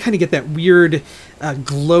 and you're going to kind of get that weird,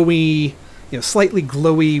 glowy, slightly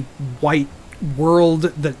glowy white world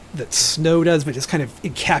that snow does, but just kind of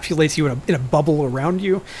encapsulates you in a bubble around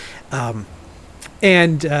you.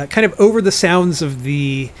 And kind of over the sounds of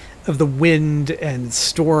the wind and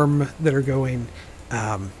storm that are going,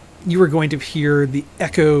 you are going to hear the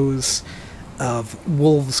echoes of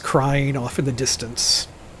wolves crying off in the distance.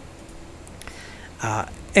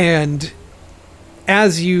 And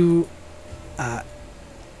as you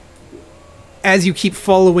keep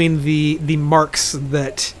following the marks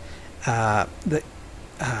that Kyra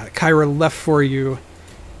left for you,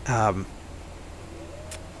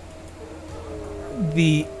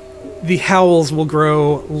 the howls will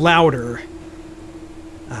grow louder,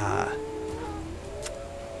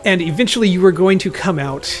 and eventually you are going to come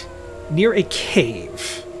out near a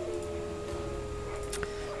cave.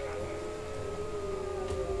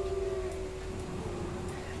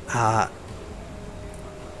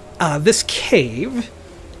 This cave,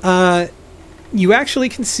 you actually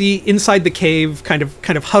can see inside the cave, kind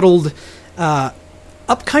of huddled up,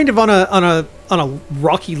 kind of on a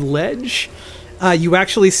rocky ledge. You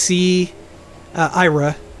actually see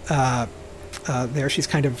Ira there. She's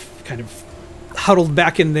kind of huddled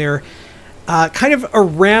back in there, kind of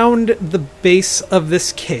around the base of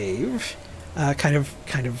this cave, kind of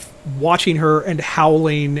watching her and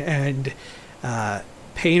howling and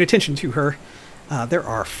paying attention to her. There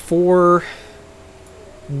are 4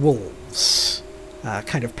 wolves,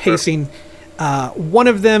 kind of pacing. One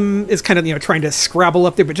of them is kind of trying to scrabble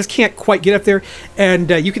up there, but just can't quite get up there.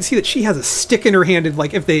 And you can see that she has a stick in her hand, and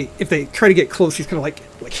like if they try to get close, she's kind of like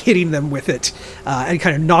hitting them with it and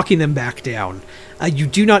kind of knocking them back down. You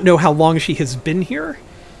do not know how long she has been here,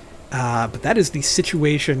 but that is the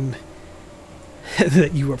situation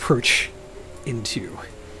that you approach into.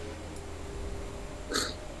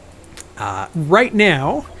 Right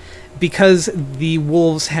now, because the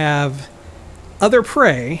wolves have other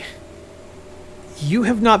prey, you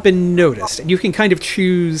have not been noticed, and you can kind of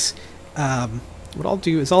choose. What I'll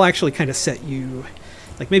do is I'll actually kind of set you,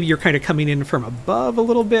 like maybe you're kind of coming in from above a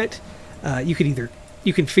little bit. You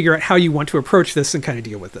can figure out how you want to approach this and kind of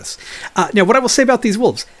deal with this. Now, what I will say about these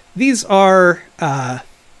wolves, these are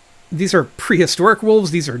prehistoric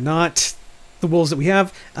wolves. These are not the wolves that we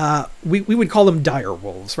have. We would call them dire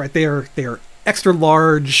wolves, right? They are extra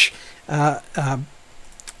large. I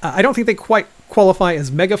don't think they quite qualify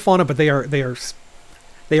as megafauna, but they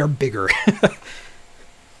are bigger.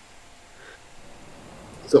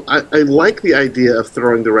 So I like the idea of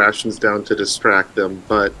throwing the rations down to distract them,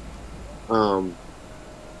 but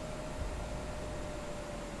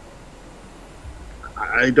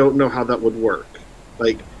I don't know how that would work.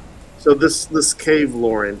 Like, so this cave,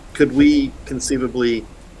 Loren, could we conceivably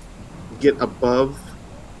get above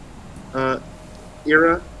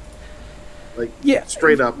Ira? Like, Yeah.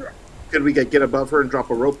 straight up? Could we get above her and drop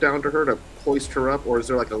a rope down to her to hoist her up, or is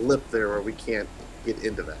there like a lip there where we can't get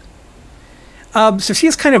into that? So she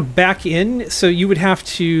is kind of back in, so you would have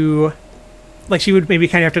to, like, she would maybe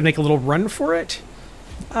kind of have to make a little run for it,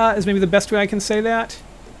 is maybe the best way I can say that.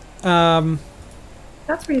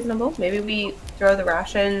 That's reasonable. Maybe we throw the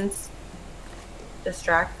rations,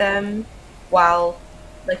 distract them, while,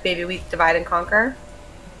 like, maybe we divide and conquer.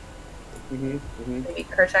 Maybe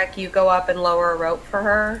Kerchak, you go up and lower a rope for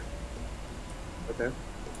her. Okay.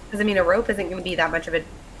 Because, I mean, a rope isn't going to be that much of a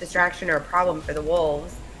distraction or a problem for the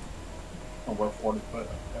wolves. Oh, we're 40 foot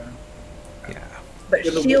up there. Yeah. But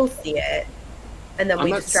Yeah, she'll see it, and then I'm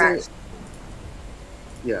we not distract. seeing-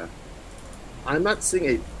 Yeah. I'm not seeing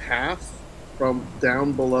a path from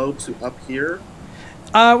down below to up here.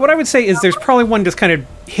 What I would say is there's probably one just kind of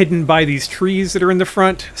hidden by these trees that are in the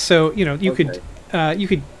front. So, you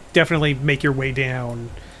could definitely make your way down,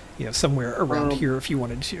 somewhere around here if you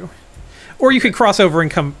wanted to. Or you could cross over and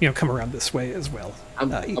come around this way as well. I'm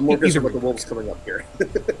more concerned either about the way wolves coming up here.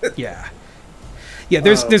 Yeah. Yeah,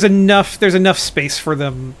 there's enough space for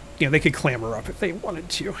them. They could clamber up if they wanted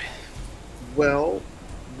to. Well,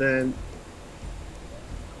 then,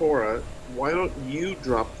 Cora, why don't you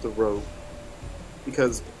drop the rope?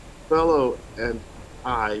 Because Bello and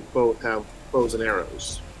I both have bows and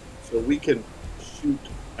arrows, so we can shoot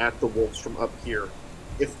at the wolves from up here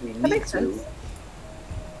if we That need makes to. sense.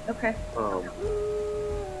 Okay.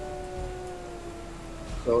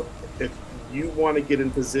 So if you want to get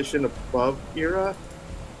in position above Ira,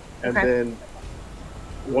 and Okay. then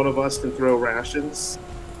one of us can throw rations.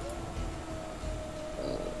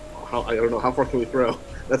 I don't know, how far can we throw?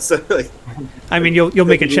 That's like. I mean, you'll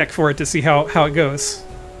make a check for it to see how it goes.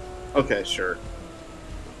 Okay, sure.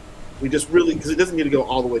 We just really, because it doesn't need to go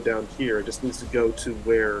all the way down here. It just needs to go to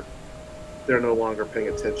where they're no longer paying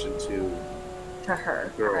attention to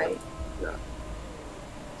her, girl. right? Yeah.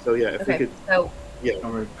 So yeah, if we Okay, could, so yeah.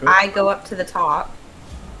 I go up to the top,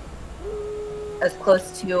 as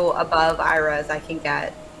close to above Ira as I can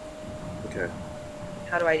get. Okay.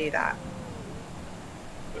 How do I do that?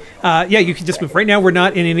 Yeah, you can just move. Right now, we're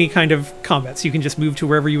not in any kind of combat, so you can just move to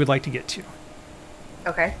wherever you would like to get to.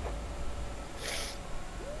 Okay.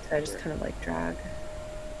 So I just kind of like drag.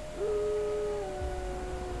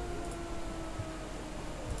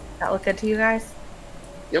 That look good to you guys?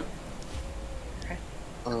 Yep. Okay.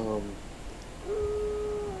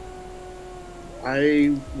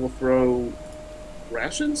 I will throw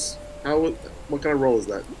rations. What kind of roll is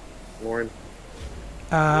that, Loren?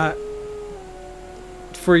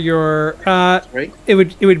 For your Right? it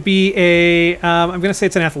would be a I'm gonna say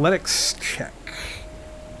it's an athletics check.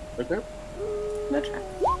 Okay. No try.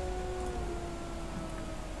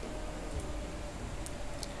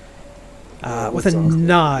 With a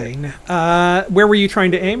 9. Where were you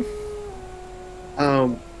trying to aim?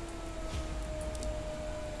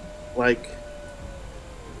 Like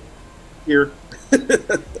here.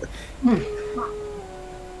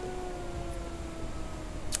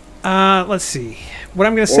 Let's see. What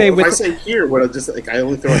I'm gonna say Or if with I say here, what I just like I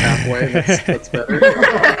only throw it halfway. That's better.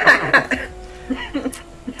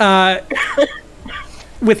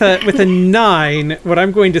 with a 9, what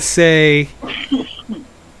I'm going to say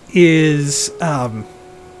is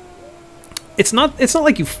it's not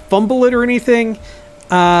like you fumble it or anything.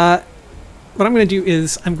 What I'm going to do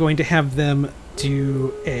is I'm going to have them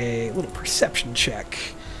do a little perception check.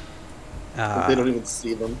 They don't even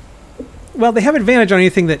see them. Well, they have advantage on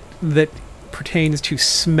anything that pertains to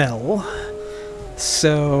smell.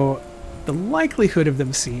 So the likelihood of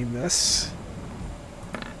them seeing this.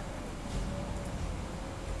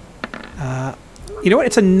 You know what?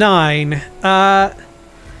 It's a 9.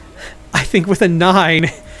 think with a 9,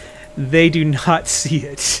 they do not see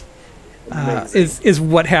it. Is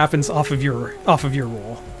what happens off of your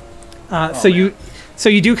roll. So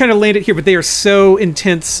you do kind of land it here, but they are so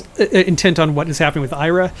intent on what is happening with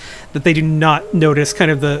Ira that they do not notice kind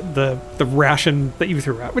of the ration that you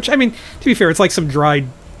threw out. Which, I mean, to be fair, it's like some dried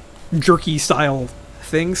jerky style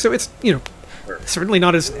thing, so it's, you know, certainly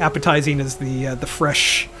not as appetizing as the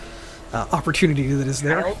fresh opportunity that is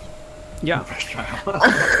there. Child? Yeah,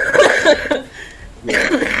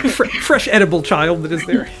 fresh edible child that is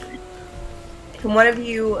there. Can one of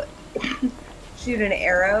you shoot an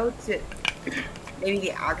arrow to maybe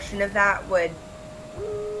the action of that would? I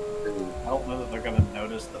don't know that they're gonna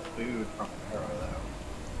notice the food from the arrow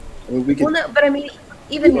though. I mean, we could, Well, no, but I mean,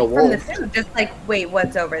 even a from the wolf. food, just like, wait,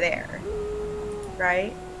 what's over there?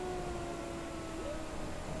 Right?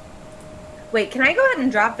 Wait, can I go ahead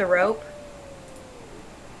and drop the rope?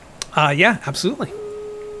 Yeah, absolutely.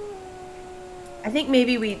 I think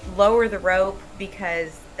maybe we lower the rope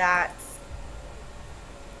because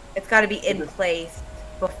it's got to be in place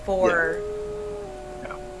before,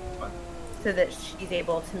 Yeah. But so that she's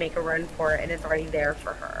able to make a run for it and it's already there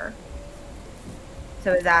for her.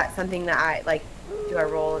 So is that something that do I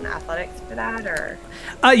roll in athletics for that, or?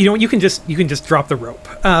 You know what? You can just drop the rope.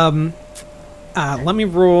 Let me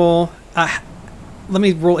roll. Let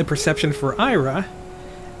me roll a perception for Ira,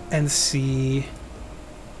 and see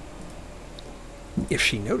if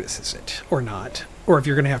she notices it or not, or if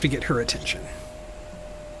you're going to have to get her attention.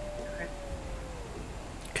 Okay.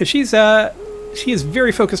 Because she is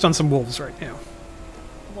very focused on some wolves right now.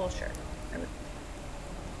 Well, sure.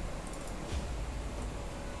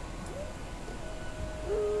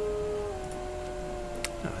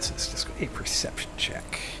 No, this is just a perception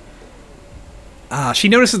check. She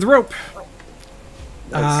notices the rope.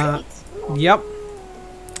 Yep.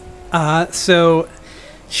 So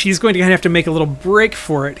she's going to kind of have to make a little break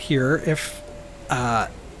for it here. If Saying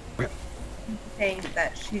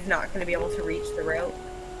that she's not going to be able to reach the rope.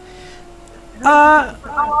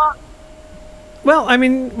 well, I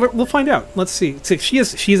mean, we'll find out. Let's see. So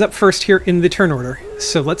she's up first here in the turn order.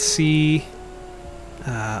 So let's see.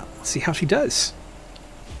 Let's see how she does.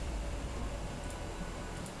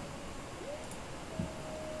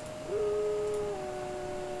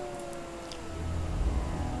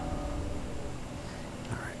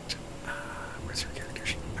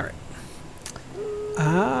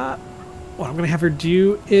 What I'm going to have her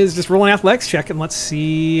do is just roll an athletics check, and let's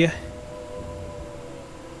see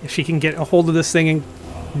if she can get a hold of this thing and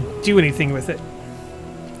do anything with it.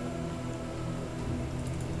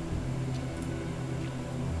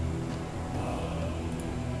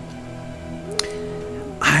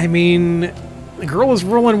 I mean, the girl is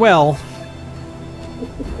rolling well.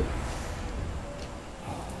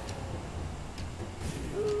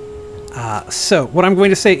 So what I'm going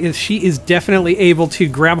to say is she is definitely able to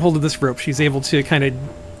grab hold of this rope. She's able to kind of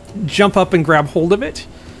jump up and grab hold of it.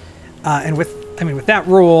 And with that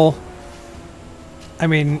roll, I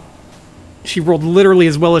mean, she rolled literally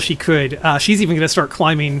as well as she could. She's even going to start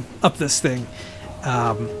climbing up this thing.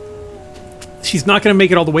 She's not going to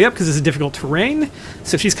make it all the way up because it's a difficult terrain.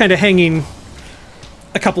 So she's kind of hanging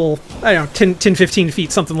a couple, I don't know, 10, 15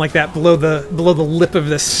 feet, something like that, below the lip of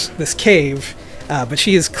this cave. But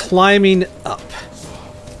she is climbing up,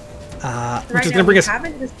 which is going to bring us. We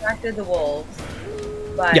haven't distracted the wolves,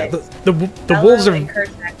 but yeah, the wolves are and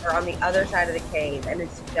Kerchak are on the other side of the cave, and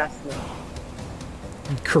it's just me.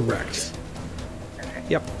 Correct. Okay.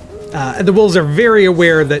 Yep. And the wolves are very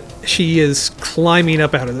aware that she is climbing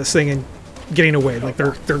up out of this thing and getting away. Like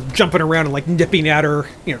they're jumping around and like nipping at her.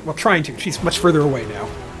 You know, well, trying to. She's much further away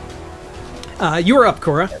now. You are up,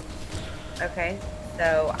 Cora. Okay,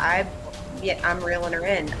 so I'm reeling her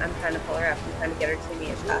in. I'm trying to pull her up. I'm trying to get her to me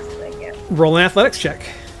as fast as I can. Roll an athletics check.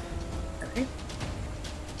 Okay.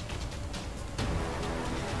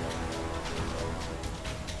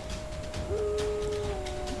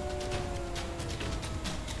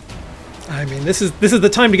 I mean, this is the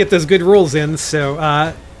time to get those good rolls in. So,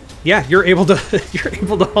 yeah, you're able to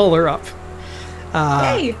haul her up.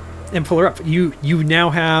 Yay! And pull her up. You now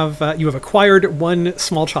have you have acquired one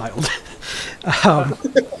small child.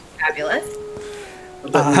 Fabulous.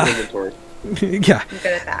 Inventory. Yeah. I'm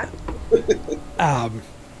good at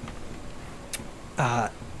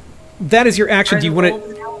that. That is your action. Do you want to?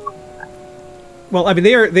 Well, I mean,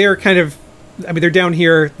 they are kind of. I mean, they're down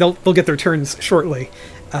here. They'll get their turns shortly.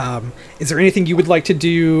 Is there anything you would like to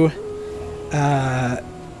do at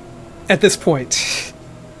this point?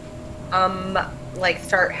 Like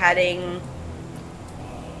start heading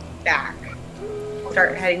back.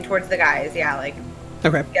 Start heading towards the guys. Yeah, like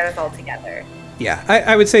Okay. get us all together. Yeah,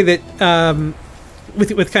 I would say that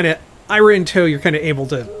with kind of Ira in tow, you're kind of able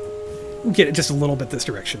to get it just a little bit this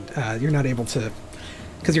direction. You're not able to,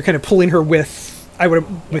 because you're kind of pulling her with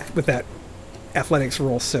with that athletics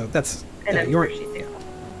roll. So that's And I'm you're sure she's able.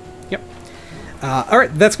 Yep. All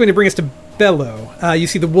right, that's going to bring us to Bello. You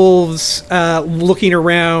see the wolves looking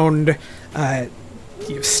around,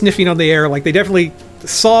 sniffing on the air, like they definitely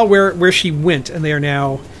saw where she went, and they are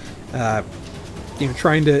now,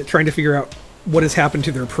 trying to figure out what has happened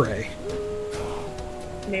to their prey.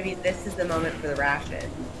 Maybe this is the moment for the rations.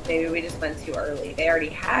 Maybe we just went too early. They already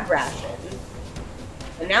had rations,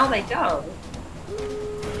 and now they don't.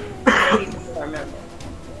 Maybe this is our moment.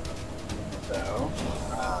 So,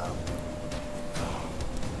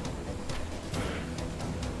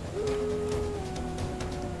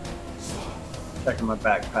 checking my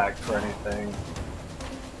backpack for anything.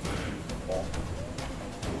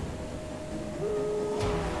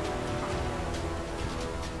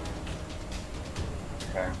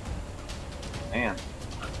 Okay. Man.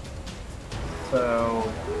 So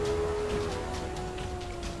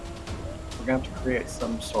we're going to have to create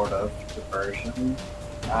some sort of diversion.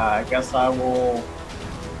 I guess I will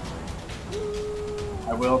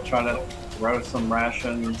try to throw some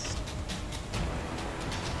rations.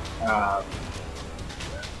 Yeah.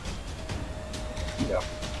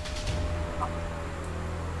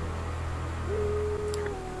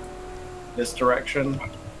 This direction.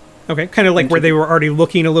 Okay, kind of like where they were already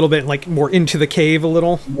looking a little bit, like more into the cave a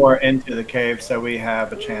little. More into the cave, so we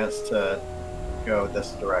have a chance to go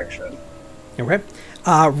this direction. Okay.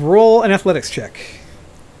 Roll an athletics check.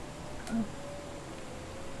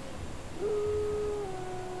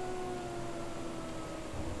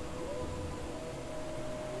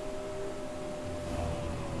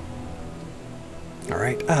 All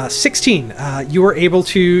right. 16. You were able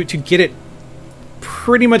to get it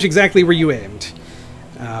pretty much exactly where you aimed.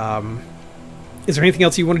 Is there anything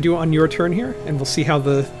else you want to do on your turn here? And we'll see how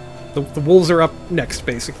the wolves are up next,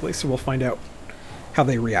 basically. So we'll find out how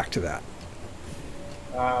they react to that.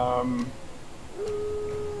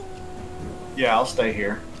 Yeah, I'll stay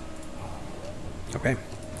here. Okay.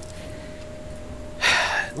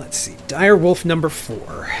 Let's see. Dire Wolf number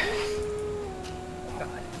 4.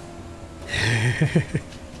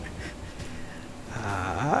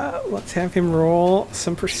 Let's have him roll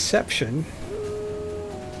some perception.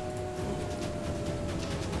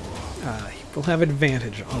 He will have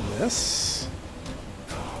advantage on this.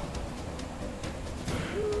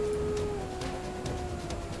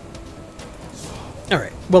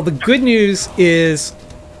 Alright, well the good news is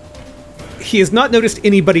he has not noticed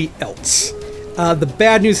anybody else. The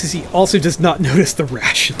bad news is he also does not notice the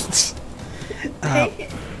rations.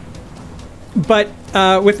 But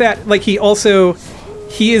with that, like he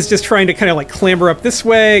is just trying to kind of like clamber up this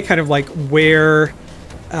way, kind of like where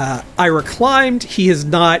Ira climbed. He has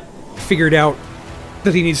not figured out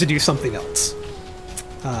that he needs to do something else.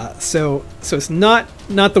 So it's not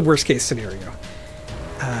the worst case scenario.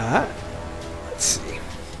 Let's see.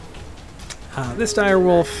 This dire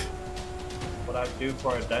wolf. What I do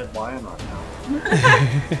for a dead lion right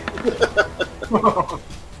now.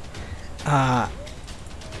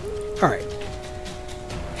 All right.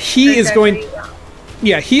 He is going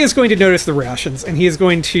to notice the rations, and he is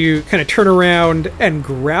going to kind of turn around and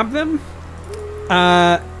grab them,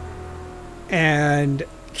 and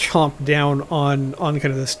chomp down on kind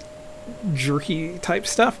of this jerky type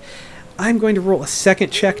stuff. I'm going to roll a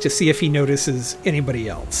second check to see if he notices anybody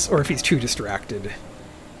else, or if he's too distracted.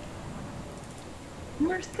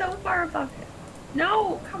 We're so far above him.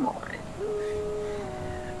 No, come on.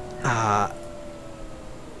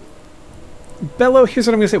 Bello, here's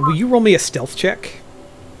what I'm going to say. Will you roll me a stealth check?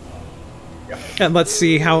 Yeah. And let's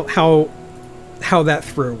see how that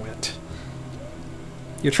throw went.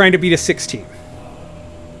 You're trying to beat a 16.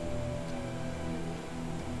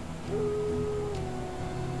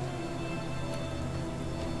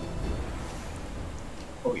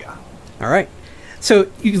 Oh yeah. All right.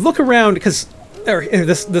 So you look around because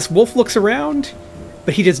this wolf looks around,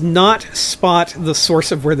 but he does not spot the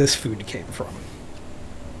source of where this food came from.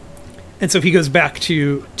 And so he goes back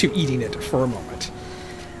to eating it for a moment.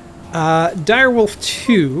 Direwolf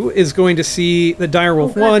 2 is going to see that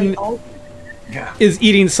Direwolf 1 is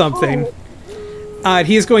eating something.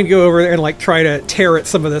 He is going to go over there and like try to tear at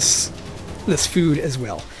some of this food as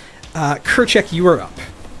well. Kerchak, you are up.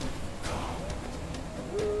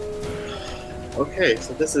 Okay,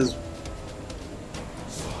 so this is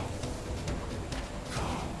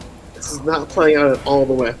not playing out at all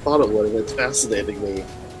the way I thought it would, and it's fascinating me.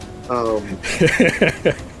 I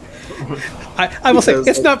will say,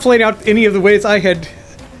 it's not playing out any of the ways I had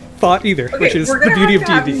thought either, Okay, which is we're the gonna beauty of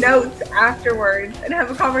have to D&D. have notes afterwards and have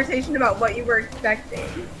a conversation about what you were expecting.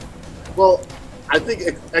 Well, I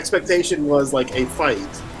think expectation was like a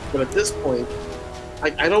fight, but at this point,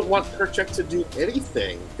 I don't want Kerchak to do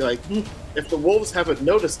anything. Like, if the wolves haven't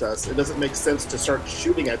noticed us, it doesn't make sense to start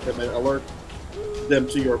shooting at them and alert them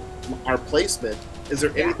to our placement. Is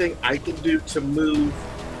there anything I can do to move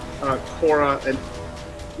Cora and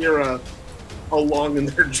Ira along in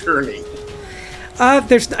their journey? I don't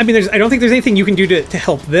think there's anything you can do to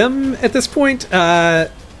help them at this point, other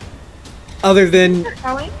than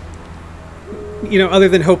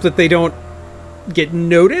hope that they don't get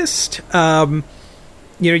noticed.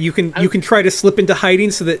 You can try to slip into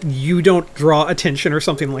hiding so that you don't draw attention or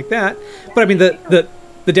something like that. But I mean, the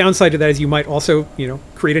downside to that is you might also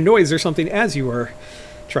create a noise or something as you are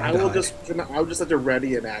trying to hide. I'll just have to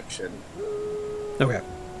ready an action. Okay.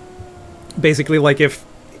 Basically, like if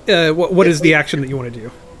what is the action that you want to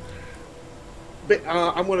do?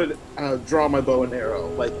 I'm going to draw my bow and arrow.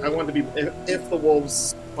 Like, I want to be, if the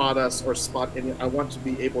wolves spot us or spot any, I want to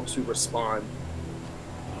be able to respond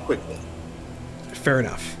quickly. Fair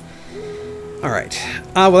enough. All right.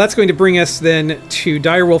 Well, that's going to bring us then to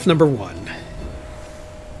Direwolf number 1.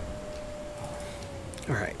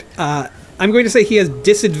 All right. I'm going to say he has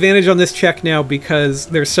disadvantage on this check now because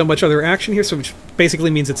there's so much other action here, so which basically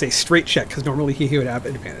means it's a straight check, because normally he would have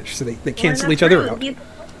advantage, so they cancel each other out. He's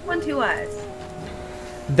one to us.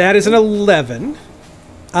 That is an 11.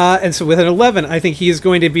 And so with an 11, I think he is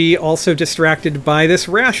going to be also distracted by this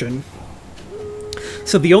ration.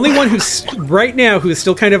 So the only one who's right now who is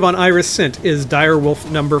still kind of on Ira's scent is Direwolf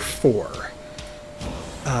number 4.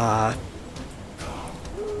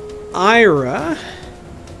 Ira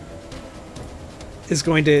is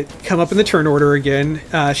going to come up in the turn order again.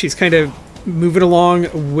 She's kind of moving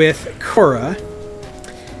along with Cora.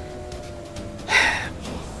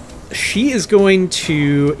 She is going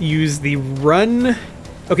to use the run.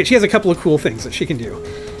 Okay, she has a couple of cool things that she can do.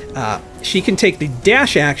 She can take the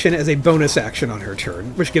dash action as a bonus action on her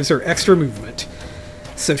turn, which gives her extra movement.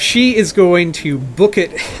 So she is going to book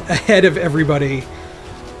it ahead of everybody.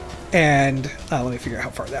 And let me figure out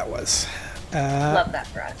how far that was. Love that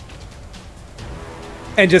for us.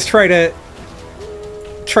 And just try to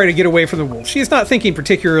get away from the wolves. She's not thinking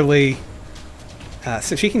particularly,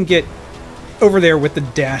 so she can get over there with the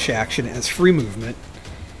dash action as free movement.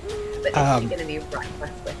 But is she going to be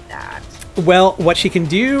reckless with that? Well, what she can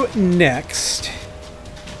do next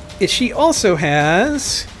is she also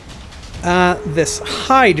has this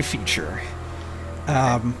hide feature,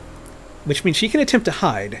 which means she can attempt to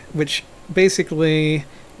hide, which basically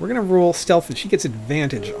we're going to roll stealth and she gets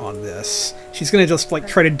advantage on this. She's going to just like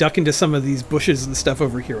try to duck into some of these bushes and stuff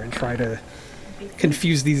over here and try to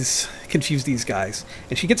confuse these guys.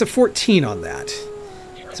 And she gets a 14 on that.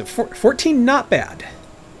 So 14, not bad.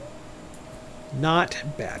 Not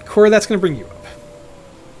bad. Cora, that's going to bring you up.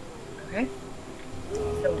 Okay.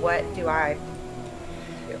 So what do I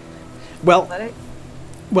do?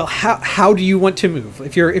 Well, how do you want to move?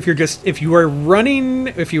 If you are running,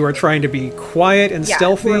 if you are trying to be quiet and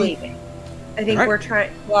stealthy. We're leaving. I think we're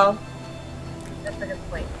trying. Well, that's a good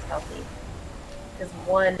point. Stealthy, because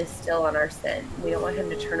one is still on our scent. We don't want him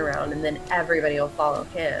to turn around, and then everybody will follow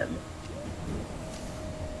him.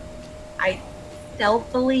 I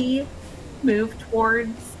stealthily move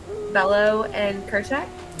towards Bello and Kerchak.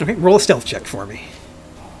 Okay, roll a stealth check for me.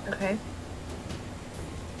 Okay.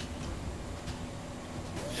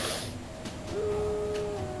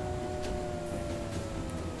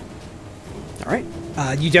 All right.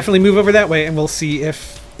 You definitely move over that way, and we'll see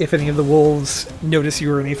if any of the wolves notice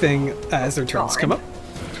you or anything as their turns come up.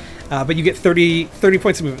 But you get 30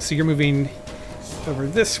 points of movement, so you're moving over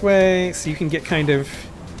this way, so you can get kind of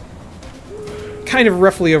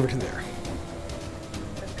roughly over to there.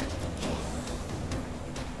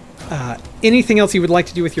 Anything else you would like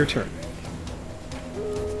to do with your turn?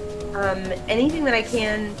 Anything that I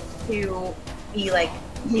can to be like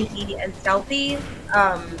sneaky and stealthy.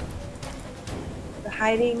 The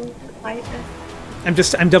hiding, the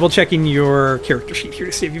quietness. I'm double checking your character sheet here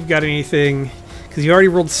to see if you've got anything, because you already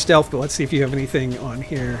rolled stealth, but let's see if you have anything on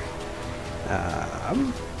here.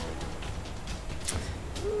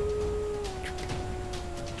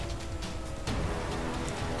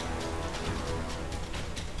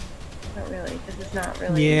 Not really. This is not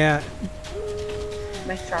really. Yeah.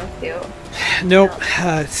 My strong suit. Nope.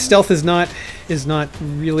 Stealth is not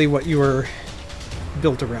really what you are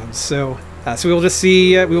built around. So we will just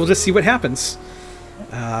see. We will just see what happens.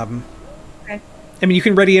 Okay. I mean, you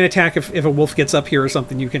can ready an attack if a wolf gets up here or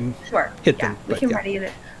something. You can Sure. hit them. We can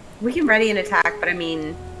ready an attack, but I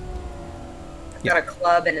mean, got a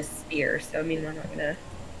club and a spear, so I mean, we're not gonna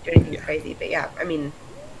do anything crazy. But yeah, I mean,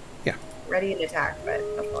 ready and attack. But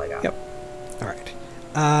that's all I got. Yep. All right.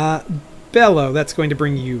 Bello, that's going to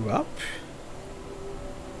bring you up.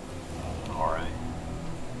 All right.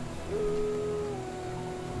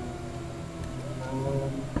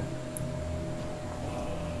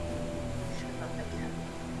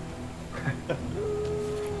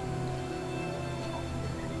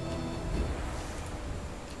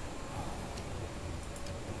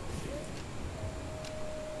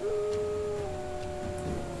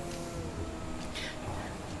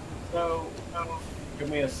 So, can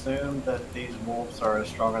we assume that these wolves are as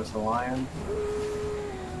strong as the lion?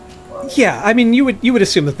 Yeah, I mean, you would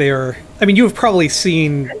assume that they are. I mean, you have probably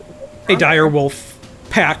seen a dire wolf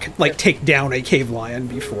pack like take down a cave lion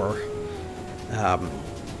before.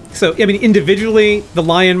 So I mean, individually the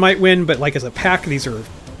lion might win, but like as a pack, these are,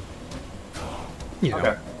 you know,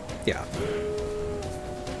 Okay. yeah.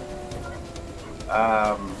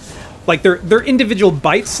 Like their individual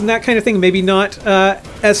bites and that kind of thing, maybe not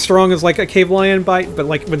as strong as like a cave lion bite, but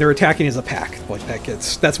like when they're attacking as a pack, like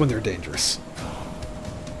that's when they're dangerous.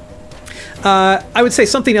 I would say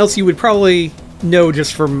something else you would probably know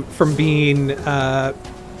just from being a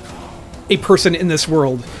person in this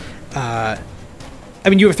world. I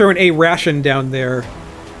mean, you have thrown a ration down there.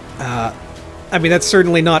 I mean, that's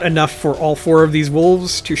certainly not enough for all 4 of these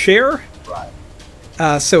wolves to share.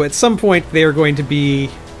 right. So at some point, they are going to be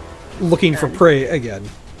looking for prey again.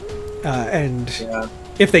 And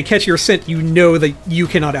if they catch your scent, you know that you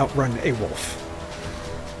cannot outrun a wolf.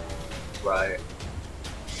 Right.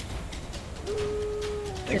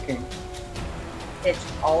 Thinking. Ditch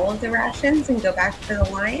all of the rations and go back to the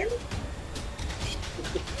lion? Is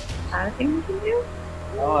that a thing we can do?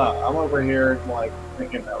 I'm over here like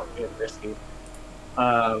thinking that would be risky.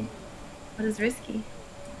 What is risky?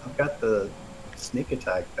 I've got the sneak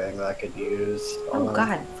attack thing that I could use. Oh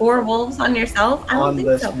god, 4 wolves on yourself? I don't On think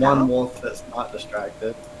this so, one pal. wolf that's not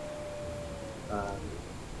distracted.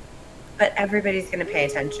 But everybody's gonna pay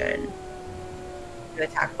attention to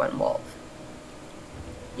attack 1 wolf.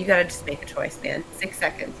 You gotta just make a choice, man. 6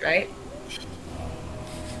 seconds, right?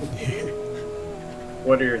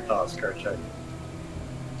 What are your thoughts, Kerchak?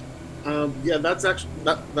 Yeah, that's actually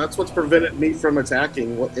that's what's prevented me from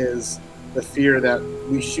attacking. What is the fear that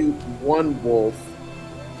we shoot one wolf,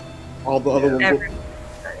 all the other wolves, Every-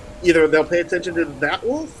 either they'll pay attention to that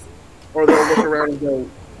wolf, or they'll look around and go,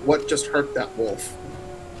 "What just hurt that wolf?"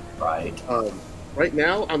 Right. Right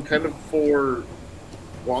now, I'm kind of for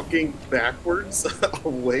walking backwards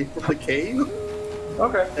away from the cave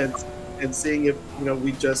Okay. and seeing if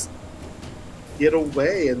we just get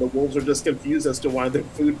away and the wolves are just confused as to why their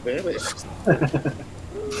food vanished.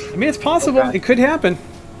 I mean, it's possible. Okay. It could happen.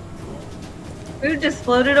 Food just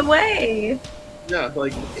floated away. Yeah,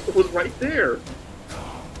 like it was right there.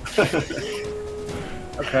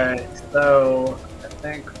 Okay, so I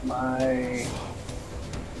think my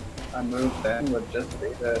move then would just be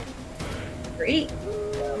to Great.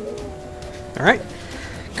 All right.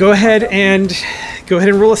 Go ahead and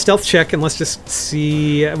roll a stealth check, and let's just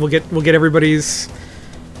see. We'll get everybody's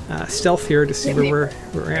stealth here to see where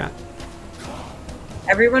we're at.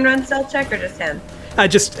 Everyone run stealth check or just him?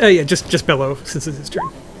 Just Bello, since it's his turn.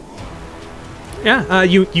 Yeah,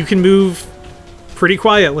 you can move pretty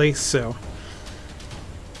quietly, so.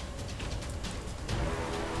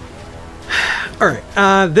 All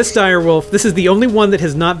right, this dire wolf. This is the only one that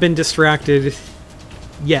has not been distracted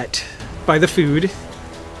yet by the food.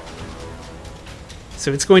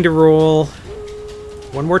 So it's going to roll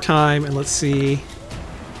one more time, and let's see.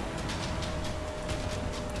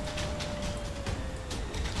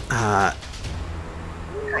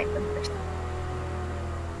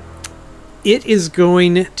 It is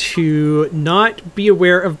going to not be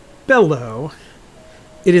aware of Bello.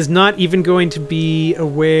 It is not even going to be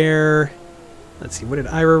aware... Let's see, what did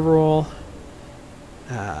Ira roll?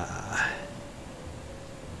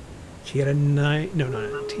 She had a 9... No, not a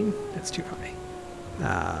 19. That's too high.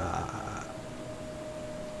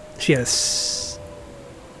 She had a...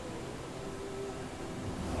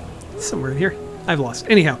 Somewhere in here. I've lost.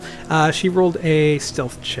 Anyhow, she rolled a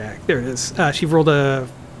stealth check. There it is. She rolled a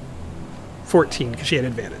 14 because she had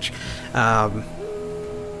advantage. Yeah,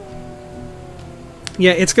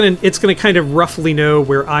 it's gonna kind of roughly know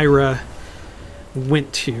where Ira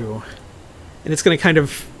went to, and it's gonna kind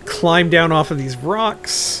of climb down off of these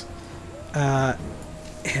rocks, and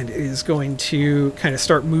it is going to kind of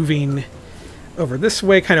start moving over this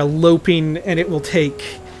way, kind of loping, and it will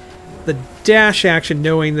take the dash action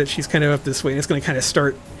knowing that she's kind of up this way, and it's going to kind of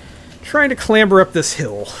start trying to clamber up this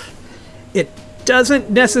hill. It doesn't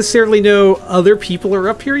necessarily know other people are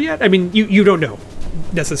up here yet. I mean, you don't know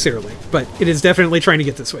necessarily, but it is definitely trying to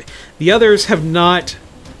get this way. The others have not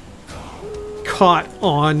caught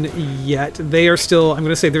on yet. They are still, I'm going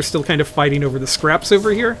to say they're still kind of fighting over the scraps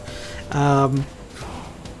over here. Let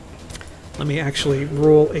me actually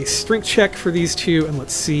roll a strength check for these two, and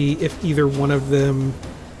let's see if either one of them...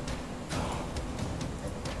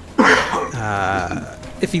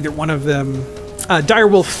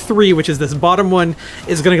 Direwolf 3, which is this bottom one,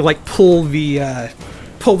 is going to like pull the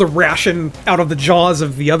ration out of the jaws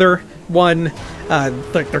of the other one.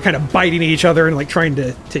 Like they're kind of biting each other and like trying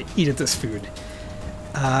to eat at this food.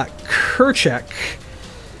 Kerchak,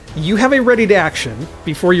 you have a ready to action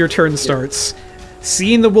before your turn starts.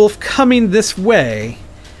 Seeing the wolf coming this way,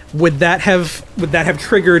 would that have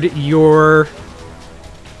triggered your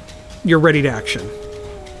ready to action?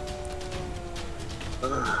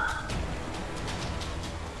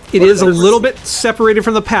 It is a little bit separated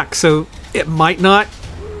from the pack, so it might not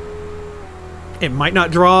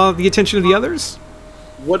draw the attention of the others.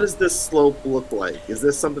 What does this slope look like? Is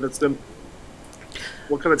this something that's going?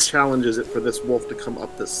 What kind of challenge is it for this wolf to come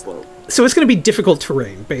up this slope? So it's going to be difficult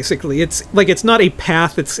terrain, basically. It's not a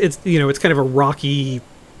path. It's kind of a rocky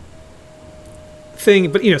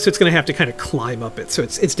thing, but so it's going to have to kind of climb up it. So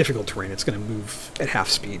it's difficult terrain. It's going to move at half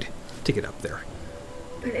speed to get up there.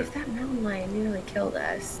 But if that mountain lion nearly killed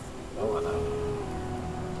us. Oh, I know.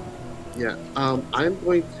 Yeah. I'm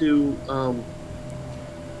going to.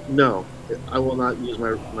 No, I will not use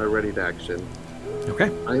my ready to action.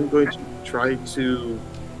 Okay. I'm going to try to.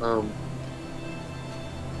 I'm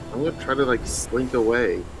going to try to like slink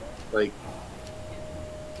away, like.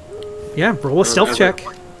 Yeah. Roll a stealth check.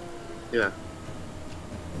 Yeah.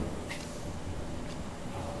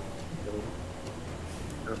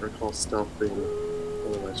 I don't recall stealth being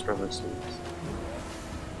one of my strongest suits.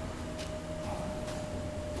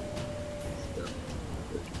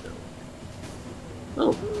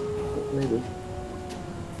 Oh, maybe.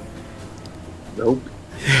 Nope.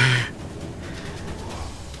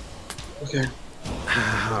 Okay.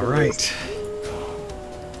 All right.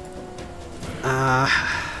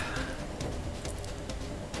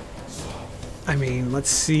 I mean, let's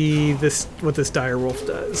see what this direwolf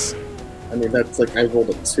does. I mean, that's like I rolled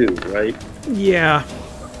a 2, right? Yeah.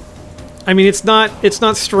 I mean, it's not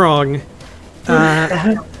strong.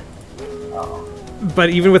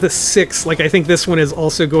 But even with a 6, like I think this one is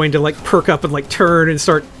also going to like perk up and like turn and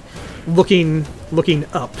start looking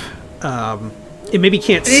up. It maybe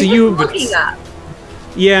can't see you, but looking up.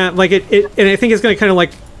 Yeah, like it and I think it's going to kind of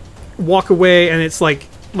like walk away, and it's like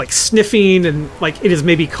sniffing, and like it has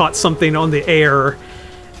maybe caught something on the air.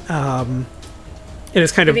 And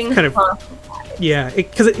it's kind of yeah,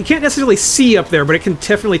 because it can't necessarily see up there, but it can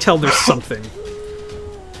definitely tell there's something.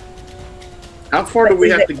 How far do we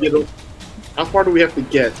have to get? How far do we have to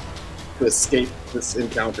get to escape this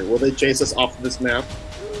encounter? Will they chase us off this map?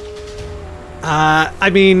 I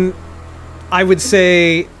mean, I would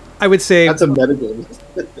say that's a metagame.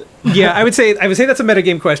 Yeah, I would say that's a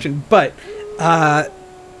metagame question, but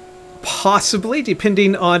possibly,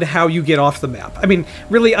 depending on how you get off the map. I mean,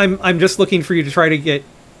 really, I'm just looking for you to try to get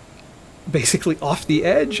basically off the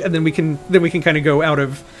edge, and then we can kind of go out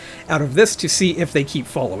of this to see if they keep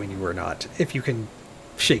following you or not. If you can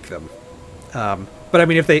shake them. But I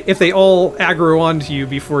mean, if they all aggro onto you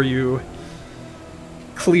before you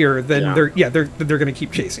clear, then they're going to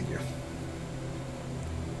keep chasing you.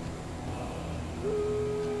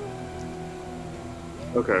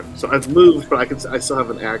 Okay, so I've moved, but I still have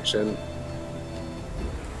an action.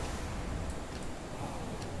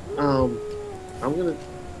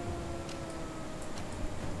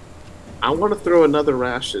 I want to throw another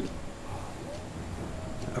ration.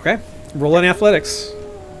 Okay, roll in athletics.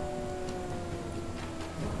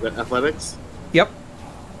 Athletics? Yep.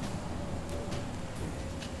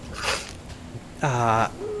 Yeah,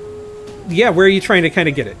 where are you trying to kind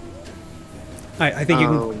of get it? I think you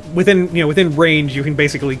can, within range, you can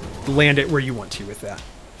basically land it where you want to with that.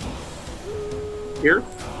 Here?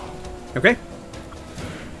 Okay.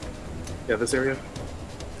 Yeah, this area.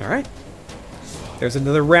 All right. There's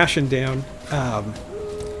another ration down.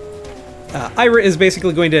 Ira is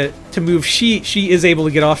basically going to move. She is able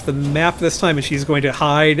to get off the map this time, and she's going to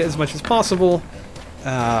hide as much as possible.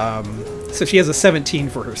 So she has a 17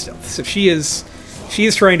 for her stealth. So she is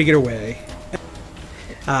trying to get away.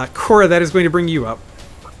 Cora, that is going to bring you up.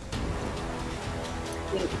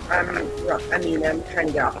 I'm trying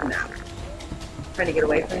to get off the map. Trying to get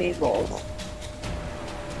away from these wolves.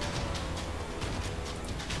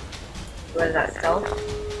 What is that, stealth?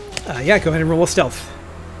 Yeah, go ahead and roll a stealth.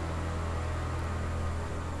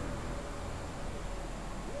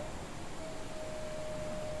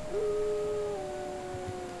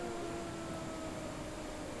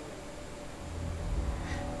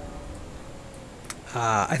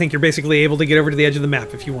 I think you're basically able to get over to the edge of the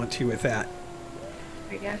map if you want to with that.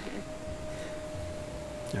 Yeah.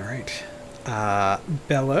 All right.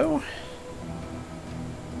 Bello.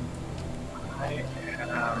 I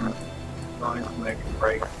am going to make a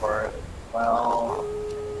break for it as well.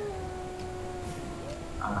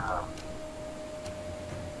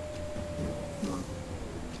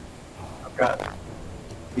 I've got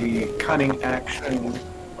the cunning action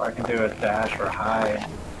where I can do a dash or hide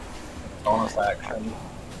bonus action.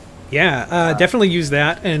 Yeah, definitely use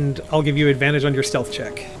that, and I'll give you advantage on your stealth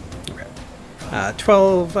check. Okay.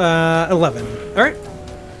 12, 11. All right.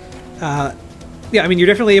 Yeah, I mean, you're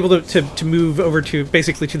definitely able to move over to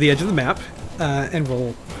basically to the edge of the map, and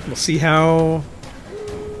we'll see how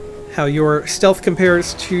your stealth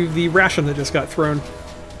compares to the ration that just got thrown.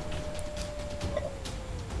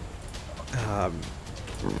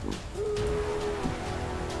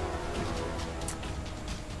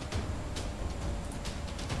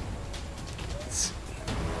 Let's see.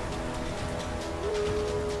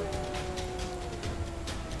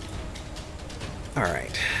 All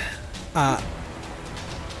right.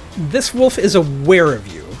 This wolf is aware of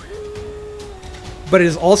you, but it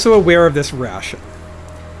is also aware of this ration.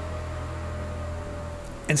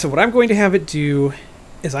 And so what I'm going to have it do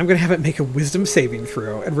is I'm going to have it make a wisdom saving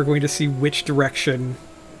throw, and we're going to see which direction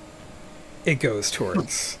it goes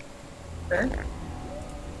towards. Sure.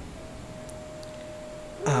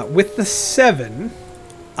 With the 7,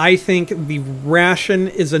 I think the ration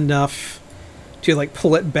is enough to like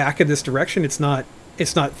pull it back in this direction. It's not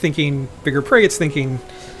thinking bigger prey, it's thinking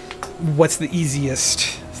what's the easiest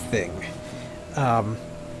thing.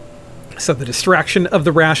 So the distraction of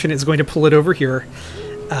the ration is going to pull it over here.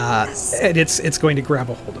 And it's going to grab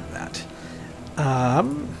a hold of that.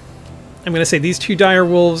 I'm going to say these two dire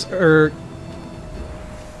wolves are.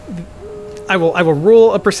 I will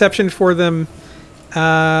roll a perception for them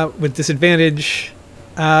with disadvantage.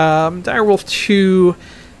 Dire wolf 2.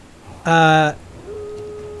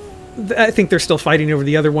 I think they're still fighting over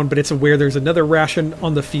the other one, but it's aware there's another ration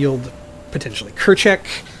on the field potentially. Kerchek,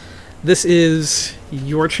 this is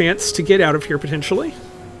your chance to get out of here potentially.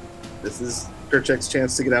 This is Kerchek's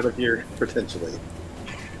chance to get out of here potentially.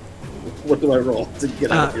 What do I roll to get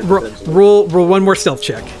out of here potentially? Roll one more stealth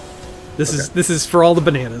check. This Okay. is for all the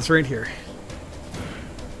bananas right here.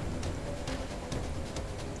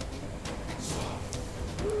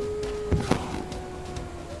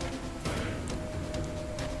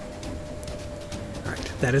 All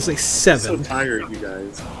right, that is a 7. I'm so tired, you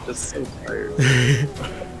guys. Just so tired.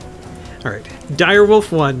 All right,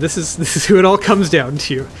 Direwolf 1. This is who it all comes down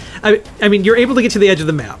to. I mean, you're able to get to the edge of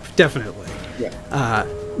the map, definitely. Yeah.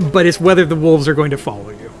 But it's whether the wolves are going to follow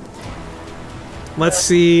you. Let's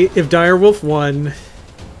see if Direwolf 1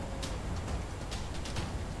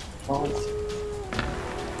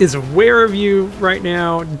 is aware of you right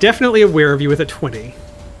now. Definitely aware of you with a 20.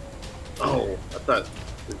 Oh, I thought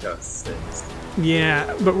we got a 6.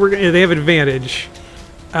 Yeah, but they have advantage.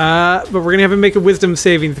 But we're gonna have him make a wisdom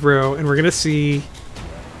saving throw, and we're gonna see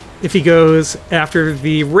if he goes after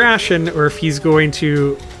the ration or if he's going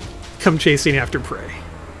to come chasing after prey.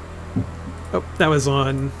 Oh, that was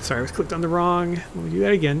on. Sorry, I was clicked on the wrong. Let me do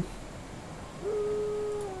that again.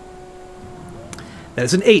 That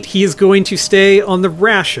is an 8. He is going to stay on the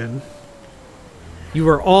ration. You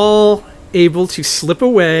are all able to slip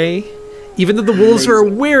away. Even though the wolves are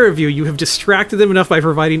aware of you, you have distracted them enough by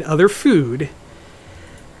providing other food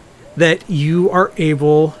that you are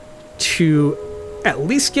able to at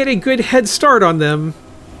least get a good head start on them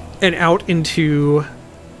and out into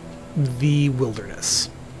the wilderness.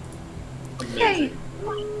 Yay!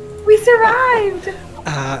 We survived!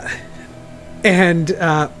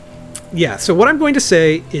 Yeah, so what I'm going to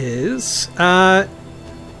say is,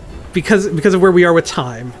 because of where we are with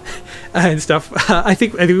time and stuff, I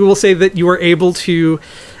think we will say that you are able to,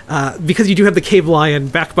 because you do have the cave lion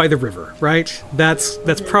back by the river, right? That's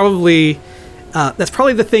probably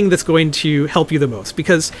the thing that's going to help you the most,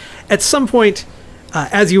 because at some point,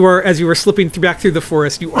 as you are slipping back through the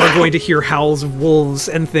forest, you are going to hear howls of wolves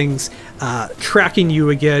and things tracking you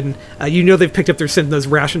again. You know they've picked up their scent, and those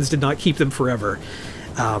rations did not keep them forever.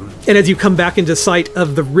 And as you come back into sight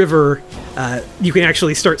of the river, you can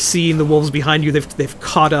actually start seeing the wolves behind you. They've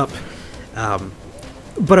caught up.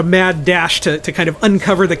 But a mad dash to kind of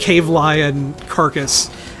uncover the cave lion carcass.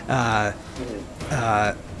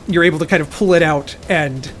 You're able to kind of pull it out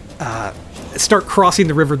and start crossing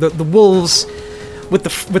the river. The wolves, with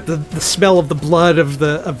the smell of the blood of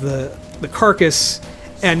the carcass,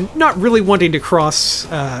 and not really wanting to cross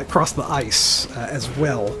the ice as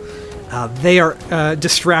well. They are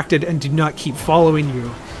distracted and do not keep following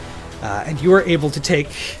you. and you are able to take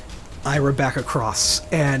Ira back across,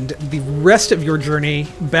 and the rest of your journey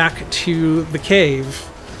back to the cave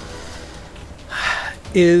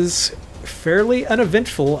is fairly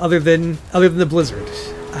uneventful, other than the blizzard.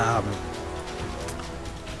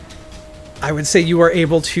 I would say you are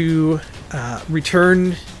able to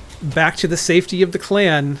return back to the safety of the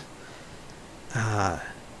clan,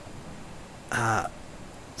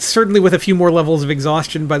 certainly with a few more levels of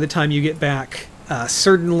exhaustion by the time you get back.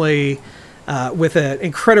 Certainly with an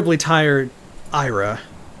incredibly tired Ira,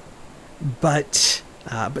 but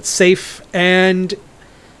safe and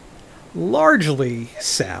largely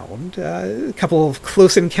sound. A couple of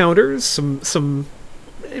close encounters, some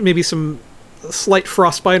maybe some slight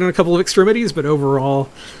frostbite on a couple of extremities, but overall,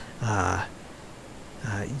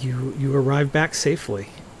 you arrive back safely.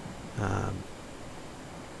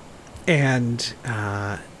 And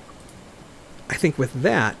I think with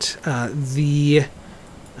that, the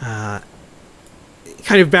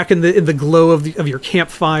kind of back in the glow of your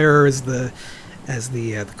campfire as the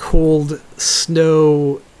cold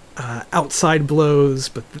snow outside blows,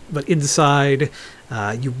 but inside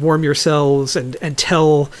you warm yourselves and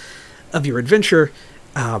tell of your adventure.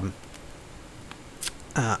 Ira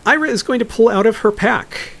is going to pull out of her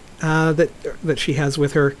pack that she has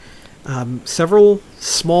with her several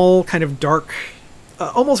small, kind of dark,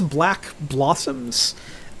 almost black blossoms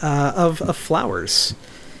of flowers,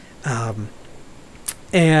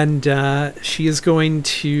 and she is going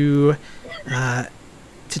to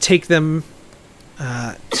take them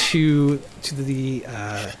to the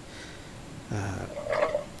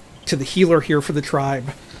healer here for the tribe,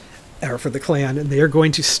 or for the clan, and they are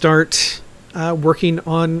going to start working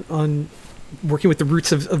with the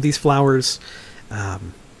roots of these flowers,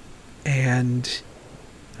 and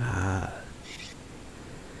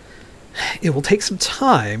it will take some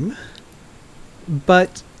time,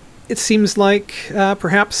 but it seems like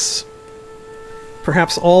perhaps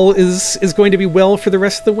all is going to be well for the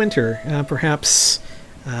rest of the winter. Perhaps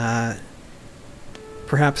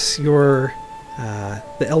your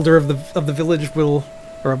the elder of the village will,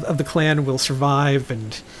 or of the clan, will survive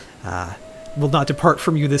and will not depart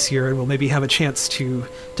from you this year, and will maybe have a chance to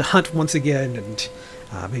hunt once again, and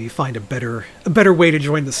maybe find a better way to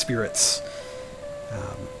join the spirits.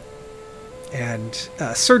 And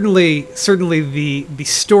certainly the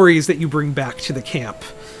stories that you bring back to the camp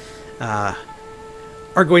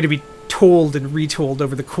are going to be told and retold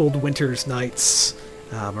over the cold winter's nights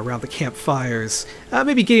around the campfires,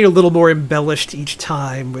 maybe getting a little more embellished each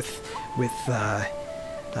time with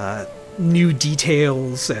new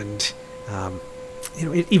details, and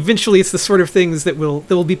eventually it's the sort of things that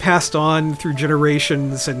will be passed on through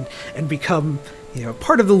generations and become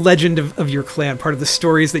part of the legend of your clan, part of the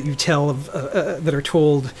stories that you tell that are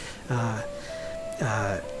told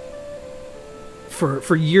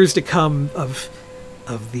for years to come of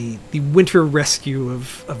the winter rescue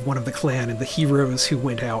of one of the clan, and the heroes who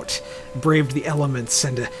went out, braved the elements,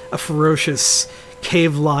 and a ferocious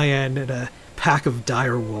cave lion and a pack of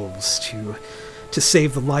dire wolves to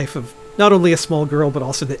save the life of not only a small girl but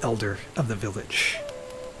also the elder of the village.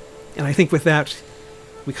 And I think with that,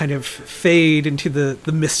 we kind of fade into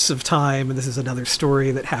the mists of time, and this is another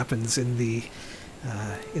story that happens in the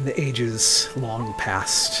ages long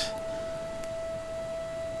past.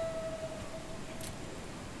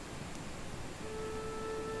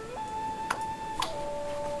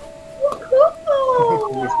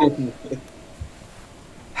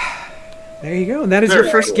 There you go, and that is your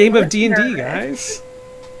first game of D&D, guys.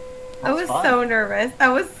 I was so nervous. That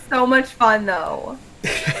was so much fun, though.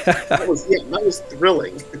 That was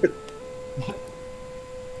thrilling.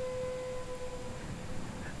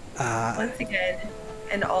 Once again,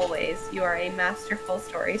 and always, you are a masterful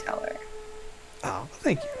storyteller. Oh,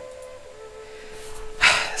 thank you.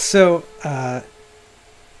 So,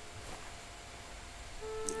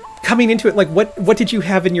 coming into it, like, what did you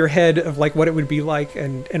have in your head of like what it would be like,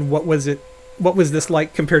 and what was this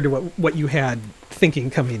like compared to what you had thinking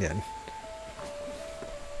coming in?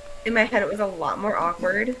 In my head, it was a lot more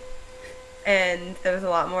awkward, and there was a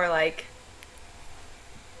lot more, like,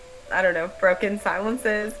 I don't know, broken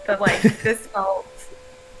silences, but, like, this felt,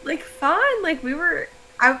 like, fun. Like,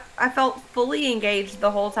 I felt fully engaged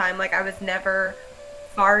the whole time. Like, I was never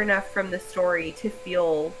far enough from the story to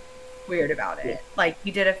feel weird about it. Yeah. Like,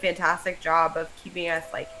 you did a fantastic job of keeping us,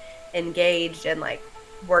 like, engaged and, like,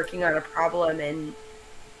 working on a problem and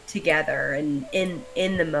together and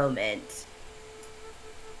in the moment.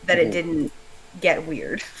 That it didn't get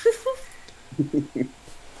weird.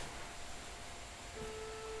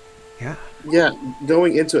 Yeah,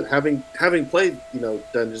 going into it, having played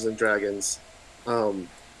Dungeons and Dragons,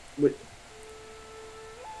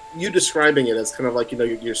 you describing it as kind of like,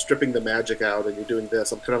 you're stripping the magic out and you're doing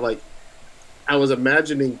this. I'm kind of like, I was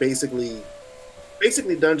imagining basically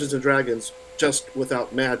Dungeons and Dragons just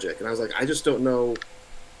without magic, and I was like, I just don't know.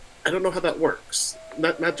 I don't know how that works.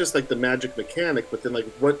 Not just like the magic mechanic, but then like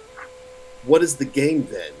what is the game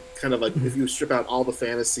then? Kind of like if you strip out all the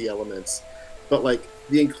fantasy elements, but like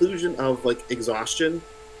the inclusion of like exhaustion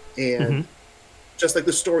and just like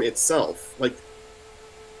the story itself, like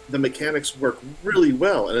the mechanics work really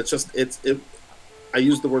well, and it's just I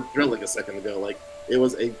used the word thrilling a second ago. Like it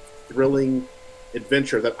was a thrilling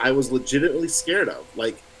adventure that I was legitimately scared of.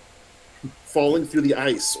 Like falling through the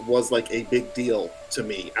ice was like a big deal to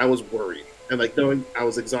me. I was worried, and like knowing I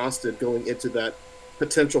was exhausted going into that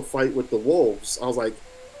potential fight with the wolves, I was like,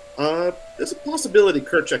 there's a possibility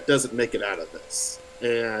Kerchak doesn't make it out of this,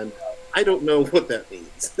 and I don't know what that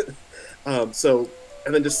means. So,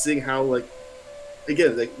 and then just seeing how, like,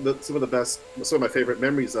 again, like, some of my favorite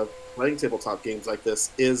memories of playing tabletop games like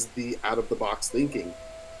this is the out of the box thinking.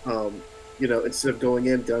 Instead of going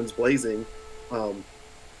in guns blazing, throwing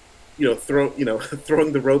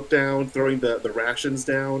the rope down, throwing the rations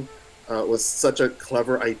down, was such a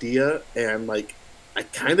clever idea, and like I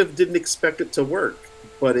kind of didn't expect it to work,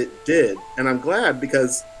 but it did, and I'm glad,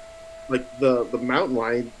 because like the mountain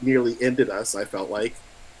lion nearly ended us, I felt like,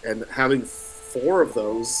 and having 4 of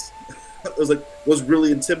those was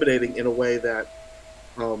really intimidating in a way that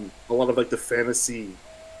a lot of like the fantasy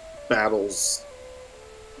battles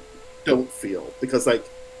don't feel, because like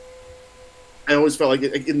I always felt like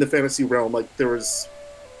in the fantasy realm, like there was,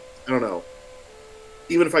 I don't know,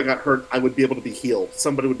 even if I got hurt, I would be able to be healed.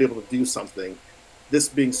 Somebody would be able to do something. This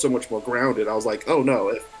being so much more grounded, I was like, oh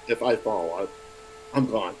no, if I fall, I'm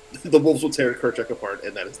gone. The wolves will tear Kerchak apart,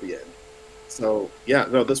 and that is the end. So yeah,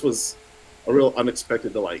 no, this was a real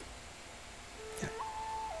unexpected delight. Yeah.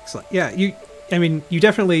 Excellent. Yeah, you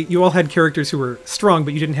all had characters who were strong,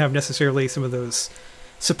 but you didn't have necessarily some of those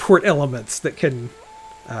support elements that can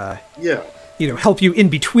help you in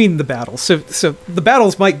between the battles. So the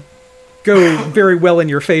battles might go very well in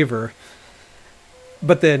your favor,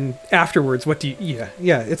 but then afterwards, what do you?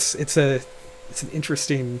 It's an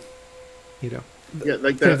interesting,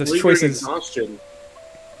 like that lingering exhaustion,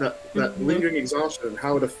 that lingering exhaustion, and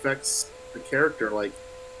how it affects the character. Like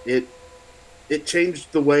it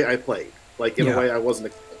changed the way I played, like in a way I wasn't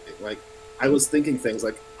expecting. Like I was thinking things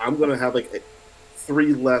like, I'm going to have like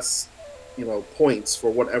 3 less, points for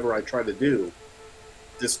whatever I try to do.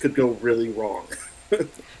 This could go really wrong.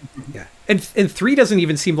 Yeah, and 3 doesn't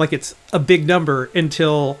even seem like it's a big number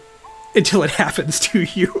until it happens to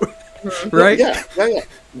you, right? Yeah.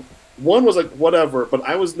 1 was like whatever, but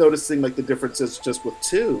I was noticing like the differences just with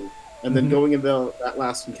 2, and then going into that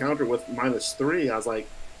last encounter with -3, I was like,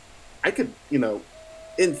 I could,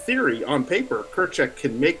 in theory, on paper, Kerchak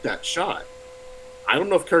can make that shot. I don't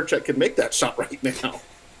know if Kerchak can make that shot right now.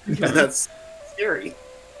 And that's scary.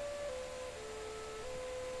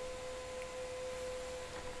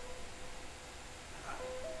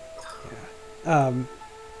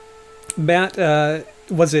 Matt,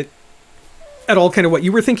 was it at all kind of what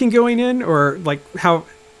you were thinking going in, or like how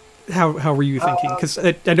were you thinking? Because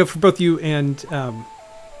I know for both you and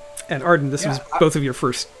Arden, this was both of your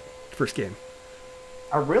first game.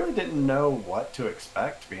 I really didn't know what to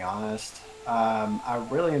expect, to be honest. I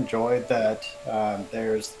really enjoyed that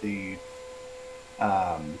there's the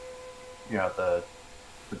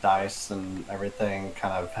dice and everything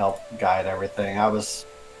kind of help guide everything. I was,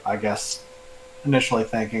 I guess, initially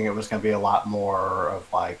thinking it was going to be a lot more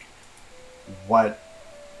of like what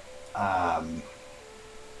are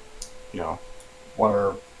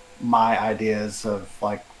my ideas of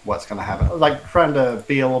like what's going to happen, like trying to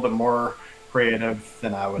be a little bit more creative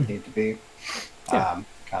than I would need to be. Kind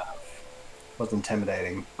of was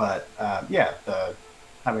intimidating, but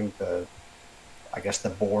having the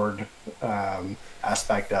board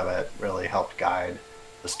aspect of it really helped guide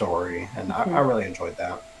the story, and I really enjoyed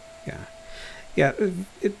that.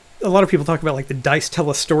 A lot of people talk about like the dice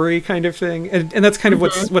tell a story kind of thing, and that's kind of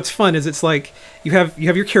what's fun is it's like you have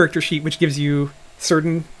your character sheet, which gives you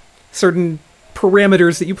certain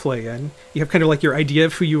parameters that you play in. You have kind of like your idea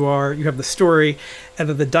of who you are, you have the story, and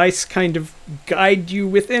then the dice kind of guide you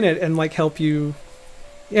within it and like help you.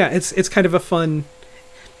 It's kind of a fun.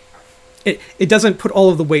 It doesn't put all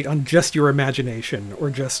of the weight on just your imagination or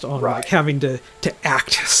just on like having to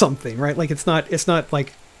act something, right? Like it's not just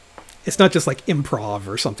like improv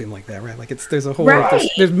or something like that, right? Like there's a whole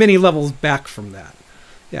there's many levels back from that.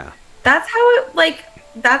 Yeah. That's how it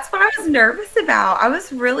that's what I was nervous about. I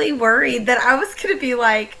was really worried that I was going to be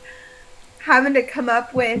like having to come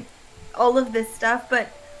up with all of this stuff, but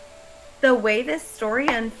the way this story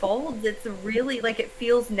unfolds, it's really like it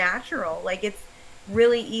feels natural. Like it's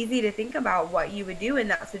really easy to think about what you would do in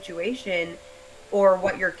that situation or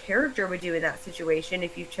what your character would do in that situation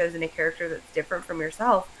if you've chosen a character that's different from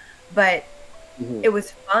yourself. But it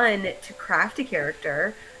was fun to craft a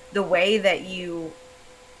character. The way that you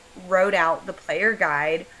wrote out the player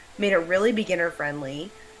guide made it really beginner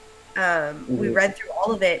friendly. We read through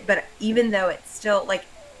all of it, but even though it's still like,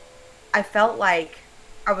 I felt like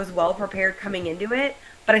I was well prepared coming into it,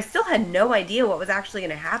 but I still had no idea what was actually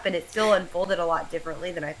going to happen. It still unfolded a lot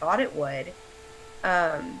differently than I thought it would.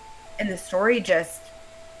 And the story just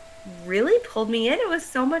really pulled me in. It was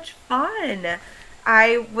so much fun.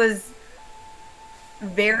 I was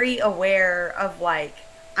very aware of like,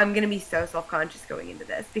 I'm going to be so self-conscious going into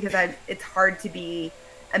this because it's hard to be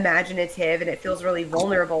imaginative and it feels really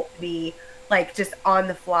vulnerable to be like just on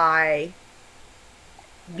the fly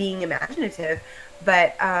being imaginative.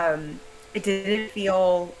 But it didn't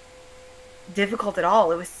feel difficult at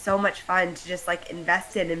all. It was so much fun to just like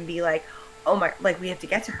invest in and be like, oh my, like we have to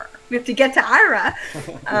get to her. We have to get to Ira.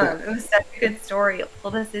 It was such a good story. It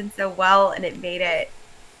pulled us in so well and it made it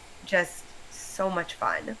just so much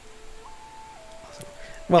fun.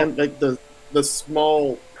 Well, and like the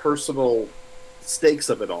small personal stakes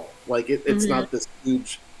of it all. Like it's not this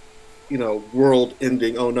huge, world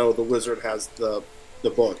ending. Oh no, the wizard has the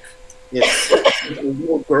book. It's a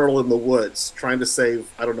little girl in the woods trying to save,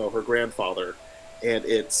 I don't know, her grandfather, and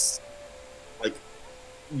it's like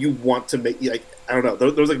you want to make like I don't know.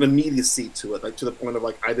 There's like an immediacy to it, like to the point of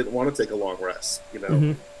like I didn't want to take a long rest.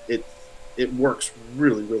 It works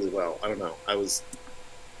really really well. I don't know. I was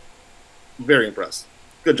very impressed.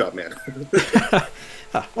 Good job, man.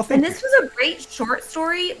 And this was a great short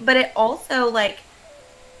story, but it also like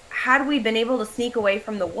had we been able to sneak away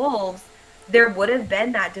from the wolves, there would have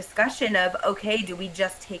been that discussion of, okay, do we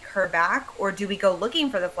just take her back or do we go looking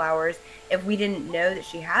for the flowers if we didn't know that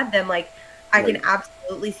she had them? Like, I can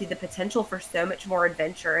absolutely see the potential for so much more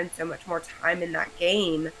adventure and so much more time in that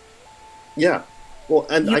game. Yeah. Well,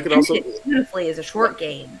 and I could also... it beautifully as a short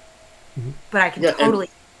game, but I can totally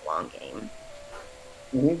see a long game.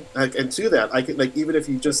 And to that, I can, like, even if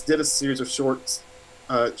you just did a series of short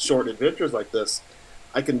adventures like this,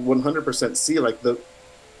 I can 100% see, like,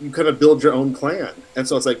 you kind of build your own clan. And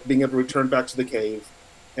so it's like being able to return back to the cave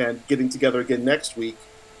and getting together again next week.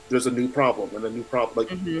 There's a new problem and a new problem. Like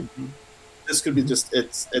this could be just,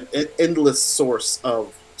 it's an endless source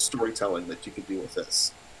of storytelling that you could do with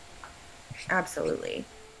this. Absolutely.